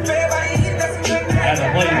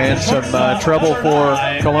 And some trouble for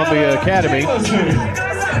Columbia Academy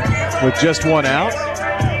with just 1 out.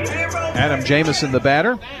 Adam Jamison, the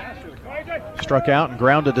batter, struck out and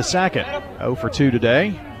grounded to second. 0 for 2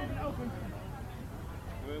 today.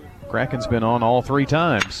 Kraken's been on all 3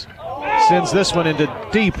 times. Sends this one into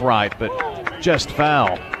deep right, but just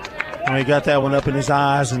foul. And he got that one up in his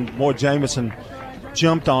eyes, and boy, Jamison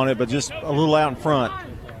jumped on it, but just a little out in front.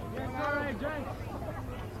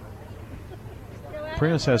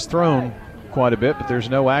 Prentice has thrown quite a bit, but there's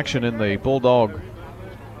no action in the Bulldog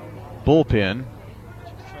bullpen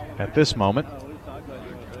at this moment.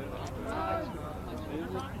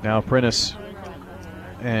 Now Prentice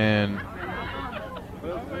and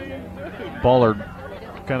Ballard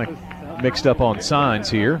kind of mixed up on signs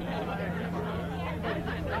here.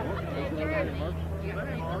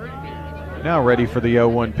 Now ready for the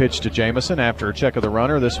 0-1 pitch to Jamison after a check of the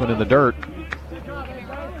runner. This one in the dirt.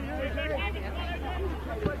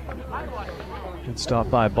 Good stop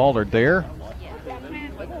by Ballard there.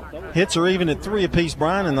 Hits are even at 3 apiece,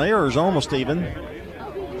 Brian, and the errors almost even.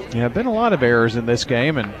 Yeah, been a lot of errors in this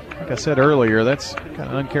game, and like I said earlier, that's kind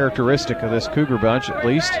of uncharacteristic of this Cougar bunch, at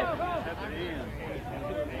least.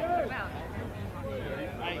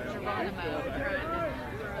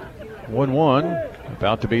 One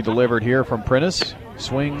about to be delivered here from Prentice.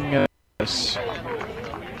 Swing. Went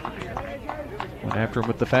after him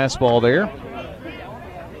with the fastball there.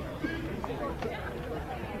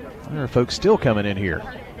 There are folks still coming in here.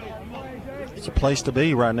 It's a place to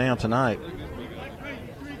be right now tonight.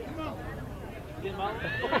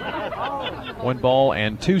 1 ball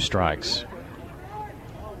and 2 strikes.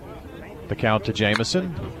 The count to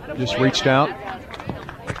Jamison. Just reached out.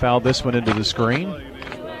 Fouled this one into the screen.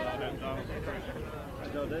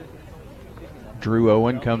 Drew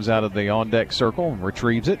Owen comes out of the on-deck circle and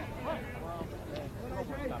retrieves it.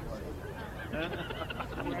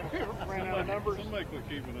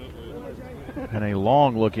 And a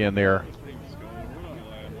long look in there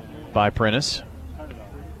by Prentice.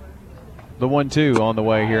 The 1-2 on the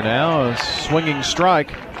way here now. A swinging strike.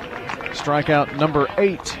 Strikeout number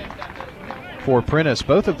 8 for Prentice.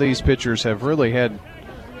 Both of these pitchers have really had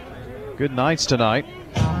good nights tonight.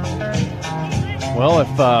 Well, if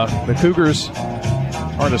the Cougars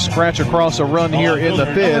are to scratch across a run here in the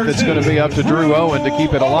fifth, it's going to be up to Drew Owen to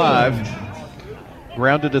keep it alive.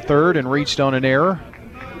 Grounded to third and reached on an error.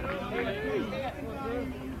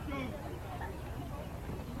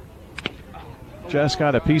 Just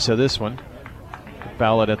got a piece of this one.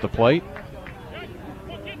 Foul it at the plate.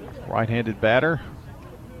 Right-handed batter.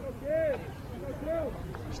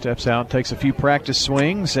 Steps out, takes a few practice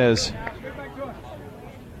swings as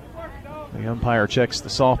the umpire checks the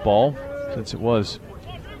softball since it was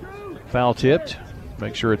foul tipped.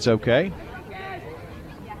 Make sure it's okay.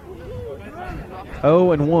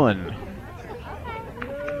 0-1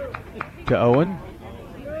 to Owen.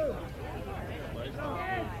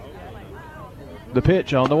 The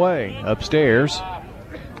pitch on the way upstairs.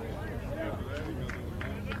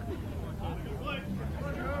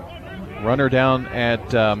 Runner down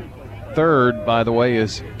at third, by the way,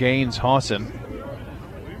 is Gaines Hawson.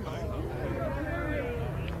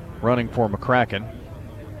 Running for McCracken.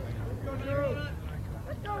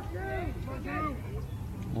 A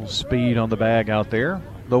little speed on the bag out there.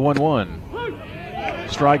 The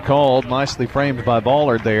 1-1. Strike called, nicely framed by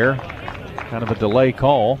Ballard there. Kind of a delay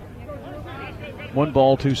call. 1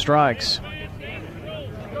 ball, 2 strikes.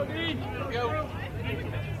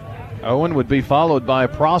 Owen would be followed by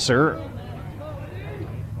Prosser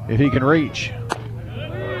if he can reach.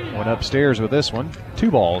 Went upstairs with this one.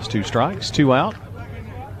 2 balls, 2 strikes, 2 out.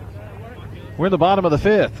 We're in the bottom of the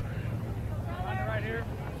fifth.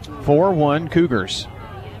 4-1 Cougars.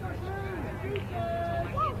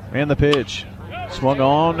 And the pitch. Swung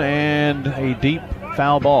on and a deep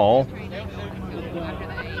foul ball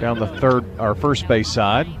down the first base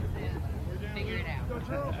side.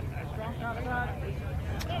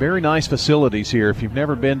 Very nice facilities here. If you've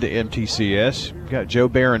never been to MTCS, you've got Joe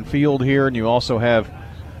Barron Field here, and you also have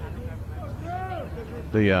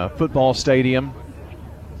the football stadium.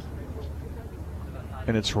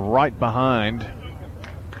 And it's right behind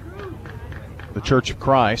the Church of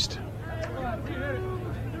Christ,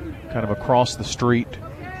 kind of across the street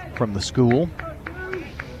from the school.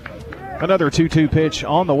 Another 2-2 pitch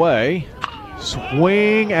on the way.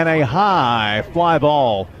 Swing and a high fly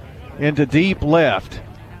ball into deep left.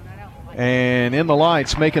 And in the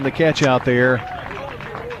lights, making the catch out there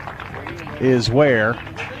is Ware.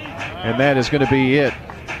 And that is going to be it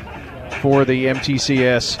for the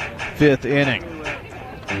MTCS fifth inning.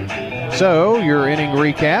 So, your inning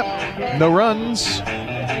recap. No runs,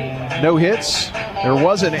 no hits. There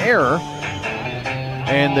was an error.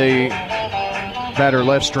 And the batter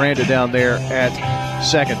left stranded down there at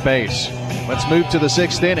second base. Let's move to the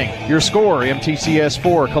sixth inning. Your score, MTCS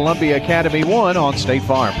 4, Columbia Academy 1 on State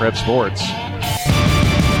Farm Prep Sports.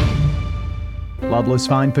 Loveless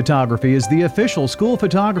Fine Photography is the official school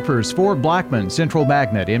photographers for Blackman, Central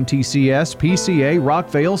Magnet, MTCS, PCA,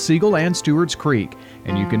 Rockvale, Siegel, and Stewart's Creek.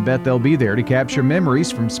 And you can bet they'll be there to capture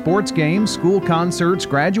memories from sports games, school concerts,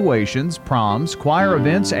 graduations, proms, choir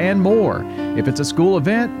events, and more. If it's a school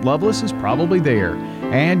event, Loveless is probably there.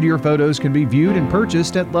 And your photos can be viewed and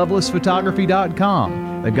purchased at lovelessphotography.com.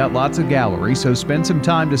 They've got lots of galleries, so spend some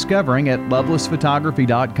time discovering at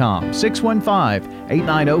lovelessphotography.com.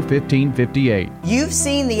 615-890-1558. You've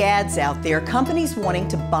seen the ads out there, companies wanting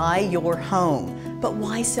to buy your home. But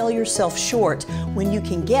why sell yourself short when you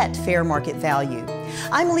can get fair market value?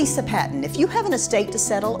 I'm Lisa Patton. If you have an estate to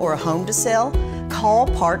settle or a home to sell, call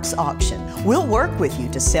Parks Auction. We'll work with you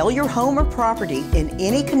to sell your home or property in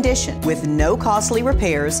any condition with no costly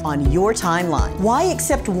repairs on your timeline. Why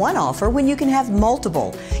accept one offer when you can have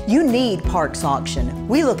multiple? You need Parks Auction.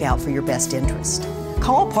 We look out for your best interest.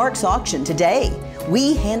 Call Parks Auction today.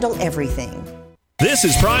 We handle everything. This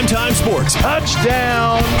is Primetime Sports.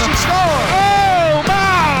 Touchdown! She scored! Oh,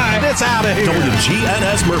 my! It's out of here.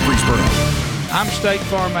 WGNS Murfreesboro. I'm State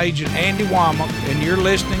Farm Agent Andy Womack, and you're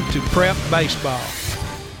listening to Prep Baseball.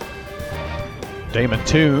 Damon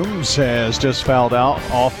Toombs has just fouled out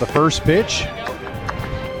off the first pitch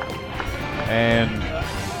and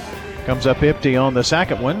comes up empty on the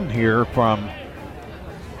second one here from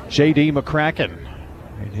J.D. McCracken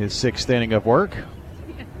in his sixth inning of work.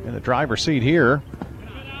 In the driver's seat here,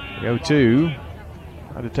 the 0-2.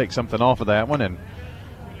 Tried to take something off of that one, and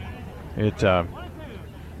it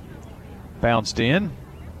bounced in.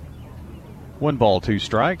 1 ball, 2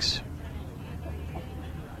 strikes.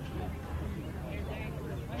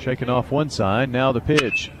 Shaking off one side. Now the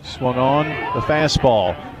pitch. Swung on the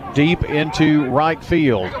fastball. Deep into right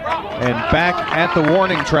field. And back at the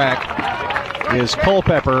warning track is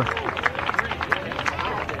Culpepper.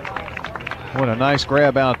 What a nice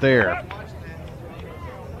grab out there.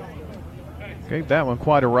 Gave that one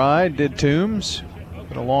quite a ride, did Toombs.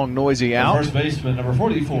 But a long, noisy out. First baseman, number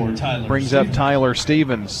 44, Tyler Brings Stevens. up Tyler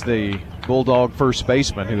Stevens, the Bulldog first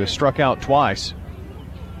baseman, who has struck out twice.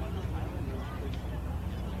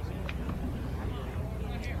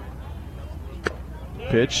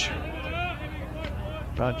 Pitch.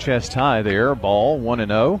 About chest high there. Ball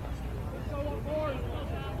 1-0.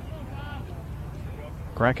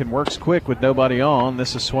 Kraken works quick with nobody on.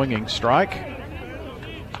 This is swinging strike.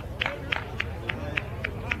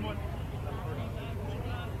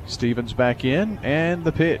 Stevens back in, and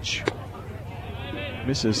the pitch.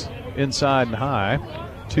 Misses inside and high.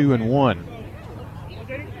 2-1.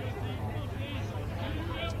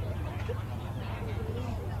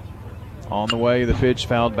 On the way, the pitch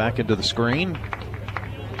fouled back into the screen.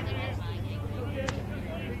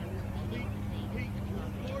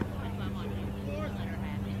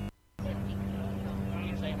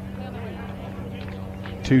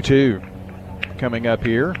 Two coming up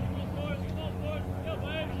here.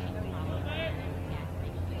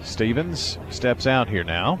 Stevens steps out here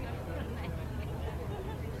now.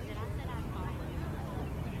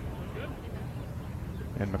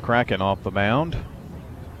 And McCracken off the mound.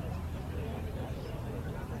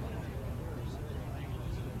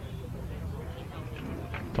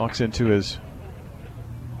 Talks into his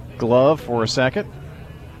glove for a second.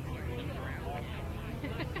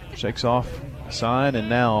 Shakes off the sign and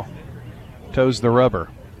now toes the rubber.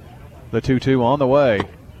 The 2-2 on the way.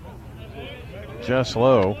 Just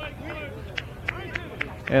low.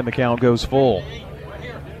 And the count goes full.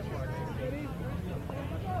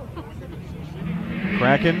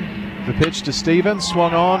 Kraken, the pitch to Stevens,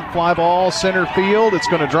 swung on, fly ball, center field, it's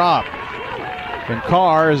going to drop. And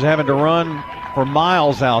Carr is having to run for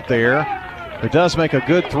miles out there. It does make a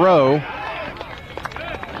good throw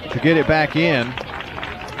to get it back in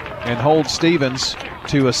and hold Stevens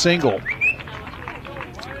to a single.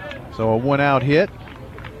 So a one-out hit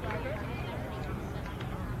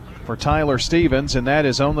for Tyler Stevens, and that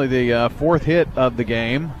is only the fourth hit of the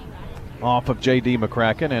game off of J.D.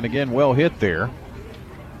 McCracken, and again, well hit there.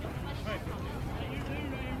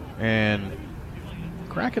 And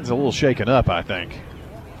Kraken's a little shaken up, I think.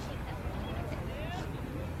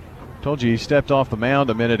 Told you he stepped off the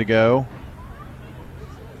mound a minute ago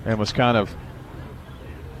and was kind of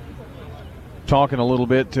talking a little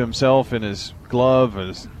bit to himself in his glove.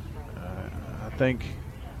 I think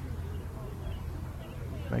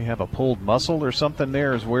may have a pulled muscle or something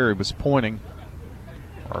there is where he was pointing,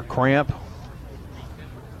 or a cramp.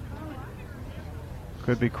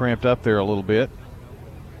 Could be cramped up there a little bit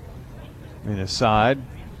in his side.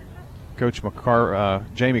 Coach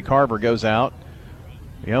Jamie Carver goes out.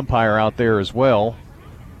 The umpire out there as well.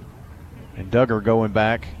 And Duggar going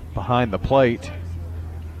back behind the plate.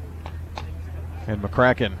 And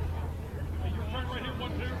McCracken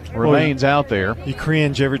remains out there. You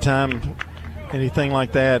cringe every time anything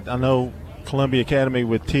like that. I know Columbia Academy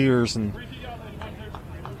with tears and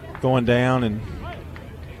going down, and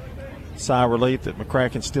sigh of relief that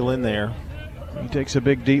McCracken's still in there. He takes a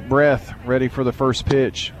big deep breath, ready for the first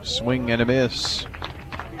pitch. Swing and a miss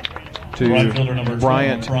to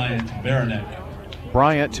Bryant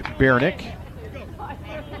Bernick.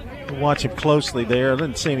 Watch him closely there. I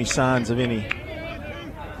didn't see any signs of any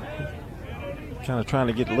kind of trying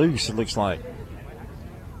to get loose, it looks like.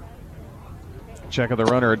 Check of the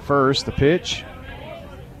runner at first. The pitch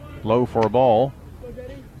low for a ball.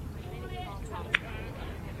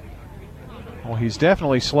 Well, he's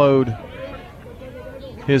definitely slowed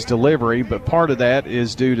his delivery, but part of that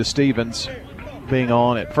is due to Stevens being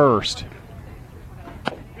on at first.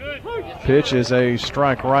 Pitch is a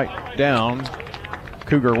strike right down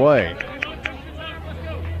Cougar way.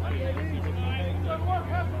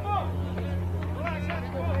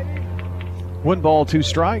 One ball, two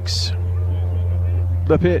strikes.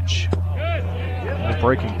 The pitch. The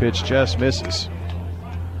breaking pitch just misses.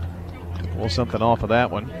 Pull something off of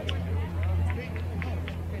that one.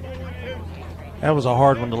 That was a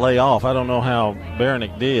hard one to lay off. I don't know how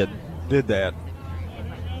Bernick did that.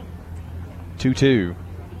 2-2.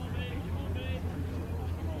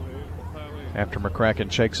 After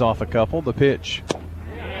McCracken shakes off a couple, the pitch.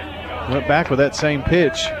 Went back with that same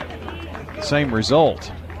pitch. Same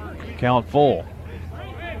result. Count full.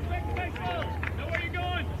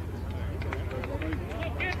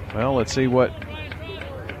 Well, let's see what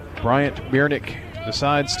Bryant Bernick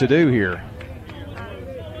decides to do here.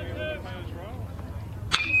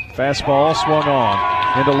 Fastball swung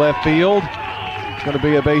on into left field. It's going to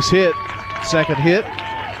be a base hit. Second hit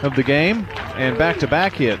of the game, and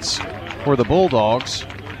back-to-back hits for the Bulldogs.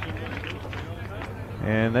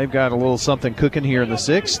 And they've got a little something cooking here in the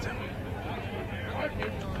sixth.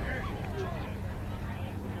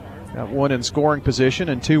 Got one in scoring position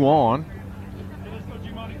and two on.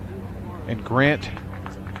 And Grant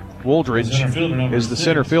Wooldridge is the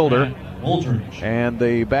center fielder and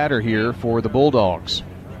the batter here for the Bulldogs.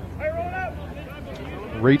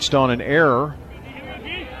 Reached on an error,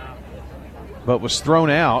 but was thrown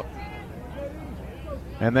out.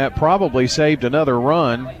 And that probably saved another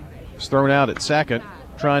run. Was thrown out at second,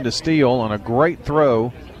 trying to steal on a great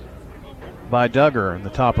throw by Duggar in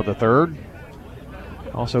the top of the third.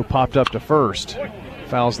 Also popped up to first.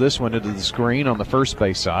 Fouls this one into the screen on the first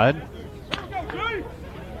base side.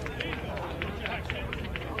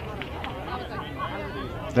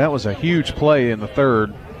 That was a huge play in the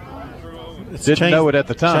third. Didn't know it at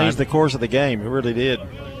the time. Changed the course of the game. It really did.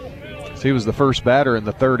 So he was the first batter in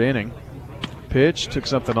the third inning. Pitch, took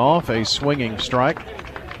something off, a swinging strike.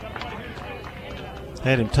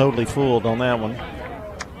 Had him totally fooled on that one.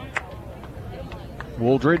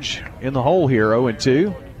 Wooldridge in the hole here,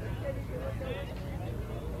 0-2.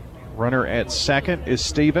 Runner at second is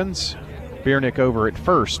Stevens. Biernick over at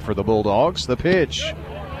first for the Bulldogs. The pitch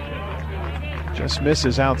just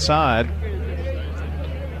misses outside.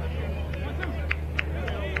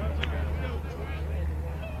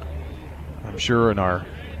 I'm sure in our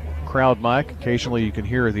crowd mic, occasionally you can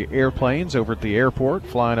hear the airplanes over at the airport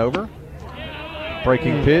flying over.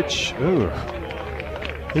 Breaking pitch. Ooh.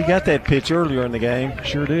 He got that pitch earlier in the game.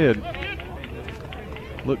 Sure did.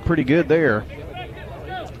 Looked pretty good there.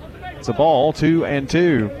 It's a ball,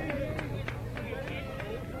 2-2.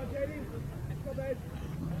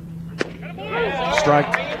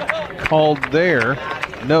 Strike called there.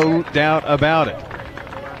 No doubt about it.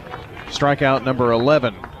 Strikeout number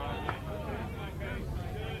 11.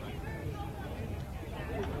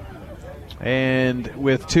 And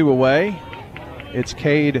with two away, it's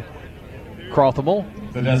Cade Crothamel.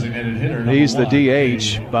 The designated hitter. He's the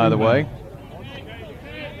DH, by the way.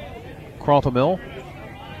 Crothamel.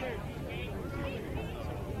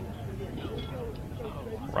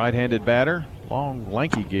 Right-handed batter. Long,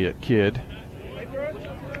 lanky kid.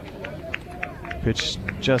 Pitch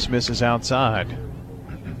just misses outside.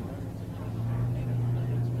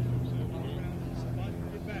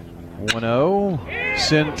 1-0.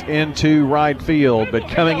 Sent into right field, but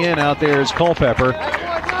coming in out there is Culpepper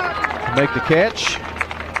to make the catch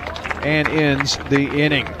and ends the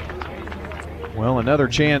inning. Well, another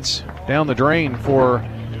chance down the drain for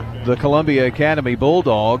the Columbia Academy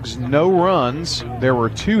Bulldogs. No runs. There were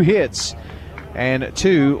 2 hits and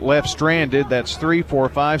 2 left stranded. That's 3, 4,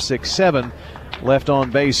 5, 6, 7 left on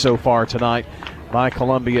base so far tonight by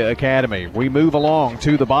Columbia Academy. We move along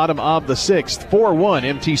to the bottom of the 6th.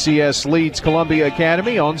 4-1 MTCS leads Columbia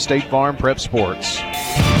Academy on State Farm Prep Sports.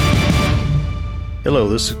 Hello,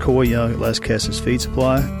 this is Coy Young at Las Casas Feed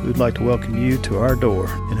Supply. We'd like to welcome you to our door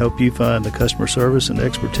and hope you find the customer service and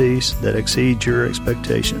expertise that exceeds your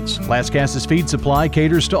expectations. Las Casas Feed Supply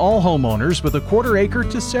caters to all homeowners with a quarter acre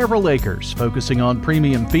to several acres, focusing on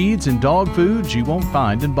premium feeds and dog foods you won't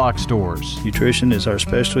find in box stores. Nutrition is our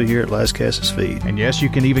specialty here at Las Casas Feed. And yes, you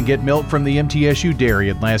can even get milk from the MTSU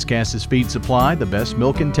dairy at Las Casas Feed Supply, the best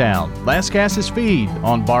milk in town. Las Casas Feed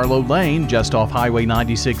on Barlow Lane, just off Highway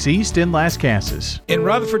 96 East in Las Casas. In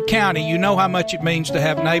Rutherford County, you know how much it means to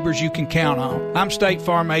have neighbors you can count on. I'm State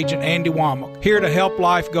Farm Agent Andy Womack, here to help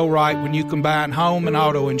life go right when you combine home and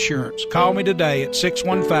auto insurance. Call me today at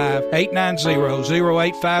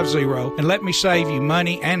 615-890-0850 and let me save you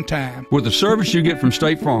money and time. With the service you get from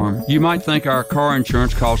State Farm, you might think our car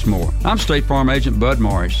insurance costs more. I'm State Farm Agent Bud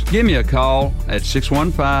Morris. Give me a call at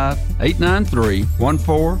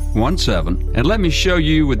 615-893-1417 and let me show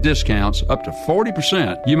you with discounts up to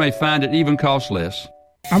 40%. You may find it even costs less.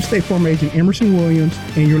 I'm State Farm Agent Emerson Williams,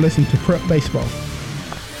 and you're listening to Prep Baseball.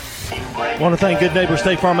 I want to thank good neighbor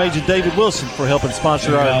State Farm Agent David Wilson for helping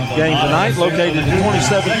sponsor our game tonight. Located at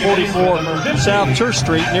 2744 South Church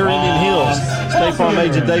Street near Indian Hills. State Farm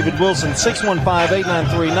Agent David Wilson,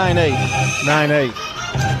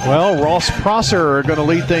 615-893-9898. Well, Ross Prosser are going to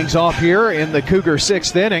lead things off here in the Cougar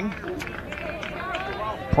 6th inning.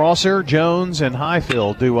 Prosser, Jones, and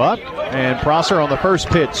Highfield due up. And Prosser on the first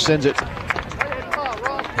pitch sends it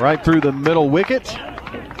right through the middle wicket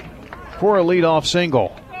for a leadoff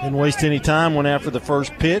single. Didn't waste any time, went after the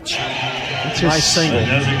first pitch. Nice single.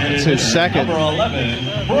 It's his second hit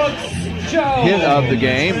of the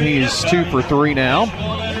game. He's 2 for 3 now.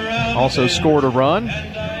 Also scored a run.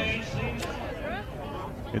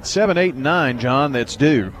 It's 7, 8, and 9, John, that's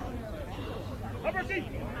due.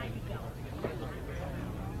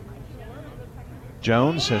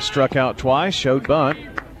 Jones has struck out twice, showed bunt.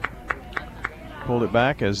 Pulled it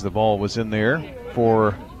back as the ball was in there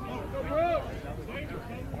for,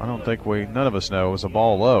 I don't think none of us know, it was a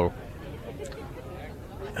ball low.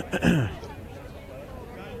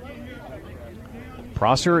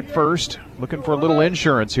 Prosser at first, looking for a little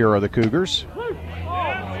insurance here are the Cougars.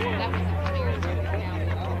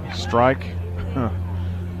 Strike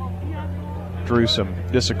drew some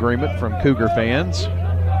disagreement from Cougar fans.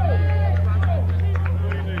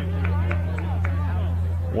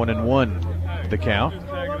 1-1 the count.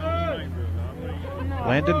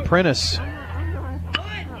 Landon Prentice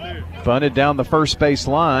bunted down the first base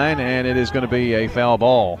line, and it is going to be a foul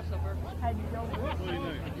ball.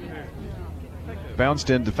 Bounced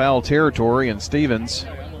into foul territory, and Stevens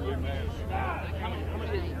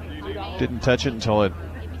didn't touch it until it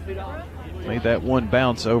made that one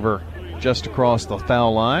bounce over just across the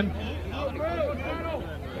foul line.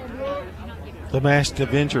 The masked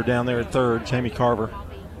Avenger down there at third, Jamie Carver,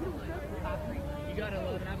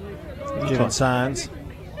 giving signs.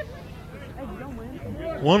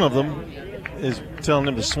 One of them is telling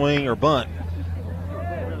him to swing or bunt.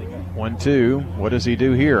 1-2. What does he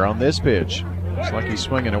do here on this pitch? Looks like he's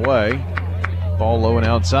swinging away. Ball low and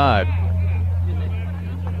outside.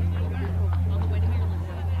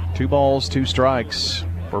 2 balls, 2 strikes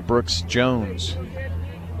for Brooks Jones,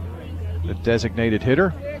 the designated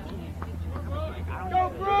hitter.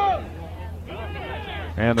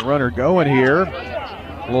 And the runner going here.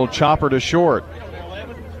 A little chopper to short.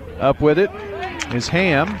 Up with it is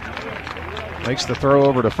Ham. Makes the throw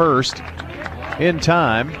over to first in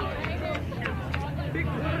time.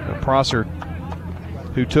 Prosser,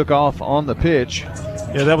 who took off on the pitch.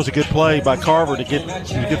 Yeah, that was a good play by Carver to get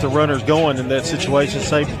the runners going in that situation,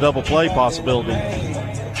 save the double play possibility.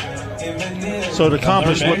 So to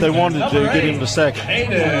accomplish what they wanted to do, get him to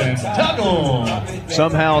second.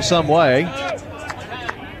 Somehow, some way.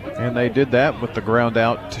 And they did that with the ground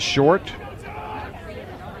out to short.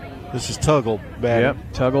 This is Tuggle batting.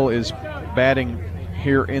 Yep, Tuggle is batting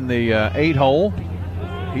here in the 8-hole.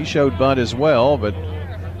 He showed bunt as well, but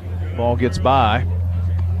ball gets by.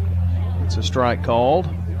 It's a strike called.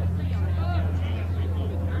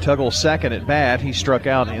 Tuggle second at bat. He struck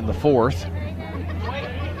out in the 4th.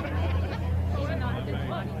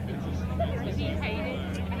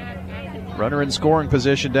 Runner in scoring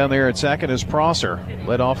position down there at second is Prosser.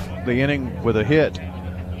 Led off the inning with a hit.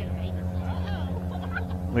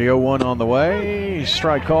 The 0-1 on the way.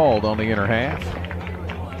 Strike called on the inner half.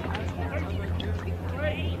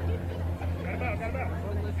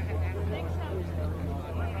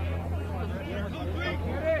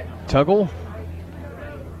 Tuggle.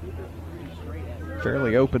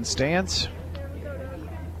 Fairly open stance.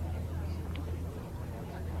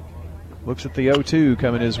 Looks at the 0-2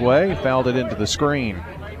 coming his way. Fouled it into the screen.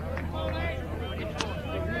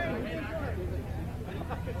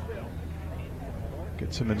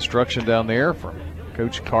 Get some instruction down there from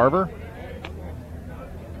Coach Carver.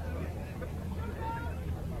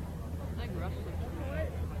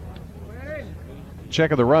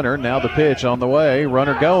 Check of the runner. Now the pitch on the way.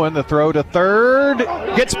 Runner going. The throw to third.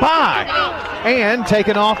 Gets by. And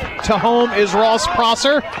taken off to home is Ross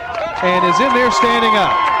Prosser. And is in there standing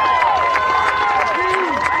up.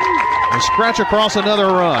 And scratch across another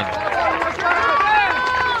run.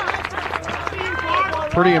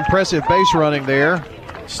 Pretty impressive base running there.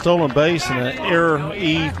 Stolen base and an error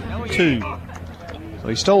E2. So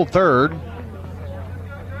he stole third.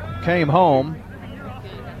 Came home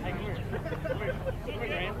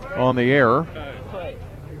on the error.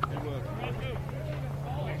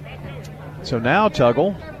 So now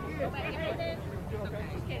Tuggle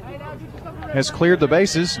has cleared the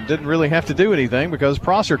bases. Didn't really have to do anything because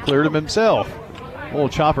Prosser cleared them himself. A little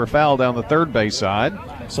chopper foul down the third base side.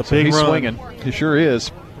 It's a big he's run. Swinging. He sure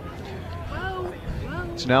is.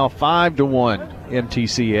 It's now 5-1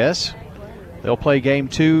 MTCS. They'll play game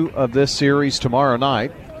 2 of this series tomorrow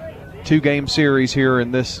night. 2-game series here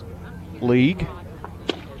in this league.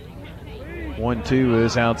 1-2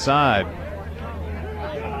 is outside.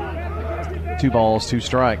 2 balls, 2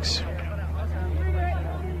 strikes.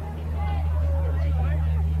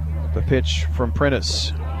 The pitch from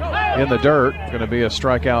Prentice in the dirt. Going to be a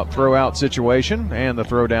strikeout, throw out situation, and the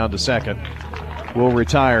throw down to second will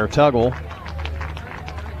retire Tuggle.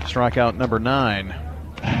 Strikeout number 9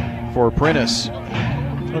 for Prentice. There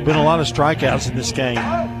have been a lot of strikeouts in this game.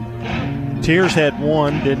 Tiers had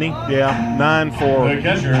 1, didn't he? Yeah, 9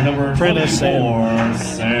 for Prentice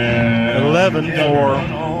and 11 for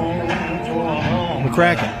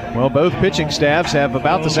McCracken. Well, both pitching staffs have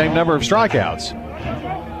about the same number of strikeouts.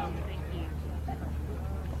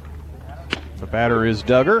 The batter is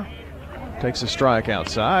Duggar. Takes a strike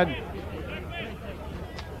outside.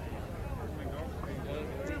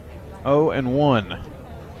 0-1.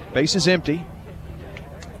 Base is empty.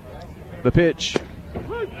 The pitch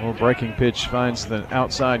will little breaking pitch finds the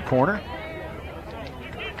outside corner.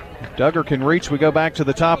 If Duggar can reach, we go back to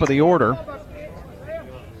the top of the order.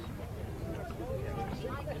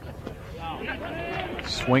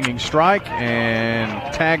 Swinging strike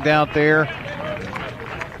and tagged out there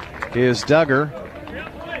is Duggar.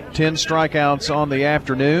 10 strikeouts on the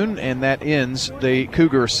afternoon, and that ends the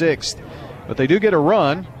Cougar sixth. But they do get a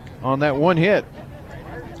run on that one hit.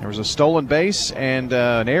 There was a stolen base and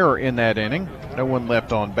an error in that inning. No one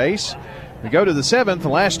left on base. We go to the seventh, the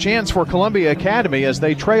last chance for Columbia Academy as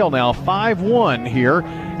they trail now 5-1 here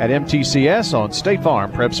at MTCS on State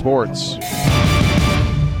Farm Prep Sports.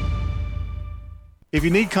 If you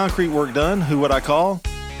need concrete work done, who would I call?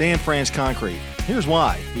 Dan France Concrete. Here's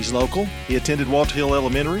why. He's local. He attended Walter Hill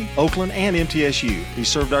Elementary, Oakland, and MTSU. He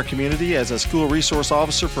served our community as a school resource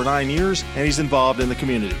officer for 9 years, and he's involved in the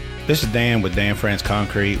community. This is Dan with Dan France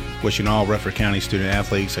Concrete, wishing all Rutherford County student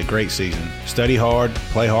athletes a great season. Study hard,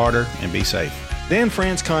 play harder, and be safe. Dan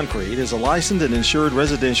France Concrete is a licensed and insured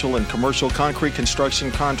residential and commercial concrete construction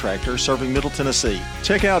contractor serving Middle Tennessee.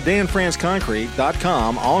 Check out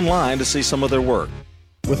danfranceconcrete.com online to see some of their work.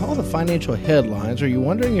 With all the financial headlines, are you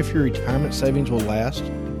wondering if your retirement savings will last?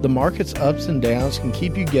 The market's ups and downs can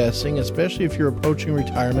keep you guessing, especially if you're approaching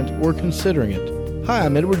retirement or considering it. Hi,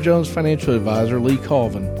 I'm Edward Jones Financial Advisor Lee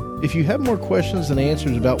Colvin. If you have more questions than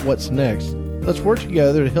answers about what's next, let's work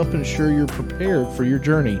together to help ensure you're prepared for your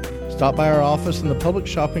journey. Stop by our office in the Public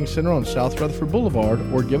Shopping Center on South Rutherford Boulevard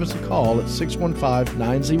or give us a call at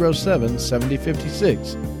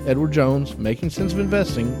 615-907-7056. Edward Jones, Making Sense of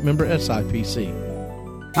Investing, member SIPC.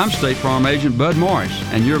 I'm State Farm Agent Bud Morris,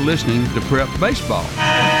 and you're listening to Prep Baseball.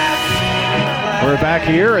 We're back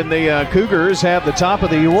here, and the Cougars have the top of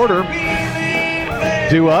the order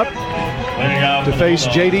due up to face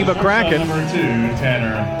J.D. McCracken. Number 2,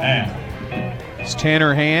 Tanner Ham. It's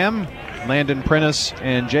Tanner Ham, Landon Prentice,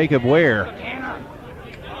 and Jacob Ware.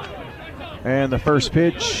 And the first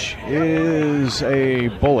pitch is a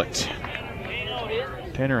bullet.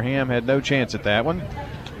 Tanner Ham had no chance at that one.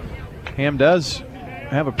 Ham does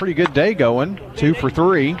have a pretty good day going, 2 for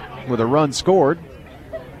 3 with a run scored.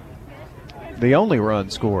 The only run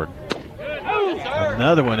scored.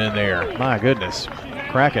 Another one in there. My goodness.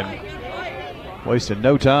 Kraken wasted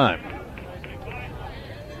no time.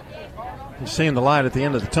 You're seeing the light at the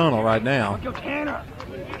end of the tunnel right now.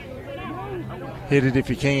 Hit it if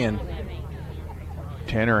you can.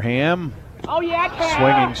 Tanner Ham,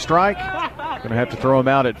 swinging strike. Going to have to throw him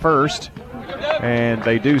out at first. And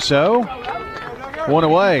they do so. One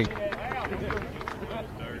away.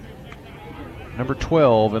 Number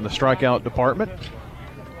 12 in the strikeout department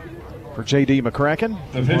for J.D. McCracken.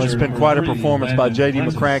 Well, it's been quite a performance by J.D.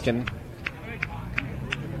 McCracken.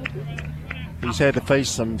 He's had to face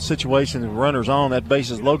some situations with runners on. That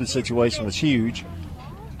bases loaded situation was huge.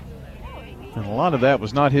 And a lot of that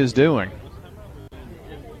was not his doing.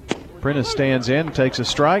 Prentice stands in, takes a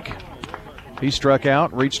strike. He struck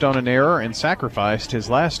out, reached on an error, and sacrificed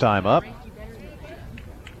his last time up.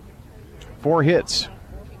 4 hits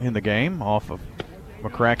in the game off of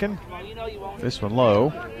McCracken. This one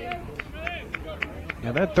low.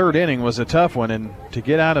 Yeah, that third inning was a tough one, and to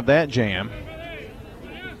get out of that jam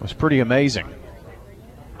was pretty amazing.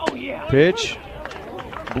 Pitch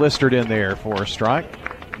blistered in there for a strike.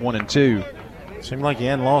 1-2. Seemed like he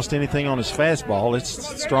hadn't lost anything on his fastball. It's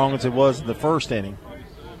as strong as it was in the first inning.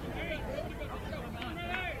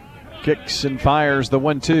 Kicks and fires the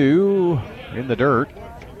 1-2 in the dirt.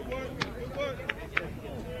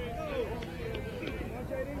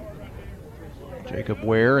 Jacob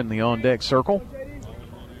Ware in the on-deck circle.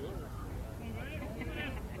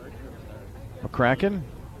 McCracken.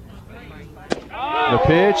 The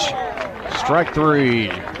pitch. Strike 3.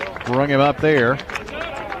 Rung him up there.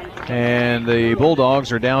 And the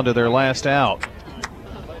Bulldogs are down to their last out.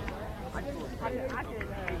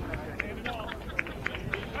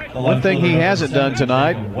 One thing he hasn't done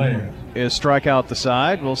tonight is strike out the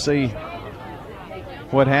side. We'll see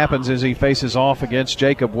what happens as he faces off against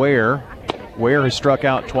Jacob Ware. Ware has struck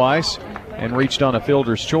out twice and reached on a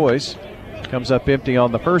fielder's choice. Comes up empty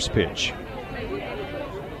on the first pitch.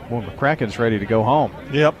 Well, McCracken's ready to go home.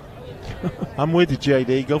 Yep. I'm with you,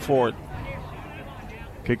 JD. Go for it.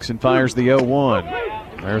 Kicks and fires the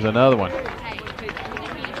 0-1. There's another one.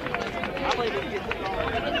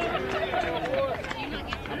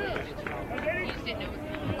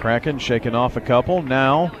 McCracken shaking off a couple.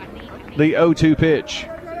 Now the 0-2 pitch.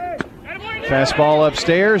 Fastball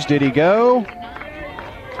upstairs. Did he go?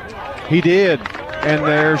 He did. And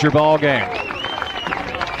there's your ball game.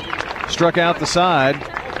 Struck out the side.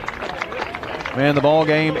 And the ball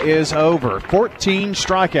game is over. 14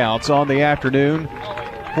 strikeouts on the afternoon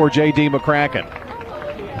for J.D. McCracken.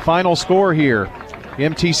 Final score here,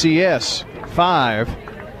 MTCS 5,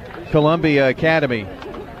 Columbia Academy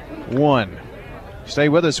 1. Stay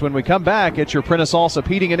with us when we come back. It's your Prentice Allsup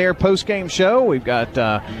Heating and Air post-game show. We've got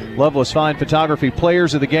Loveless Fine Photography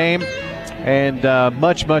players of the game and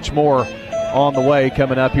much, much more on the way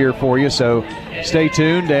coming up here for you. So stay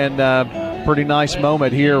tuned, and pretty nice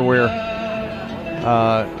moment here where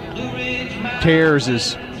Tears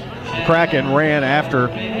is McCracken ran after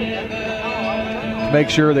to make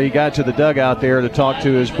sure that he got to the dugout there to talk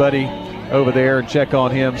to his buddy over there and check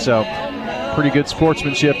on him. So pretty good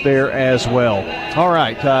sportsmanship there as well. All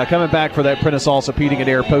right, coming back for that Prentice Allsup Heating and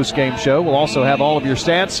Air post-game show. We'll also have all of your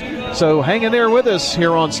stats, so hang in there with us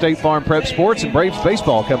here on State Farm Prep Sports, and Braves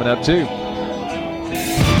baseball coming up too.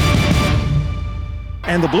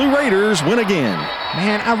 And the Blue Raiders win again.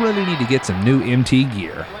 Man, I really need to get some new MT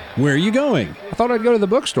gear. Where are you going? I thought I'd go to the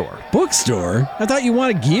bookstore. Bookstore? I thought you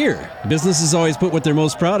wanted gear. Businesses always put what they're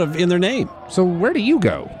most proud of in their name. So where do you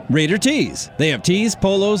go? Raider Tees. They have tees,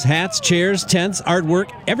 polos, hats, chairs, tents,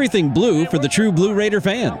 artwork, everything blue for the true Blue Raider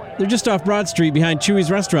fan. They're just off Broad Street behind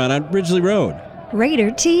Chewy's Restaurant on Ridgely Road.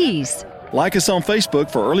 Raider Tees. Like us on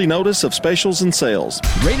Facebook for early notice of specials and sales.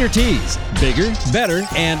 Raider Tees. Bigger, better,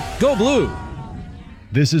 and go blue.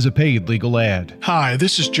 This is a paid legal ad. Hi,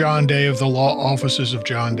 this is John Day of the Law Offices of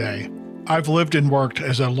John Day. I've lived and worked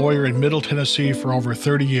as a lawyer in Middle Tennessee for over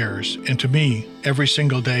 30 years, and to me, every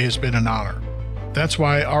single day has been an honor. That's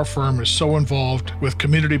why our firm is so involved with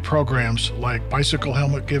community programs like bicycle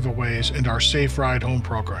helmet giveaways and our Safe Ride Home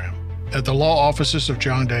program. At the Law Offices of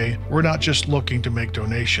John Day, we're not just looking to make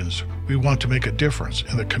donations. We want to make a difference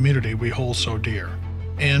in the community we hold so dear.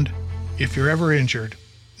 And if you're ever injured,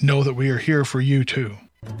 know that we are here for you too.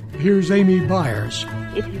 Here's Amy Byers.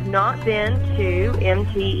 If you've not been to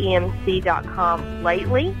mtemc.com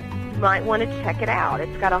lately, you might want to check it out.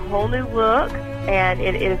 It's got a whole new look, and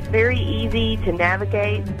it is very easy to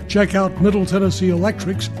navigate. Check out Middle Tennessee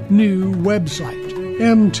Electric's new website,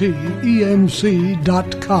 mtemc.com.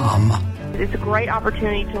 It's a great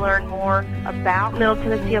opportunity to learn more about Middle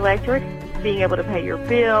Tennessee Electric, being able to pay your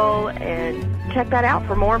bill, and check that out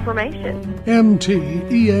for more information.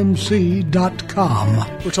 mtemc.com.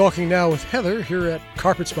 We're talking now with Heather here at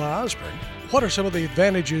Carpets by Osborne. What are some of the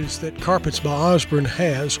advantages that Carpets by Osborne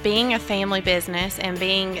has? Being a family business and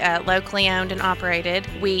being locally owned and operated,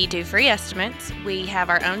 we do free estimates. We have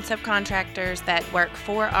our own subcontractors that work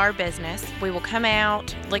for our business. We will come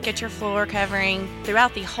out, look at your floor covering.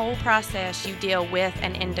 Throughout the whole process, you deal with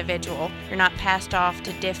an individual. You're not passed off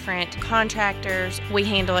to different contractors. We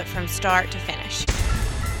handle it from start to finish.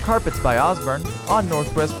 Carpets by Osborne on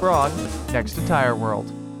Northwest Broad, next to Tire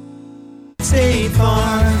World. State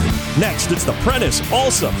Farm. Next, it's the Prentice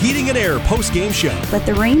Allsup Heating and Air post-game show. Let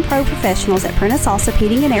the Rheem Pro professionals at Prentice Allsup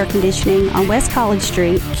Heating and Air Conditioning on West College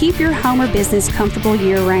Street keep your home or business comfortable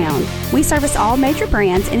year-round. We service all major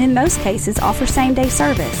brands and in most cases offer same-day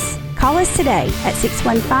service. Call us today at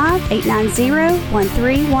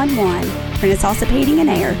 615-890-1311. Prentice Allsup Heating and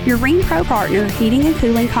Air, your Rheem Pro partner heating and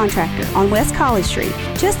cooling contractor on West College Street,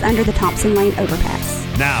 just under the Thompson Lane overpass.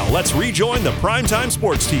 Now, let's rejoin the Primetime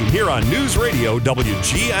Sports team here on News Radio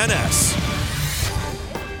WGNS.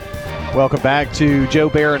 Welcome back to Joe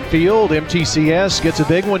Barron Field. MTCS gets a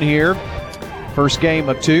big one here. First game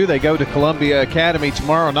of two. They go to Columbia Academy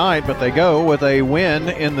tomorrow night, but they go with a win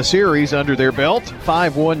in the series under their belt.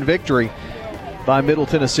 5-1 victory by Middle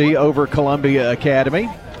Tennessee over Columbia Academy.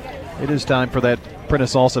 It is time for that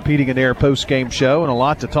Prentice Allsup Heating and Air post-game show, and a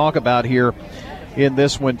lot to talk about here in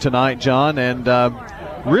this one tonight, John. And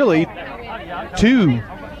really two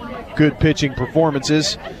good pitching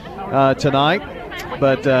performances tonight.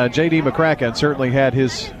 But J.D. McCracken certainly had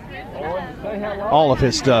all of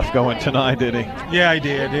his stuff going tonight, didn't he? Yeah, he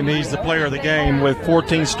did, and he's the player of the game with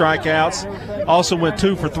 14 strikeouts. Also went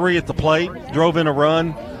 2 for 3 at the plate, drove in a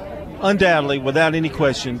run. Undoubtedly, without any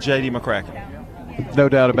question, J.D. McCracken. No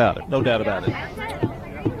doubt about it. No doubt about it.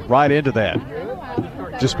 Right into that.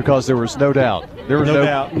 Just because there was no doubt. There was no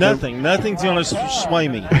doubt. Nothing's going to sway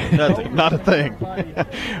me. Nothing. Not a thing.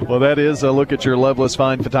 Well, that is a look at your Loveless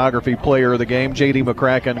Fine Photography player of the game, J.D.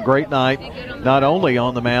 McCracken. Great night, not only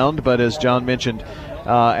on the mound, but as John mentioned,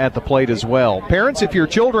 at the plate as well. Parents, if your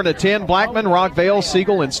children attend Blackman, Rockvale,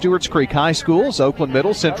 Siegel, and Stewart's Creek High Schools, Oakland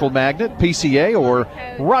Middle, Central Magnet, PCA, or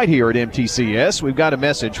right here at MTCS, we've got a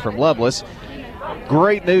message from Loveless.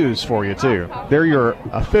 Great news for you, too. They're your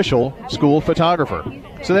official school photographer.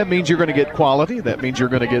 So that means you're going to get quality. That means you're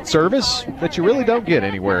going to get service that you really don't get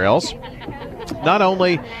anywhere else. Not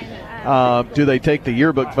only do they take the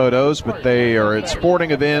yearbook photos, but they are at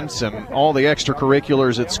sporting events and all the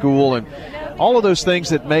extracurriculars at school. And all of those things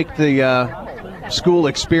that make the school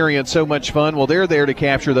experience so much fun, well, they're there to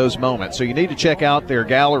capture those moments. So you need to check out their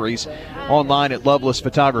galleries online at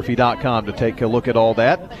lovelessphotography.com to take a look at all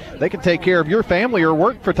that. They can take care of your family or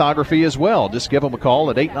work photography as well. Just give them a call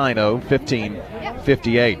at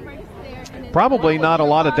 890-1558. Probably not a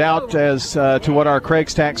lot of doubt as to what our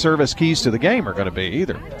Craig's Tax Service keys to the game are going to be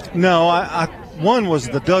either. No, one was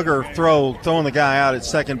the Duggar throwing the guy out at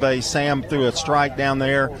second base. Sam threw a strike down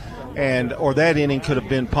there, or that inning could have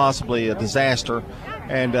been possibly a disaster,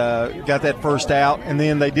 and got that first out. And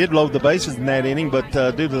then they did load the bases in that inning, but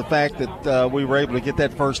due to the fact that we were able to get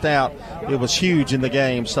that first out, it was huge in the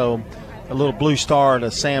game. So a little blue star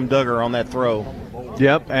to Sam Duggar on that throw.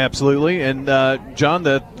 Yep, absolutely. And, John,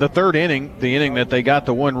 the third inning, the inning that they got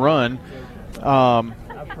the one run, there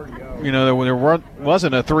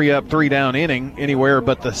wasn't a 3-up, 3-down inning anywhere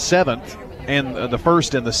but the seventh and the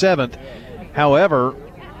first and the seventh. However,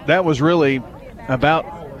 that was really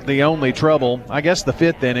about the only trouble. I guess the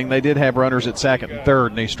fifth inning, they did have runners at second and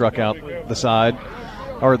third, and they struck out the side,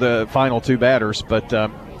 or the final two batters. But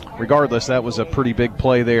regardless, that was a pretty big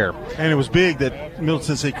play there. And it was big that Middle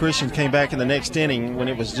Tennessee Christian came back in the next inning when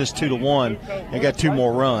it was just 2-1 and got two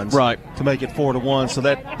more runs. Right. To make it 4-1. So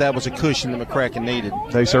that was a cushion that McCracken needed.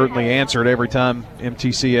 They certainly answered every time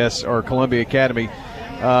MTCS or Columbia Academy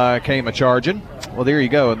came a-charging. Well, there you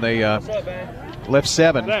go. And they left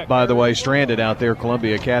 7, by the way, stranded out there.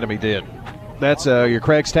 Columbia Academy did. That's your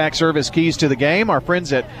Craig's Tax Service keys to the game. Our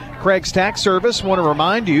friends at Craig's Tax Service want to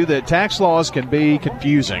remind you that tax laws can be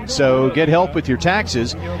confusing. So get help with your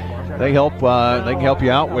taxes. They can help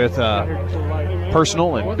you out with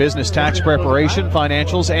personal and business tax preparation,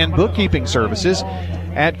 financials, and bookkeeping services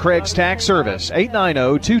at Craig's Tax Service,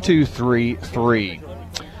 890-2233.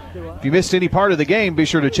 If you missed any part of the game, be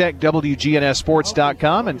sure to check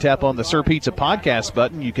WGNSSports.com and tap on the Sir Pizza podcast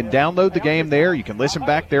button. You can download the game there. You can listen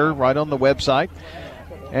back there right on the website.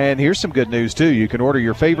 And here's some good news, too. You can order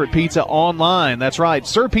your favorite pizza online. That's right,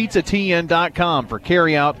 SirPizzaTN.com for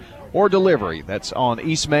carryout or delivery. That's on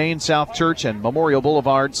East Main, South Church, and Memorial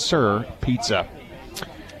Boulevard, Sir Pizza.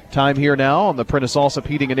 Time here now on the Prentice Allsup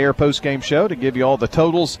Heating and Air postgame show to give you all the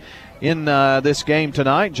totals in this game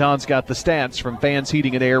tonight. John's got the stats from Fans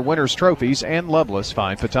Heating and Air, Winners Trophies, and Loveless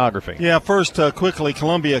Fine Photography. Yeah, first, quickly,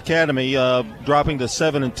 Columbia Academy dropping to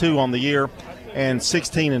 7-2 on the year and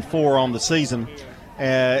 16-4 on the season.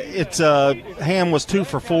 Ham was 2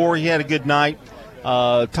 for 4. He had a good night.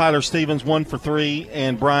 Tyler Stevens 1 for 3,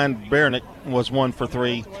 and Brian Bernick was 1 for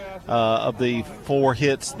 3 of the 4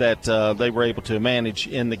 hits that they were able to manage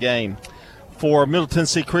in the game. For Middle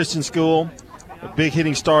Tennessee Christian School, a big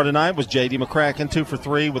hitting star tonight was J.D. McCracken, 2 for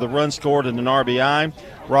 3 with a run scored and an RBI.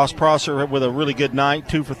 Ross Prosser with a really good night,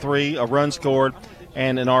 2 for 3, a run scored,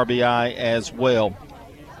 and an RBI as well.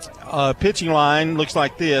 Pitching line looks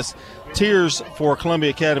like this. Tiers for Columbia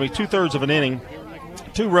Academy, 2/3 of an inning,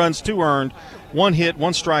 2 runs, 2 earned, 1 hit,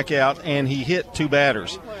 1 strikeout, and he hit 2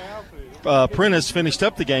 batters. Prentice finished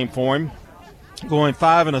up the game for him, going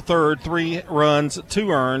 5 1/3, 3 runs, 2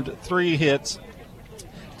 earned, 3 hits,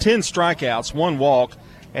 10 strikeouts, 1 walk,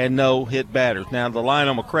 and no hit batters. Now the line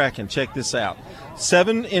on McCracken, check this out.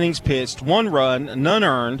 7 innings pitched, 1 run, none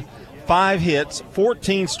earned, 5 hits,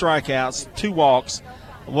 14 strikeouts, 2 walks.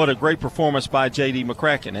 What a great performance by J.D.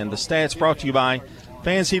 McCracken. And the stats brought to you by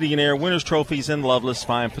Fans Heating and Air, Winners Trophies, and Loveless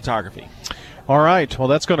Fine Photography. All right. Well,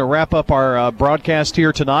 that's going to wrap up our broadcast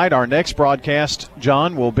here tonight. Our next broadcast,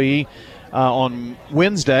 John, will be on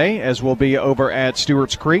Wednesday, as we'll be over at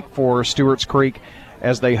Stewart's Creek for Stewart's Creek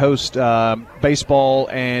as they host baseball,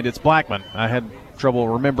 and it's Blackman. I had trouble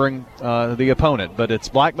remembering the opponent, but it's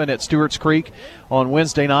Blackman at Stewart's Creek on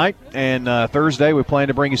Wednesday night, and Thursday we plan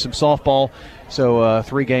to bring you some softball. So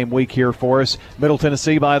 3-game week here for us. Middle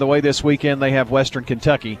Tennessee, by the way, this weekend they have Western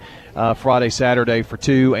Kentucky Friday, Saturday for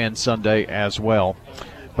 2, and Sunday as well.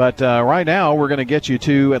 But right now we're going to get you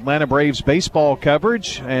to Atlanta Braves baseball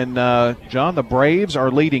coverage. And, John, the Braves are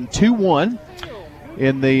leading 2-1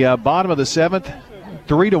 in the bottom of the 7th,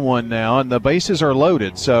 3-1 now, and the bases are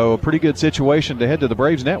loaded. So a pretty good situation to head to the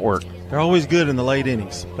Braves network. They're always good in the late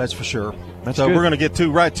innings, that's for sure. That's so good. We're going to get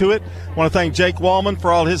right to it. I want to thank Jake Wallman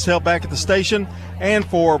for all his help back at the station. And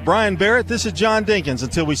for Brian Barrett, this is John Dinkins.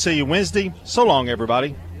 Until we see you Wednesday, so long,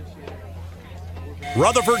 everybody.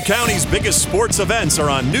 Rutherford County's biggest sports events are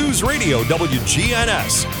on News Radio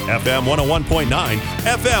WGNS, FM 101.9,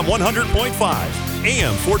 FM 100.5,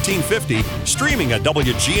 AM 1450, streaming at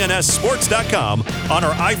WGNSSports.com on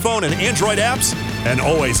our iPhone and Android apps, and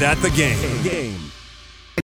always at the game.